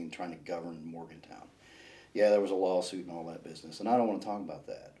doing and trying to govern Morgantown. Yeah, there was a lawsuit and all that business, and I don't want to talk about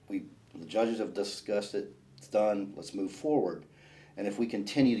that. The judges have discussed it. It's done. Let's move forward. And if we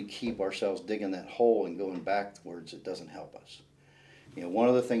continue to keep ourselves digging that hole and going backwards, it doesn't help us. One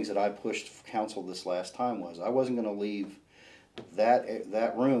of the things that I pushed council this last time was I wasn't going to leave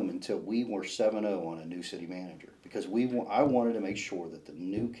that room until we were 7-0 on a new city manager, because I wanted to make sure that the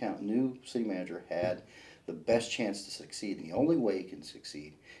new city manager had the best chance to succeed. And the only way he can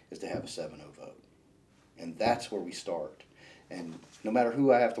succeed is to have a 7-0 vote, and that's where we start. And no matter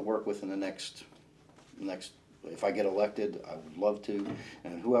who I have to work with in the next, if I get elected, I would love to,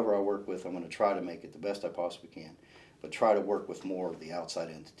 and whoever I work with, I'm going to try to make it the best I possibly can, but try to work with more of the outside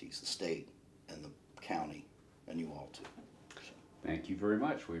entities, the state and the county, and you all too. Thank you very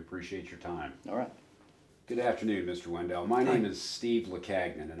much. We appreciate your time. All right. Good afternoon, Mr. Wendell. My name is Steve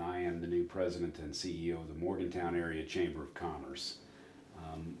LeCagnan, and I am the new president and CEO of the Morgantown Area Chamber of Commerce.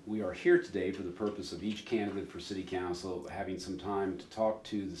 We are here today for the purpose of each candidate for City Council having some time to talk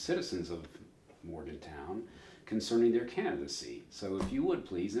to the citizens of Morgantown concerning their candidacy. So if you would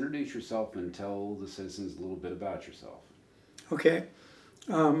please introduce yourself and tell the citizens a little bit about yourself. Okay.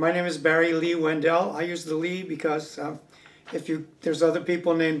 My name is Barry Lee Wendell. I use the Lee because there's other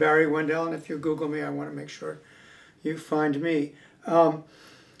people named Barry Wendell, and if you Google me, I want to make sure you find me.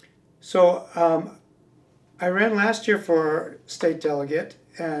 I ran last year for state delegate,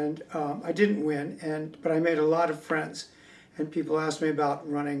 and I didn't win, but I made a lot of friends. And people asked me about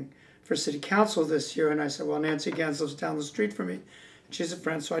running for city council this year, and I said, well, Nancy Gans lives down the street from me. She's a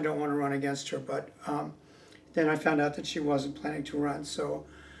friend, so I don't want to run against her. But then I found out that she wasn't planning to run, so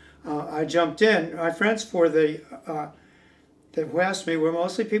I jumped in. My friends that who asked me were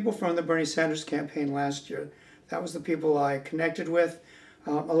mostly people from the Bernie Sanders campaign last year. That was the people I connected with,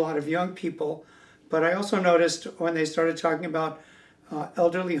 a lot of young people. But I also noticed when they started talking about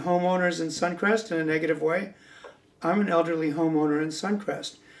elderly homeowners in Suncrest in a negative way, I'm an elderly homeowner in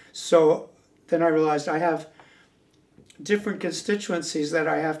Suncrest. So then I realized I have different constituencies that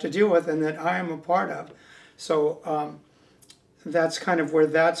I have to deal with and that I am a part of. So that's kind of where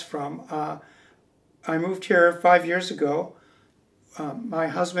that's from. I moved here 5 years ago. My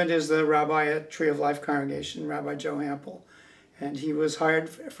husband is the rabbi at Tree of Life Congregation, Rabbi Joe Hampel, and he was hired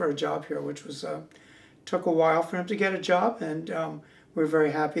for a job here, which was took a while for him to get a job, and we're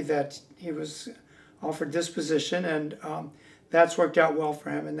very happy that he was offered this position, and that's worked out well for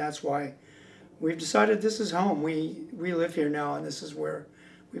him, and that's why we've decided this is home. We live here now, and this is where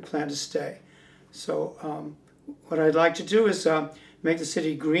we plan to stay. So what I'd like to do is make the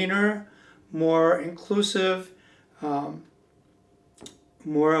city greener, more inclusive,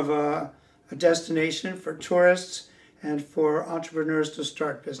 more of a destination for tourists and for entrepreneurs to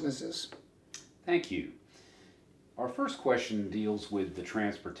start businesses. Thank you. Our first question deals with the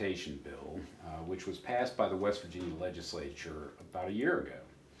transportation bill, which was passed by the West Virginia legislature about a year ago.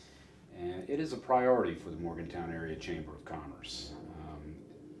 And it is a priority for the Morgantown Area Chamber of Commerce.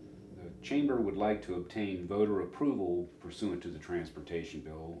 The Chamber would like to obtain voter approval pursuant to the transportation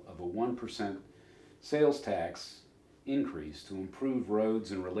bill of a 1% sales tax increase to improve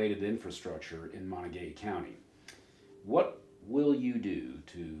roads and related infrastructure in Montague County. What will you do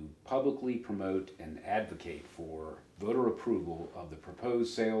to publicly promote and advocate for voter approval of the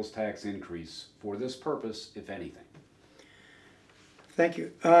proposed sales tax increase for this purpose, if anything? Thank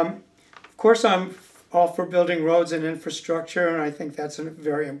you. Of course, I'm all for building roads and infrastructure, and I think that's a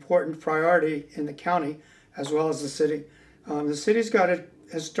very important priority in the county as well as the city. The city's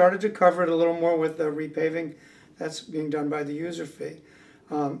has started to cover it a little more with the repaving that's being done by the user fee.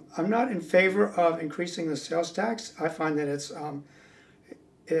 I'm not in favor of increasing the sales tax. I find that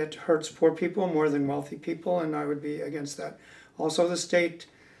it hurts poor people more than wealthy people, and I would be against that. Also, the state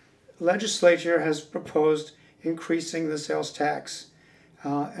legislature has proposed increasing the sales tax.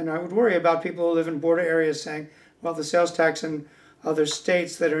 And I would worry about people who live in border areas saying, well, the sales tax in other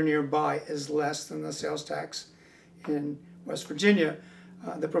states that are nearby is less than the sales tax in West Virginia.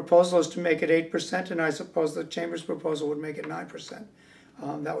 The proposal is to make it 8%, and I suppose the Chamber's proposal would make it 9%.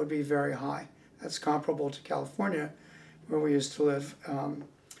 That would be very high. That's comparable to California, where we used to live,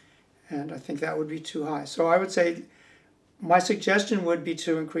 and I think that would be too high. So I would say my suggestion would be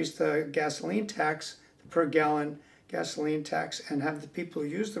to increase the gasoline tax, the per gallon gasoline tax, and have the people who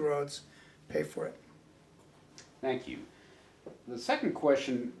use the roads pay for it. Thank you. The second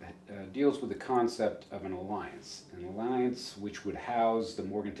question deals with the concept of an alliance which would house the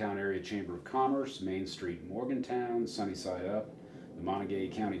Morgantown Area Chamber of Commerce, Main Street Morgantown, Sunnyside Up, the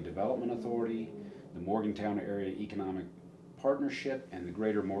Montague County Development Authority, the Morgantown Area Economic Partnership, and the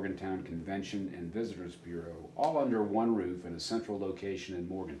Greater Morgantown Convention and Visitors Bureau, all under one roof in a central location in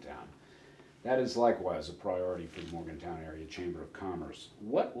Morgantown. That is likewise a priority for the Morgantown Area Chamber of Commerce.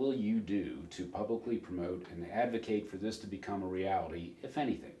 What will you do to publicly promote and advocate for this to become a reality, if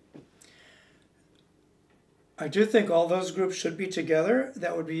anything? I do think all those groups should be together.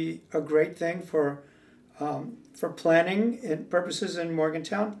 That would be a great thing for planning and purposes in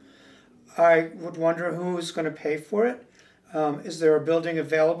Morgantown. I would wonder who's going to pay for it. Is there a building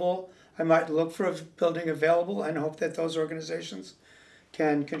available? I might look for a building available and hope that those organizations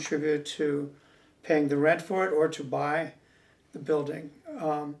can contribute to paying the rent for it or to buy the building.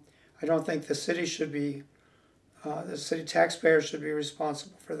 I don't think the city should be, the city taxpayers should be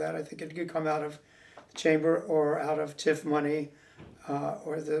responsible for that. I think it could come out of the chamber or out of TIF money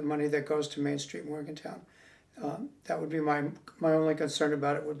or the money that goes to Main Street Morgantown. That would be my only concern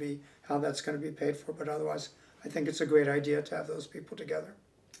about it would be how that's going to be paid for, but otherwise I think it's a great idea to have those people together.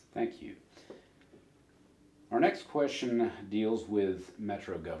 Thank you. Our next question deals with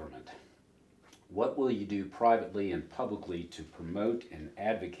metro government. What will you do privately and publicly to promote and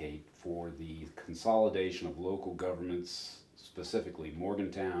advocate for the consolidation of local governments, specifically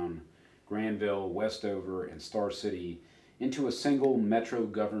Morgantown, Granville, Westover, and Star City, into a single metro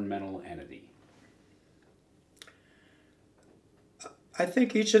governmental entity? I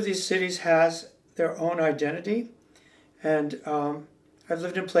think each of these cities has their own identity, and I've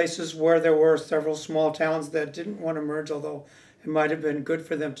lived in places where there were several small towns that didn't want to merge, although it might have been good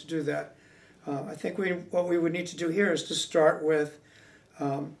for them to do that. I think what we would need to do here is to start with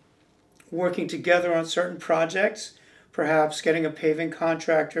working together on certain projects, perhaps getting a paving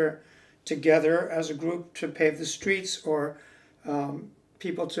contractor together as a group to pave the streets, or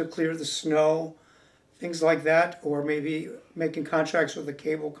people to clear the snow, things like that, or maybe making contracts with a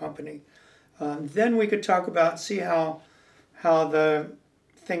cable company. Then we could talk about, see how the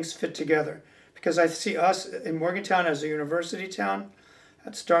things fit together. Because I see us in Morgantown as a university town.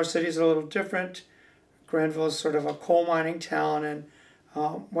 Star City is a little different. Granville is sort of a coal mining town, and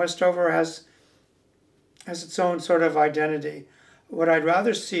Westover has its own sort of identity. What I'd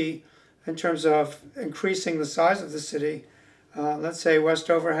rather see in terms of increasing the size of the city, let's say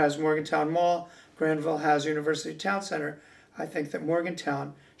Westover has Morgantown Mall, Granville has University Town Center. I think that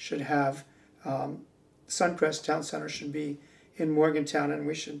Morgantown should have, Suncrest Town Center should be in Morgantown, and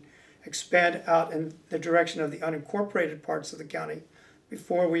we should expand out in the direction of the unincorporated parts of the county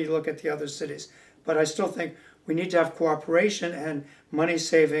before we look at the other cities. But I still think we need to have cooperation and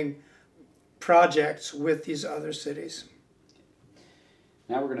money-saving projects with these other cities.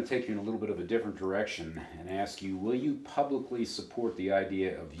 Now we're going to take you in a little bit of a different direction and ask you, will you publicly support the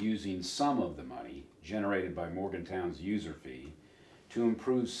idea of using some of the money generated by Morgantown's user fee to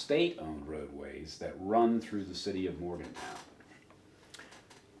improve state-owned roadways that run through the city of Morgantown?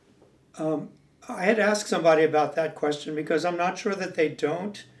 I had asked somebody about that question because I'm not sure that they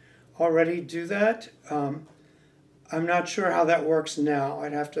don't already do that. I'm not sure how that works now.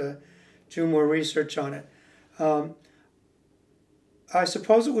 I'd have to do more research on it. I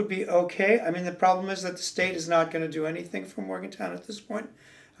suppose it would be okay. I mean, the problem is that the state is not going to do anything for Morgantown at this point,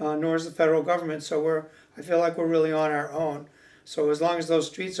 nor is the federal government. So I feel like we're really on our own. So as long as those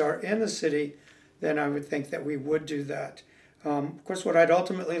streets are in the city, then I would think that we would do that. Of course, what I'd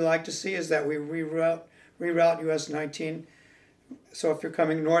ultimately like to see is that we reroute US 19. So if you're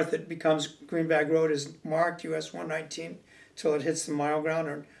coming north, it becomes Greenbag Road is marked US 119 till it hits the mile ground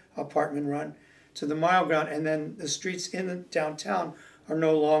or apartment run to the mile ground, and then the streets in the downtown are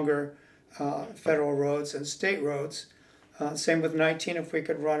no longer federal roads and state roads. Same with 19, if we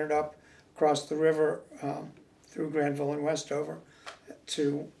could run it up across the river through Granville and Westover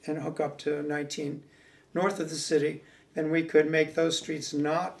and hook up to 19 north of the city, then we could make those streets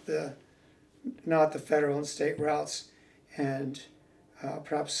not the federal and state routes, and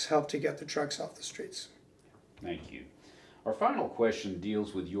perhaps help to get the trucks off the streets. Thank you. Our final question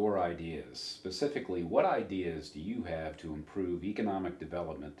deals with your ideas. Specifically, what ideas do you have to improve economic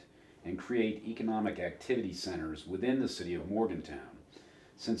development and create economic activity centers within the city of Morgantown,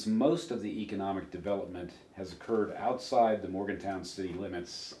 since most of the economic development has occurred outside the Morgantown city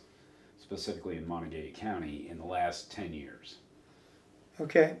limits, specifically in Montague County, in the last 10 years?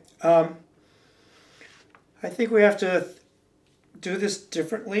 Okay. I think we have to do this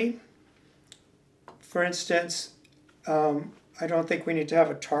differently. For instance, I don't think we need to have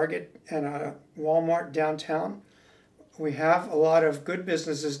a Target and a Walmart downtown. We have a lot of good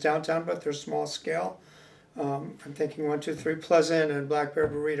businesses downtown, but they're small scale. I'm thinking 123 Pleasant and Black Bear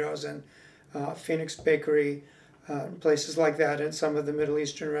Burritos and Phoenix Bakery, places like that, and some of the Middle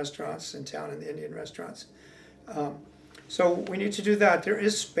Eastern restaurants in town and the Indian restaurants. So we need to do that. There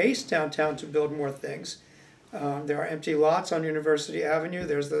is space downtown to build more things. There are empty lots on University Avenue.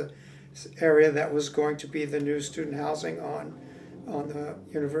 There's the area that was going to be the new student housing on the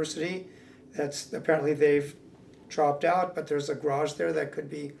university. That's apparently they've dropped out, but there's a garage there that could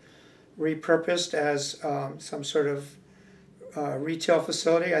be repurposed as some sort of retail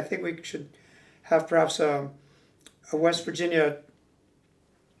facility. I think we should have perhaps a West Virginia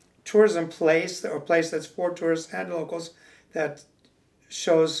tourism place, or place that's for tourists and locals, that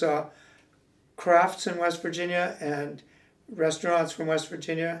shows crafts in West Virginia and restaurants from West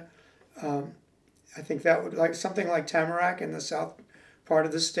Virginia. I think that would, like something like Tamarack in the south part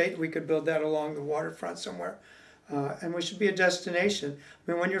of the state, we could build that along the waterfront somewhere. And we should be a destination.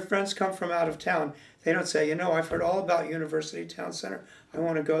 I mean, when your friends come from out of town, they don't say, you know, I've heard all about University Town Center, I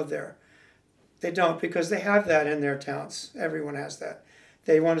want to go there. They don't, because they have that in their towns. Everyone has that.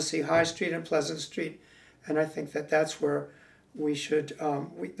 They want to see High Street and Pleasant Street, and I think that that's where we should,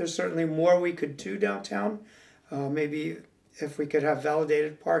 there's certainly more we could do downtown. Maybe if we could have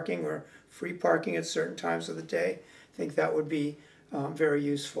validated parking or free parking at certain times of the day, I think that would be very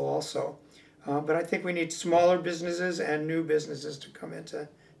useful also. But I think we need smaller businesses and new businesses to come into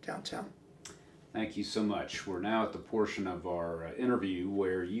downtown. Thank you so much. We're now at the portion of our interview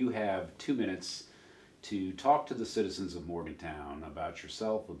where you have 2 minutes to talk to the citizens of Morgantown about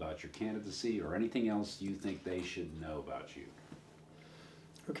yourself, about your candidacy, or anything else you think they should know about you.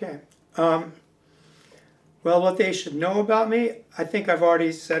 Okay. Well, what they should know about me, I think I've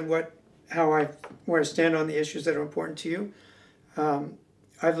already said where I stand on the issues that are important to you.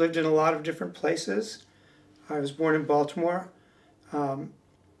 I've lived in a lot of different places. I was born in Baltimore, and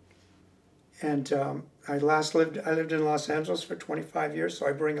I lived in Los Angeles for 25 years, so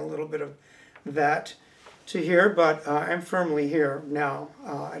I bring a little bit of that to here, but I'm firmly here now.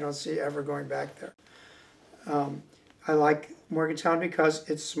 I don't see ever going back there. I like Morgantown because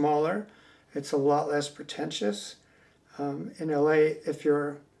it's smaller, it's a lot less pretentious. In LA, if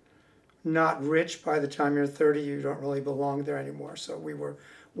you're not rich by the time you're 30, you don't really belong there anymore. So we were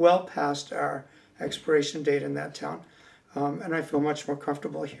well past our expiration date in that town. And I feel much more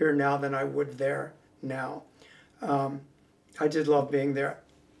comfortable here now than I would there now. I did love being there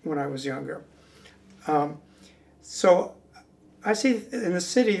when I was younger. So I see in the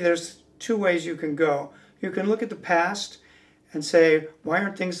city there's two ways you can go. You can look at the past and say, why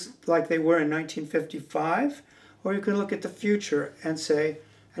aren't things like they were in 1955? Or you can look at the future and say,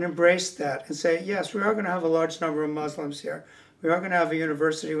 and embrace that and say, yes, we are going to have a large number of Muslims here. We are going to have a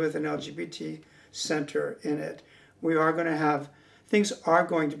university with an LGBT center in it. We are going to have, things are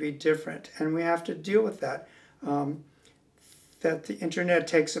going to be different, and we have to deal with that. That the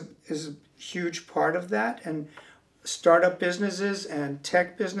internet is a huge part of that, and startup businesses and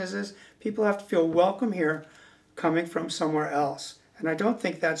tech businesses, people have to feel welcome here coming from somewhere else. And I don't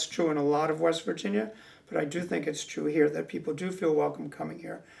think that's true in a lot of West Virginia, but I do think it's true here that people do feel welcome coming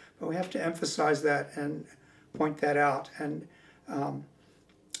here. But we have to emphasize that and point that out. And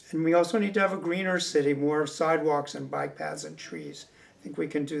we also need to have a greener city, more sidewalks and bike paths and trees. I think we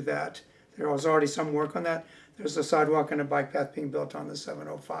can do that. There was already some work on that. There's a sidewalk and a bike path being built on the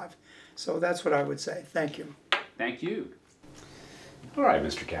 705. So that's what I would say. Thank you. Thank you. All right,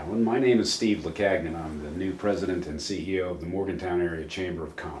 Mr. Callan. My name is Steve Lacagnan. I'm the new president and CEO of the Morgantown Area Chamber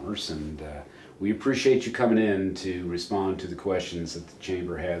of Commerce, and we appreciate you coming in to respond to the questions that the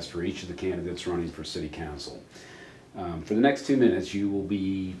Chamber has for each of the candidates running for City Council. For the next 2 minutes, you will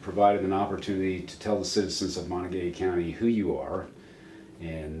be provided an opportunity to tell the citizens of Montague County who you are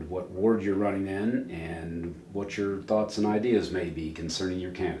and what ward you're running in and what your thoughts and ideas may be concerning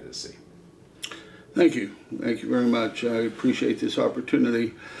your candidacy. Thank you. Thank you very much. I appreciate this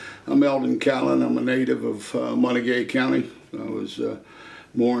opportunity. I'm Eldon Callan. I'm a native of Montague County. I was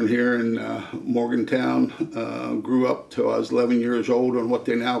born here in Morgantown. Grew up till I was 11 years old on what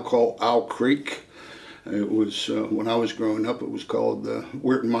they now call Owl Creek. It was, when I was growing up, it was called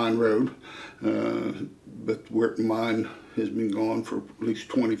Weirton Mine Road. But Weirton Mine has been gone for at least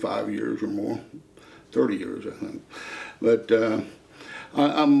 25 years or more, 30 years, I think. But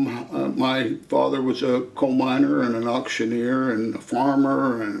my father was a coal miner and an auctioneer and a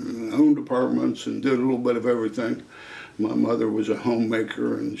farmer and owned apartments and did a little bit of everything. My mother was a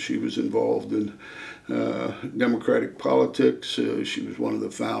homemaker and she was involved in Democratic politics. She was one of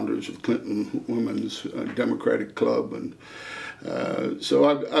the founders of Clinton Women's Democratic Club, and so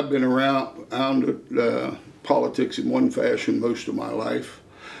I've been around politics in one fashion most of my life.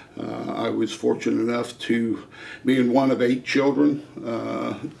 I was fortunate enough to be one of 8 children.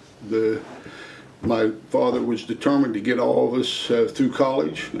 My father was determined to get all of us through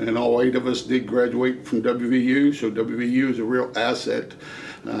college, and all 8 of us did graduate from WVU, so WVU is a real asset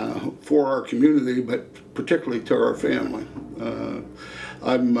for our community, but particularly to our family.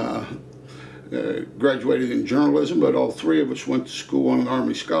 I'm graduated in journalism, but all 3 of us went to school on an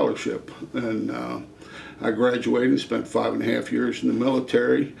Army scholarship, and I graduated and spent 5.5 years in the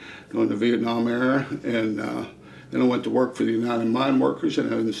military during the Vietnam era, and then I went to work for the United Mine Workers,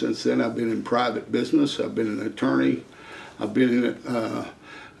 and since then I've been in private business. I've been an attorney. I've been in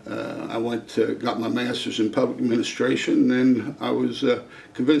I got my master's in public administration, and then I was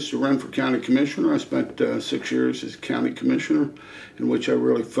convinced to run for county commissioner. I spent 6 years as county commissioner, in which I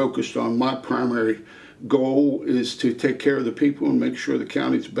really focused on my primary goal is to take care of the people and make sure the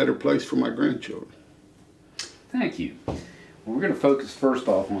county's a better place for my grandchildren. Thank you. Well, we're going to focus first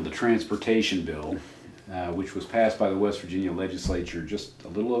off on the transportation bill, which was passed by the West Virginia legislature just a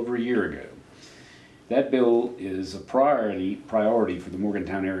little over a year ago. That bill is a priority for the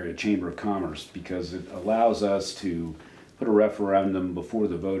Morgantown Area Chamber of Commerce because it allows us to put a referendum before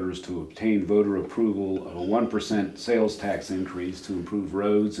the voters to obtain voter approval of a 1% sales tax increase to improve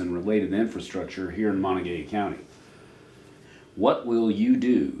roads and related infrastructure here in Montague County. What will you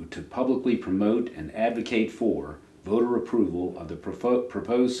do to publicly promote and advocate for voter approval of the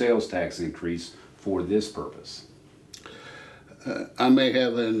proposed sales tax increase for this purpose? I may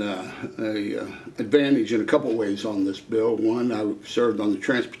have an advantage in a couple ways on this bill. One, I served on the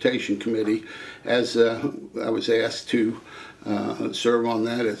Transportation Committee as I was asked to serve on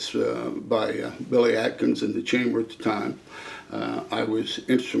that by Billy Atkins in the Chamber at the time. I was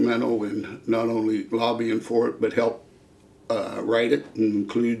instrumental in not only lobbying for it, but helped write it and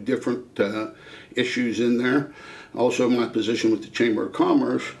include different issues in there. Also, my position with the Chamber of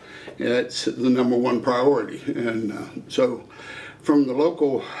Commerce, it's the #1 priority. And so from the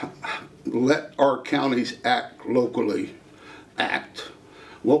local, let our counties act locally,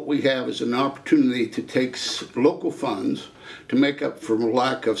 what we have is an opportunity to take local funds to make up for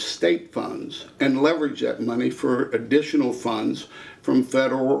lack of state funds and leverage that money for additional funds from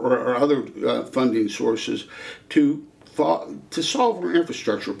federal or other funding sources to solve our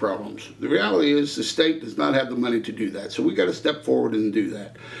infrastructure problems. The reality is the state does not have the money to do that, so we got to step forward and do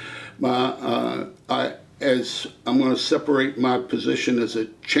that. As I'm going to separate my position as a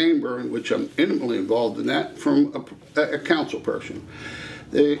chamber, in which I'm intimately involved in that, from a council person.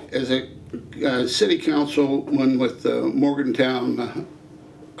 As a city councilman with Morgantown,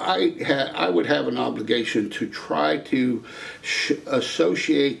 I would have an obligation to try to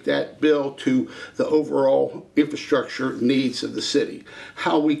associate that bill to the overall infrastructure needs of the city.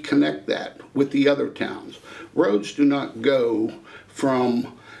 How we connect that with the other towns. Roads do not go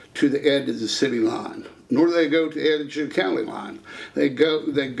to the edge of the city line, nor do they go to the edge of the county line. They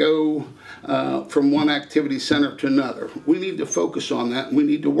go from one activity center to another. We need to focus on that. We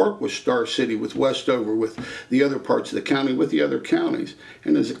need to work with Star City, with Westover, with the other parts of the county, with the other counties.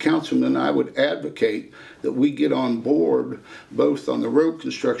 And as a councilman, I would advocate that we get on board both on the road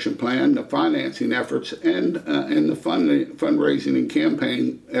construction plan, the financing efforts, and the fundraising and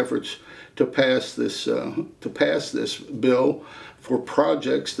campaign efforts to pass this bill for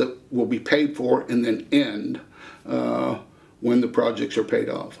projects that will be paid for and then end when the projects are paid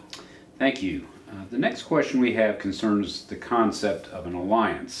off. Thank you. The next question we have concerns the concept of an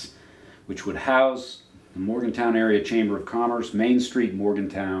alliance, which would house the Morgantown Area Chamber of Commerce, Main Street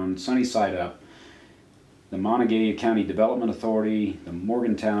Morgantown, Sunnyside Up, the Montague County Development Authority, the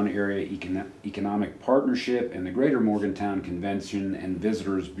Morgantown Area Economic Partnership, and the Greater Morgantown Convention and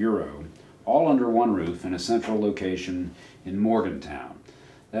Visitors Bureau, all under one roof in a central location in Morgantown.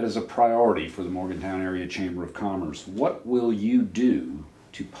 That is a priority for the Morgantown Area Chamber of Commerce. What will you do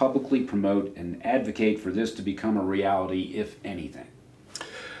to publicly promote and advocate for this to become a reality, if anything?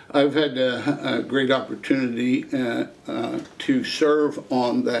 I've had a great opportunity to serve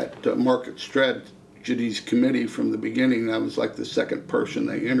on that market strategies committee from the beginning. I was like the second person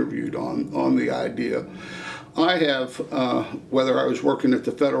they interviewed on the idea. I have, whether I was working at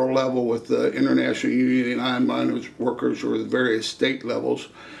the federal level with the International Union of Iron Miners Workers or the various state levels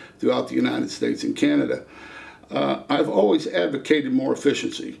throughout the United States and Canada, I've always advocated more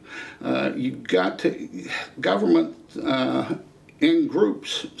efficiency. You've got to, government in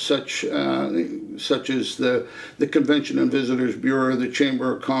groups such as the Convention and Visitors Bureau, the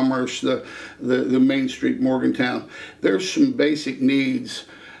Chamber of Commerce, the Main Street Morgantown, there's some basic needs,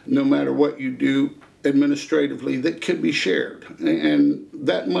 no matter what you do administratively, that can be shared. And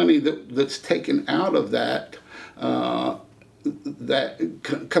that money that's taken out of that,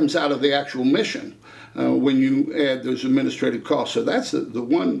 comes out of the actual mission when you add those administrative costs. So that's the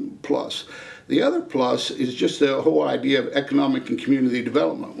one plus. The other plus is just the whole idea of economic and community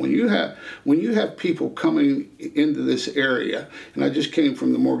development. When you have people coming into this area, and I just came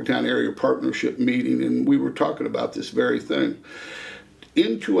from the Morgantown Area Partnership meeting, and we were talking about this very thing,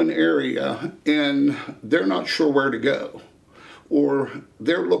 into an area and they're not sure where to go, or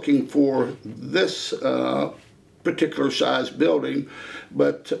they're looking for this particular size building,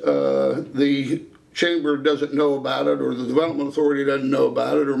 but the Chamber doesn't know about it, or the Development Authority doesn't know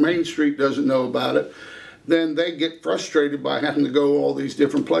about it, or Main Street doesn't know about it, then they get frustrated by having to go all these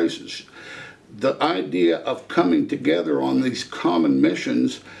different places. The idea of coming together on these common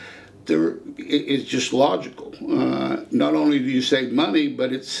missions, it's just logical. Not only do you save money,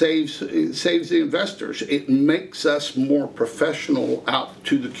 but it saves the investors. It makes us more professional out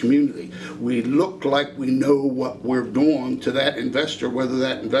to the community. We look like we know what we're doing to that investor, whether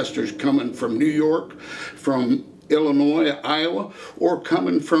that investor's coming from New York, from Illinois, Iowa, or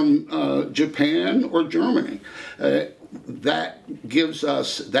coming from Japan or Germany. That gives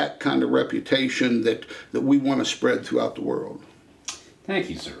us that kind of reputation that we want to spread throughout the world. Thank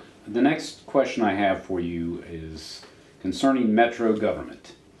you, sir. The next question I have for you is concerning metro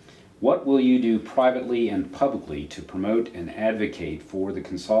government. What will you do privately and publicly to promote and advocate for the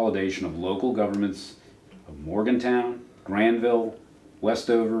consolidation of local governments of Morgantown, Granville,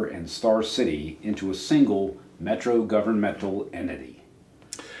 Westover, and Star City into a single metro governmental entity?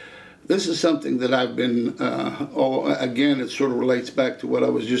 This is something that I've been, again, it sort of relates back to what I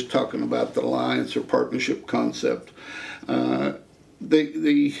was just talking about, the alliance or partnership concept.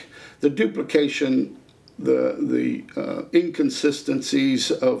 The duplication, the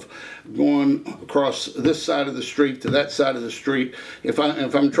inconsistencies of going across this side of the street to that side of the street. If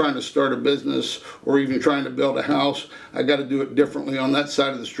I'm trying to start a business or even trying to build a house, I got to do it differently on that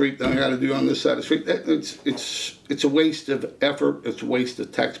side of the street than I got to do on this side of the street. It's a waste of effort. It's a waste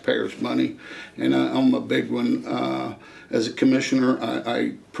of taxpayers' money, and I'm a big one. As a commissioner,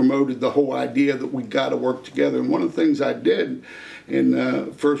 I promoted the whole idea that we got to work together. And one of the things I did in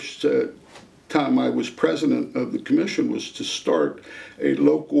the first time I was president of the commission was to start a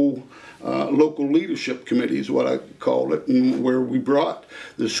local leadership committee, is what I called it, and where we brought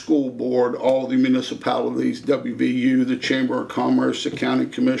the school board, all the municipalities, WVU, the Chamber of Commerce, the County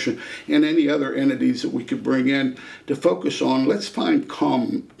Commission, and any other entities that we could bring in to focus on, let's find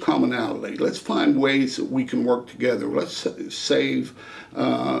commonality. Let's find ways that we can work together. Let's save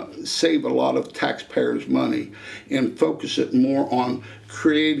a lot of taxpayers' money and focus it more on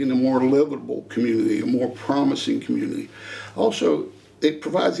creating a more livable community, a more promising community. Also, it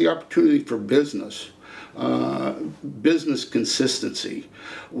provides the opportunity for business consistency.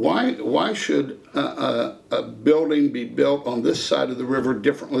 Why should a building be built on this side of the river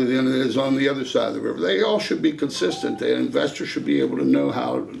differently than it is on the other side of the river? They all should be consistent, and investors should be able to know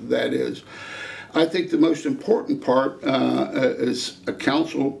how that is. I think the most important part as a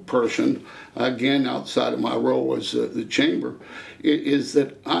council person, again outside of my role as the chamber, is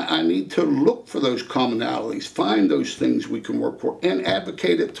that I need to look for those commonalities, find those things we can work for, and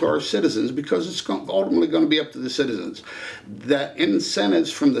advocate it to our citizens, because it's ultimately going to be up to the citizens. The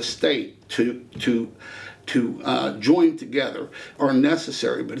incentives from the state to join together are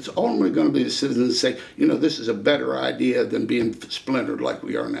necessary, but it's ultimately going to be the citizens say, you know, this is a better idea than being splintered like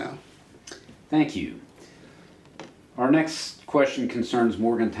we are now. Thank you. Our next question concerns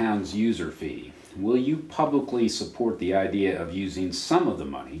Morgantown's user fee. Will you publicly support the idea of using some of the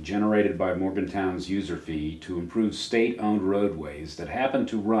money generated by Morgantown's user fee to improve state-owned roadways that happen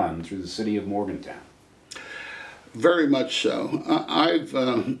to run through the city of Morgantown? Very much so. I've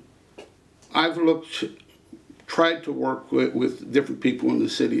tried to work with different people in the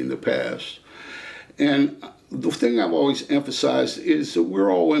city in the past, and the thing I've always emphasized is that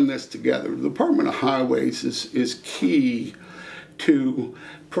we're all in this together. The Department of Highways is key to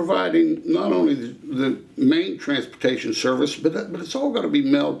providing not only the main transportation service, but it's all got to be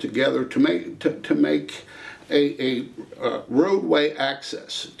melded together to make a roadway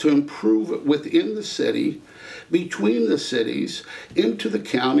access, to improve it within the city, between the cities, into the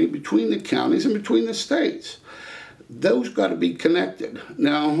county, between the counties, and between the states. Those got to be connected.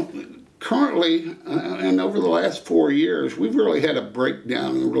 Now, currently, and over the last 4 years, we've really had a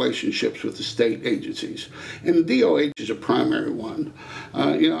breakdown in relationships with the state agencies, and the DOH is a primary one.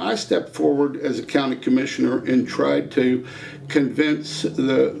 I stepped forward as a county commissioner and tried to convince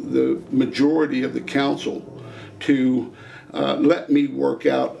the majority of the council to let me work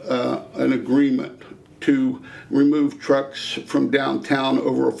out an agreement to remove trucks from downtown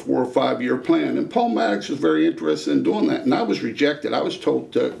over a 4 or 5 year plan. And Paul Maddox was very interested in doing that, and I was rejected. I was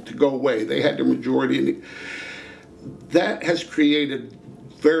told to go away. They had the majority, and that has created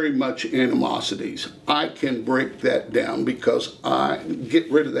very much animosities. I can break that down because I get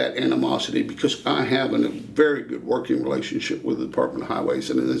rid of that animosity because I have a very good working relationship with the Department of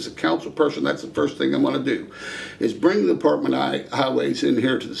Highways. And as a council person, that's the first thing I'm going to do, is bring the Department of Highways in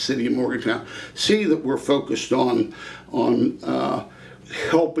here to the city of Morgantown, see that we're focused on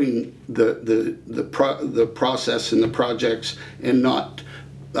helping the process and the projects, and not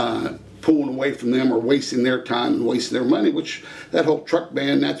pulling away from them or wasting their time and wasting their money, which that whole truck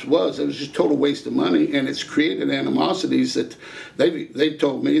ban, it was just total waste of money, and it's created animosities that they've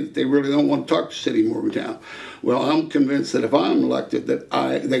told me that they really don't want to talk to the city of Morgantown. Well, I'm convinced that if I'm elected, that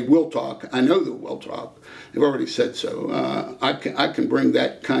they will talk. I know they will talk. They've already said so. I can bring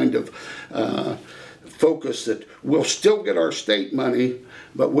that kind of focus that we'll still get our state money,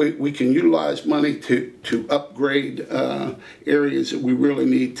 but we can utilize money to upgrade areas that we really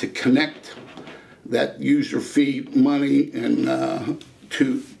need to connect that user fee money and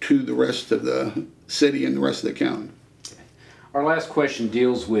to the rest of the city and the rest of the county. Our last question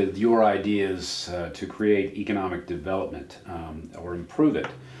deals with your ideas to create economic development or improve it.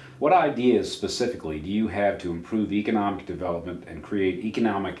 What ideas specifically do you have to improve economic development and create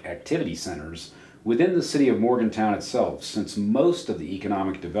economic activity centers within the city of Morgantown itself, since most of the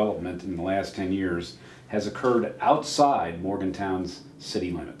economic development in the last 10 years has occurred outside Morgantown's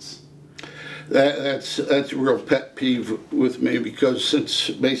city limits? That's a real pet peeve with me, because since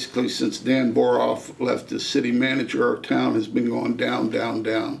Dan Boroff left as city manager, our town has been going down, down,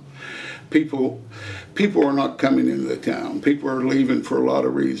 down. People are not coming into the town. People are leaving for a lot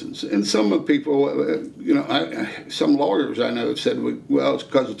of reasons. And some of the people, some lawyers I know have said, well, it's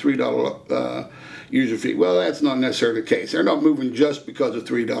because of $3 user fee. Well, that's not necessarily the case. They're not moving just because of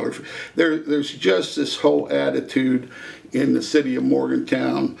 $3 fee. There's just this whole attitude in the city of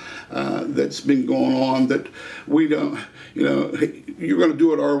Morgantown that's been going on that we don't, you're going to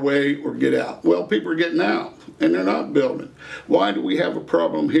do it our way or get out. Well, people are getting out, and they're not building. Why do we have a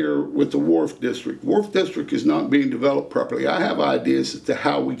problem here with the Wharf District? Wharf District is not being developed properly. I have ideas as to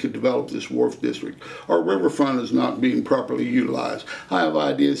how we could develop this Wharf District. Our riverfront is not being properly utilized. I have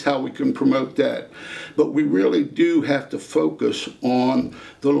ideas how we can promote that. But we really do have to focus on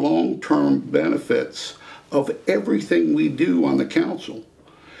the long-term benefits of everything we do on the council.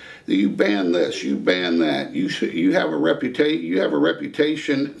 You ban this, you ban that. You have a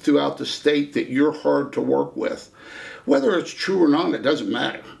reputation throughout the state that you're hard to work with. Whether it's true or not, it doesn't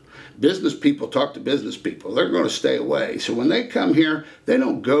matter. Business people talk to business people. They're going to stay away. So when they come here, they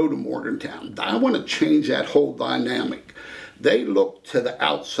don't go to Morgantown. I want to change that whole dynamic. They look to the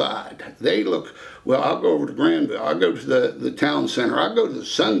outside. They look, well, I'll go over to Granville. I'll go to the town center. I'll go to the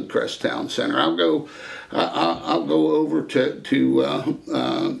Suncrest Town Center. I'll go over to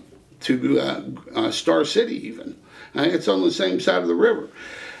Star City even. It's on the same side of the river.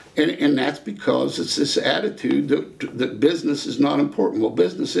 And that's because it's this attitude that business is not important. Well,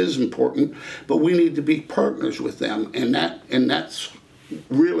 business is important, but we need to be partners with them. And that's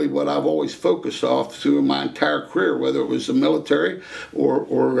really what I've always focused off through my entire career, whether it was the military or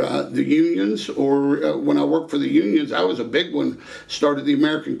the unions, or when I worked for the unions. I was a big one, started the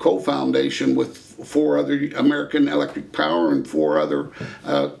American Coal Foundation with 4 other American Electric Power and 4 other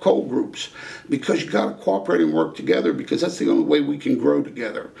coal groups, because you got to cooperate and work together, because that's the only way we can grow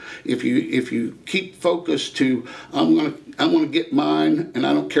together. If you keep focused to I'm gonna get mine and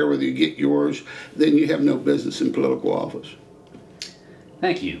I don't care whether you get yours, then you have no business in political office.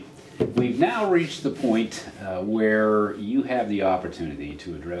 Thank you. We've now reached the point where you have the opportunity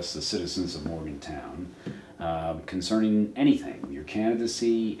to address the citizens of Morgantown concerning anything, your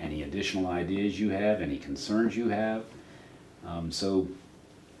candidacy, any additional ideas you have, any concerns you have. So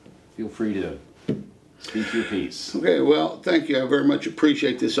feel free to speak your piece. Okay, well, thank you. I very much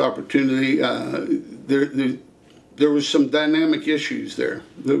appreciate this opportunity. There was some dynamic issues there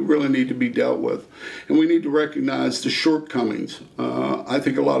that really need to be dealt with, and we need to recognize the shortcomings. I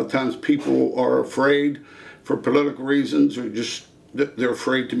think a lot of times people are afraid for political reasons, or just they're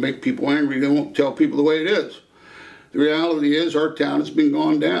afraid to make people angry. They won't tell people the way it is. The reality is our town has been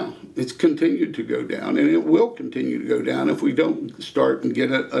gone down. It's continued to go down, and it will continue to go down if we don't start and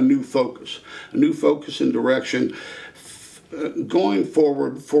get a new focus and direction going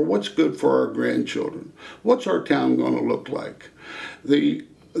forward for what's good for our grandchildren. What's our town going to look like? The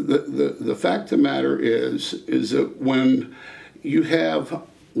fact of the matter is that when you have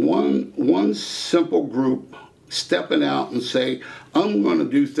one simple group stepping out and say, I'm going to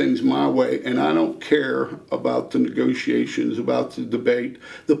do things my way, and I don't care about the negotiations, about the debate,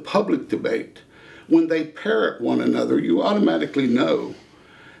 the public debate. When they parrot one another, you automatically know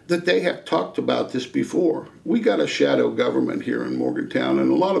that they have talked about this before. We got a shadow government here in Morgantown,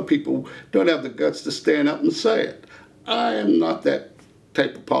 and a lot of people don't have the guts to stand up and say it. I am not that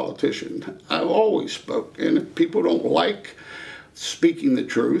type of politician. I've always spoke, and if people don't like speaking the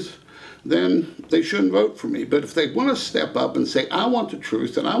truth, then they shouldn't vote for me. But if they want to step up and say, I want the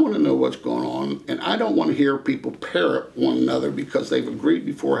truth and I want to know what's going on, and I don't want to hear people parrot one another because they've agreed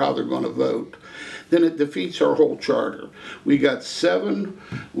before how they're going to vote, then it defeats our whole charter. We got seven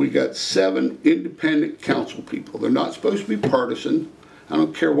independent council people. They're not supposed to be partisan. I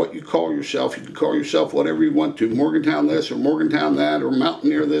don't care what you call yourself. You can call yourself whatever you want to, Morgantown this or Morgantown that, or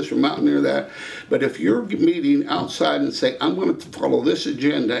Mountaineer this or Mountaineer that. But if you're meeting outside and say, I'm going to follow this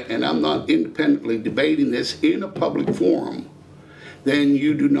agenda and I'm not independently debating this in a public forum, then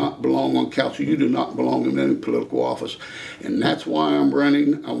you do not belong on council. You do not belong in any political office. And that's why I'm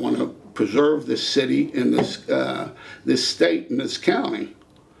running. I want to preserve this city and this state and this county,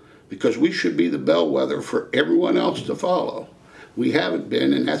 because we should be the bellwether for everyone else to follow. We haven't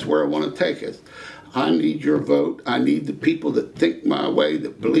been, and that's where I want to take it. I need your vote. I need the people that think my way,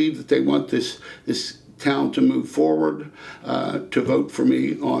 that believe that they want this town to move forward, to vote for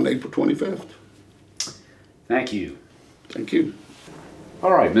me on April 25th. Thank you. Thank you.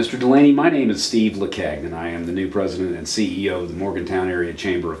 All right, Mr. Delaney, my name is Steve Lecagnan. I am the new president and CEO of the Morgantown Area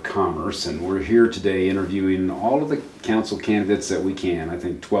Chamber of Commerce, and we're here today interviewing all of the council candidates that we can, I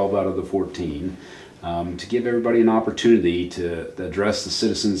think 12 out of the 14, to give everybody an opportunity to address the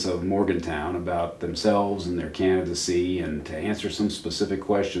citizens of Morgantown about themselves and their candidacy, and to answer some specific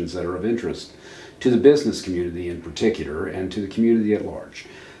questions that are of interest to the business community in particular and to the community at large.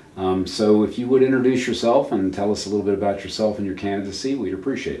 So if you would introduce yourself and tell us a little bit about yourself and your candidacy, we'd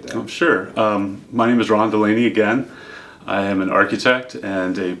appreciate that. Oh, sure. My name is Ron Delaney again. I am an architect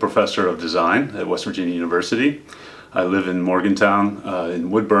and a professor of design at West Virginia University. I live in Morgantown, in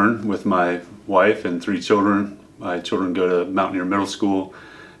Woodburn, with my wife and 3 children. My children go to Mountaineer Middle School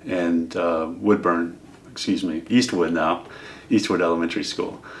and Eastwood now, Eastwood Elementary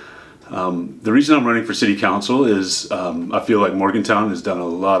School. The reason I'm running for city council is I feel like Morgantown has done a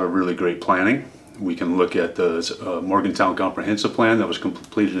lot of really great planning. We can look at the Morgantown Comprehensive Plan that was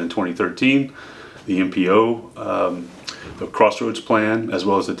completed in 2013, the MPO, the Crossroads Plan, as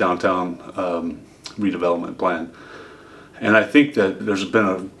well as the Downtown Redevelopment Plan. And I think that there's been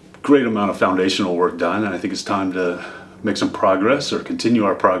a great amount of foundational work done, and I think it's time to make some progress or continue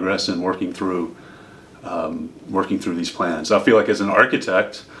our progress in working through these plans. I feel like as an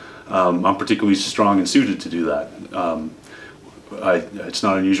architect, I'm particularly strong and suited to do that. It's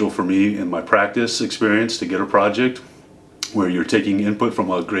not unusual for me in my practice experience to get a project where you're taking input from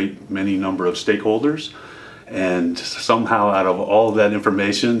a great many number of stakeholders, and somehow out of all of that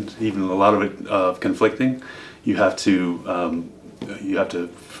information, even a lot of it conflicting, you have to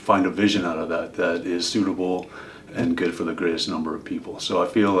find a vision out of that is suitable and good for the greatest number of people. So I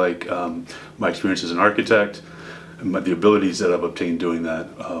feel like my experience as an architect, the abilities that I've obtained doing that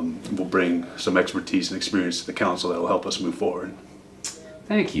will bring some expertise and experience to the council that will help us move forward.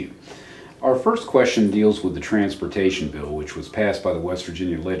 Thank you. Our first question deals with the transportation bill, which was passed by the West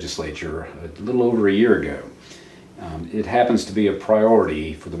Virginia legislature a little over a year ago. It happens to be a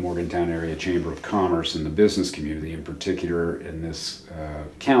priority for the Morgantown Area Chamber of Commerce and the business community, in particular in this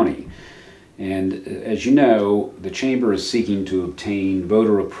county. And as you know, the Chamber is seeking to obtain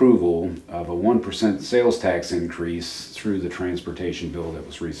voter approval of a 1% sales tax increase through the transportation bill that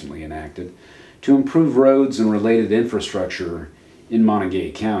was recently enacted to improve roads and related infrastructure in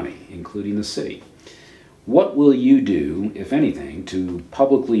Montague County, including the city. What will you do, if anything, to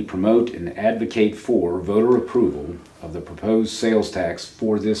publicly promote and advocate for voter approval of the proposed sales tax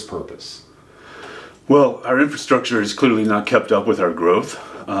for this purpose? Well, our infrastructure is clearly not kept up with our growth.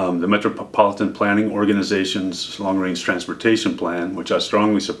 The Metropolitan Planning Organization's Long-Range Transportation Plan, which I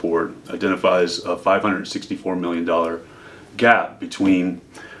strongly support, identifies a $564 million gap between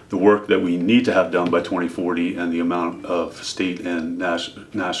the work that we need to have done by 2040 and the amount of state and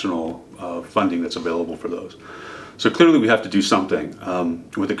national funding that's available for those. So clearly we have to do something.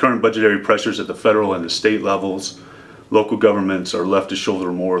 With the current budgetary pressures at the federal and the state levels, local governments are left to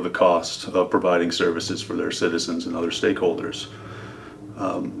shoulder more of the cost of providing services for their citizens and other stakeholders.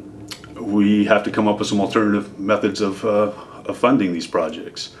 We have to come up with some alternative methods of funding these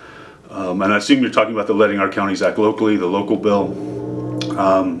projects. And I assume you're talking about the Letting Our Counties Act Locally, the local bill.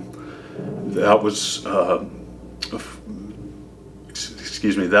 That was, that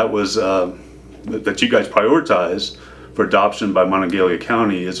you guys prioritized for adoption by Monongalia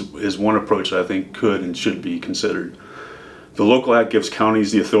County is one approach that I think could and should be considered. The local act gives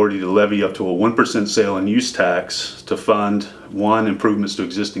counties the authority to levy up to a 1% sale and use tax to fund 1, improvements to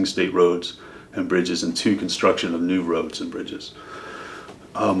existing state roads and bridges, and 2, construction of new roads and bridges.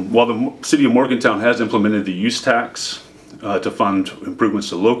 While the city of Morgantown has implemented the use tax to fund improvements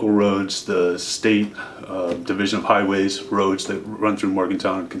to local roads, the state Division of Highways roads that run through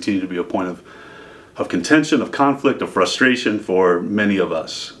Morgantown continue to be a point of contention, of conflict, of frustration for many of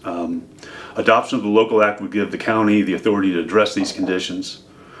us. Adoption of the local act would give the county the authority to address these conditions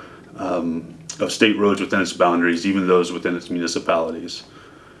of state roads within its boundaries, even those within its municipalities,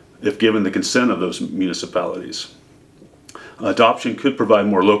 if given the consent of those municipalities. Adoption could provide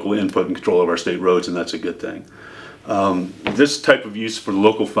more local input and control of our state roads, and that's a good thing. This type of use for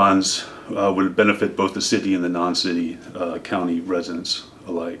local funds would benefit both the city and the non-city county residents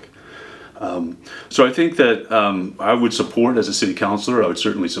alike. So I think that I would support, as a city councilor, I would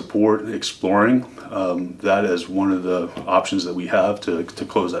certainly support exploring that as one of the options that we have to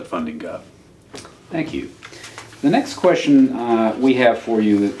close that funding gap. Thank you. The next question we have for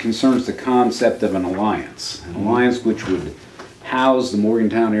you concerns the concept of an alliance which would house the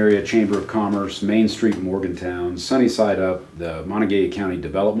Morgantown Area Chamber of Commerce, Main Street Morgantown, Sunnyside Up, the Montague County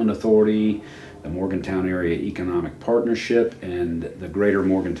Development Authority, the Morgantown Area Economic Partnership, and the Greater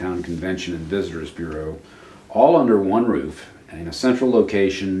Morgantown Convention and Visitors Bureau, all under one roof in a central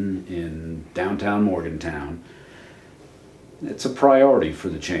location in downtown Morgantown. It's a priority for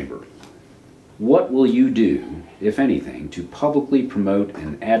the Chamber. What will you do, if anything, to publicly promote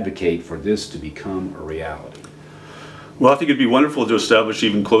and advocate for this to become a reality? Well, I think it'd be wonderful to establish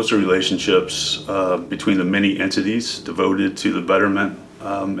even closer relationships between the many entities devoted to the betterment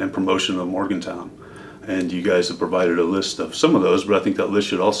and promotion of Morgantown. And you guys have provided a list of some of those, but I think that list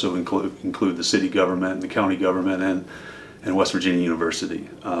should also include the city government, and the county government, and West Virginia University.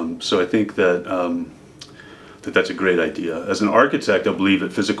 So I think that that's a great idea. As an architect, I believe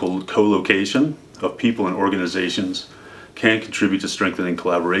that physical co-location of people and organizations can contribute to strengthening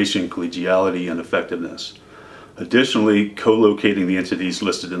collaboration, collegiality, and effectiveness. Additionally, co-locating the entities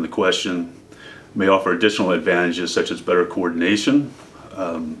listed in the question may offer additional advantages such as better coordination,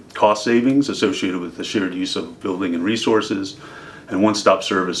 cost savings associated with the shared use of building and resources, and one-stop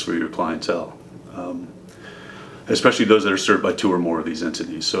service for your clientele, especially those that are served by 2 or more of these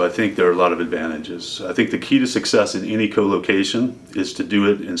entities. So I think there are a lot of advantages. I think the key to success in any co-location is to do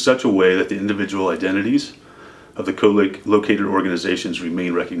it in such a way that the individual identities of the co-located organizations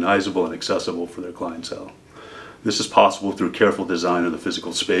remain recognizable and accessible for their clientele. This is possible through careful design of the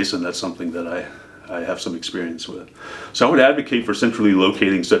physical space, and that's something that I have some experience with. So I would advocate for centrally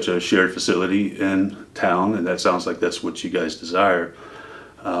locating such a shared facility in town, and that sounds like that's what you guys desire.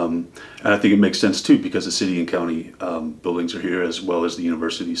 And I think it makes sense too, because the city and county buildings are here, as well as the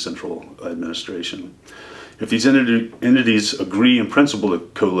university's central administration. If these entities agree in principle to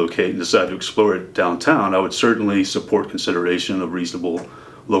co-locate and decide to explore it downtown, I would certainly support consideration of reasonable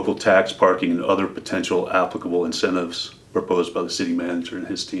local tax, parking, and other potential applicable incentives proposed by the city manager and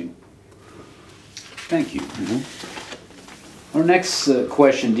his team. Thank you. Our next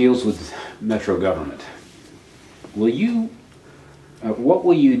question deals with metro government. Will you What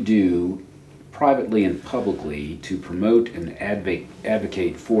will you do privately and publicly to promote and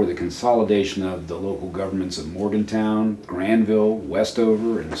advocate for the consolidation of the local governments of Morgantown, Granville,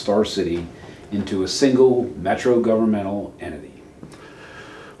 Westover, and Star City into a single metro governmental entity?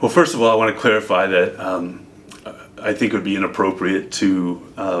 Well, first of all, I want to clarify that I think it would be inappropriate to,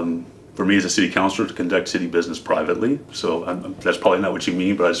 for me as a city councilor, to conduct city business privately. So that's probably not what you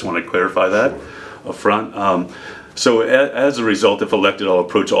mean, but I just want to clarify that up front. So as a result, if elected, I'll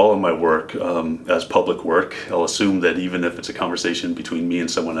approach all of my work as public work. I'll assume that even if it's a conversation between me and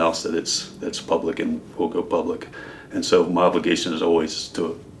someone else, that it's public and will go public. And so my obligation is always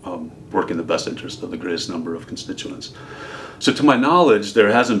to work in the best interest of the greatest number of constituents. So to my knowledge,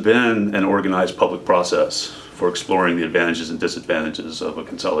 there hasn't been an organized public process for exploring the advantages and disadvantages of a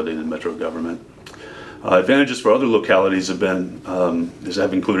consolidated metro government. Advantages for other localities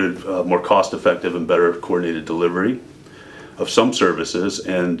have included more cost-effective and better coordinated delivery of some services,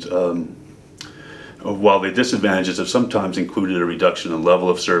 and while the disadvantages have sometimes included a reduction in level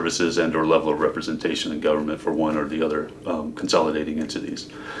of services and/or level of representation in government for one or the other consolidating entities.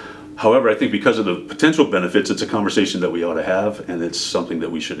 However, I think because of the potential benefits, it's a conversation that we ought to have, and it's something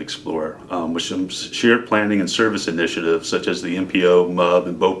that we should explore. With some shared planning and service initiatives, such as the MPO, MUB,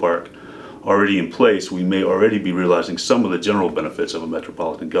 and BOPARC, already in place, we may already be realizing some of the general benefits of a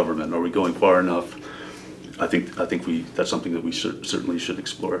metropolitan government. Are we going far enough? I think that's something that we certainly should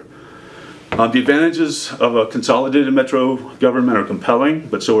explore. The advantages of a consolidated metro government are compelling,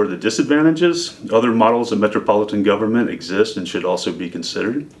 but so are the disadvantages. Other models of metropolitan government exist and should also be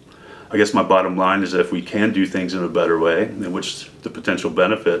considered. I guess my bottom line is that if we can do things in a better way, in which the potential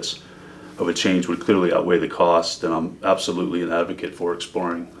benefits of a change would clearly outweigh the cost, then I'm absolutely an advocate for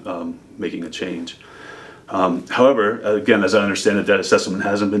exploring making a change. However, again, as I understand it, that assessment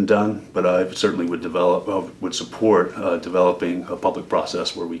hasn't been done, but I certainly would support developing a public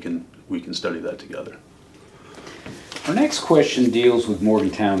process where we can study that together. Our next question deals with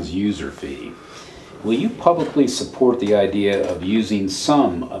Morgantown's user fee. Will you publicly support the idea of using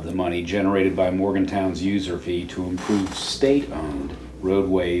some of the money generated by Morgantown's user fee to improve state-owned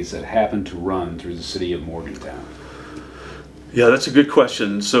roadways that happen to run through the city of Morgantown? Yeah, that's a good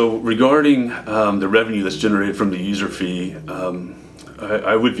question. So regarding the revenue that's generated from the user fee,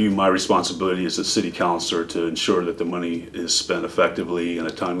 I would view my responsibility as a city councilor to ensure that the money is spent effectively in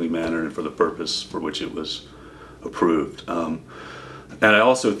a timely manner and for the purpose for which it was approved. And I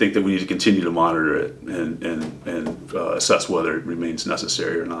also think that we need to continue to monitor it and assess whether it remains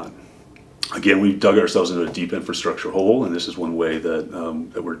necessary or not. Again, we've dug ourselves into a deep infrastructure hole, and this is one way that,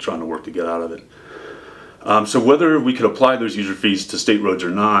 that we're trying to work to get out of it. So whether we could apply those user fees to state roads or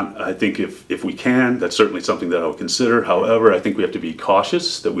not, I think if we can, that's certainly something that I would consider. However, I think we have to be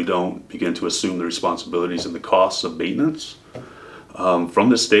cautious that we don't begin to assume the responsibilities and the costs of maintenance from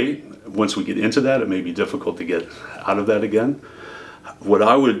the state. Once we get into that, it may be difficult to get out of that again. What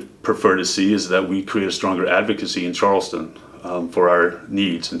I would prefer to see is that we create a stronger advocacy in Charleston for our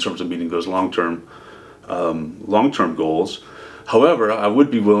needs in terms of meeting those long-term goals. However, I would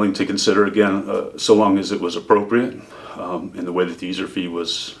be willing to consider, again, so long as it was appropriate in the way that the user fee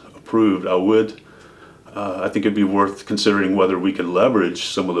was approved, I think it'd be worth considering whether we could leverage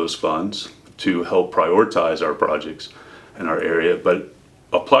some of those funds to help prioritize our projects in our area, but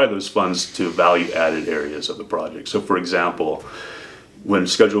apply those funds to value-added areas of the project. So for example, when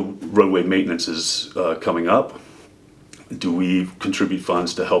scheduled roadway maintenance is coming up, do we contribute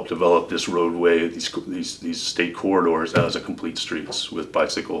funds to help develop this roadway, these state corridors as a complete streets with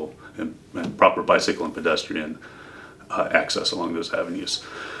bicycle and proper bicycle and pedestrian access along those avenues?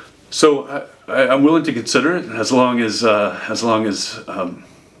 So I'm willing to consider it as long as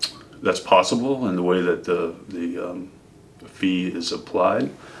that's possible in the way that the fee is applied.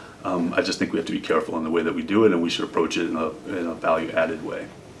 I just think we have to be careful in the way that we do it, and we should approach it in a value-added way.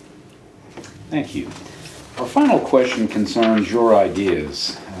 Thank you. Our final question concerns your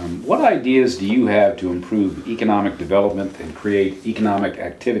ideas. What ideas do you have to improve economic development and create economic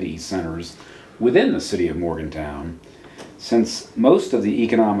activity centers within the city of Morgantown, since most of the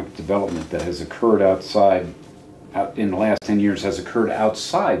economic development that has occurred in the last 10 years has occurred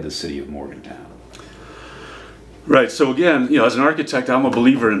outside the city of Morgantown? Right. So again, as an architect, I'm a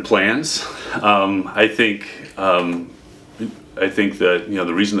believer in plans. I think that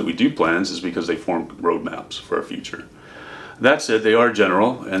the reason that we do plans is because they form roadmaps for our future. That said, they are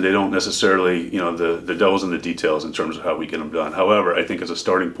general, and they don't necessarily, the devil's in the details in terms of how we get them done. However, I think as a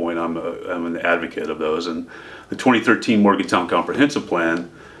starting point, I'm an advocate of those. And the 2013 Morgantown Comprehensive Plan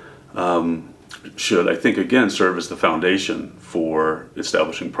should, I think, again, serve as the foundation for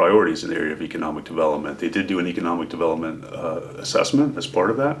establishing priorities in the area of economic development. They did do an economic development assessment as part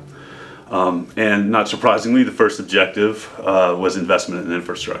of that. And not surprisingly, the first objective was investment in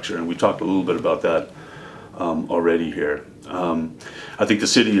infrastructure, and we talked a little bit about that already here. I think the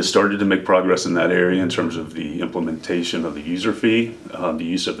city has started to make progress in that area in terms of the implementation of the user fee, the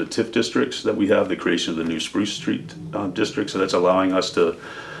use of the TIF districts that we have, the creation of the new Spruce Street district, so that's allowing us to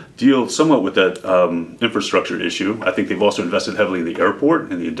deal somewhat with that infrastructure issue. I think they've also invested heavily in the airport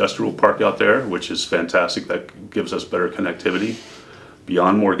and the industrial park out there, which is fantastic. That gives us better connectivity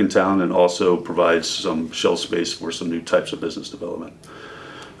beyond Morgantown and also provides some shelf space for some new types of business development.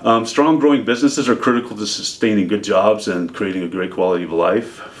 Strong growing businesses are critical to sustaining good jobs and creating a great quality of life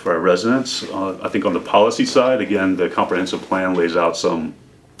for our residents. I think on the policy side, again, the comprehensive plan lays out some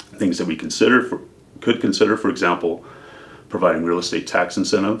things that we could consider, for example, providing real estate tax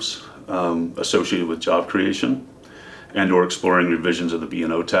incentives associated with job creation, and or exploring revisions of the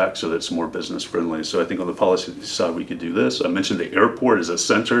B&O tax so that's more business friendly. So I think on the policy side we could do this. I mentioned the airport as a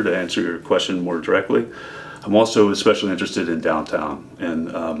center to answer your question more directly. I'm also especially interested in downtown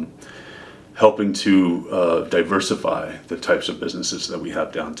and helping to diversify the types of businesses that we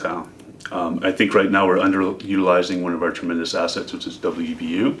have downtown. I think right now we're underutilizing one of our tremendous assets, which is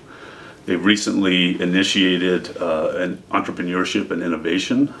WVU. They've recently initiated an entrepreneurship and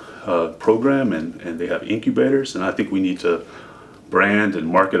innovation program, and they have incubators, and I think we need to brand and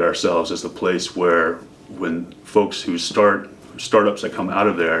market ourselves as the place where when folks who startups that come out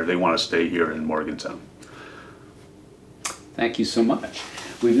of there, they want to stay here in Morgantown. Thank you so much.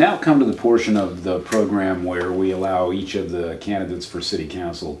 We've now come to the portion of the program where we allow each of the candidates for City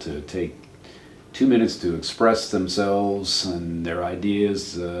Council to take 2 minutes to express themselves and their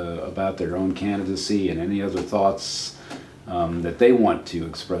ideas about their own candidacy and any other thoughts that they want to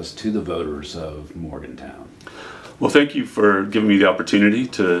express to the voters of Morgantown. Well, thank you for giving me the opportunity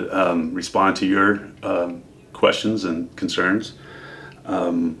to respond to your questions and concerns.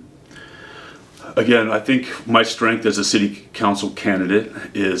 Again, I think my strength as a city council candidate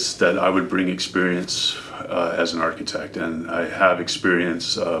is that I would bring experience as an architect, and I have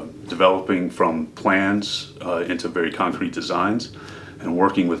experience developing from plans into very concrete designs and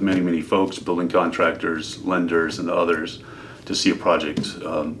working with many folks, building contractors, lenders, and others to see a project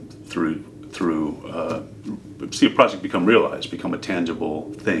see a project become realized, become a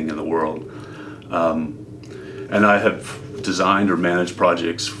tangible thing in the world. And I have designed or managed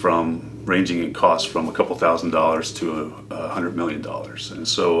projects ranging in cost from a couple $1,000s to $100 million. And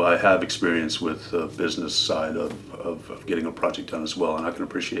so I have experience with the business side of getting a project done as well, and I can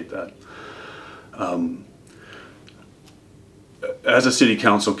appreciate that. As a city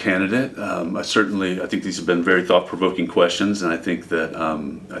council candidate, I think these have been very thought-provoking questions, and I think that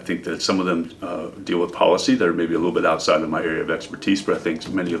some of them deal with policy that are maybe a little bit outside of my area of expertise, but I think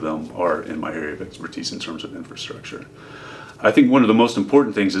many of them are in my area of expertise in terms of infrastructure. I think one of the most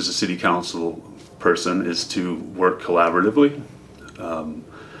important things as a city council person is to work collaboratively,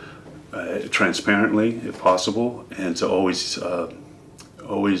 transparently if possible, and to always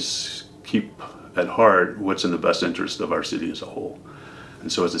keep at heart what's in the best interest of our city as a whole.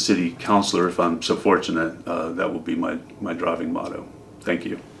 And so as a city councilor, if I'm so fortunate, that will be my driving motto. Thank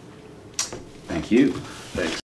you. Thank you. Thanks.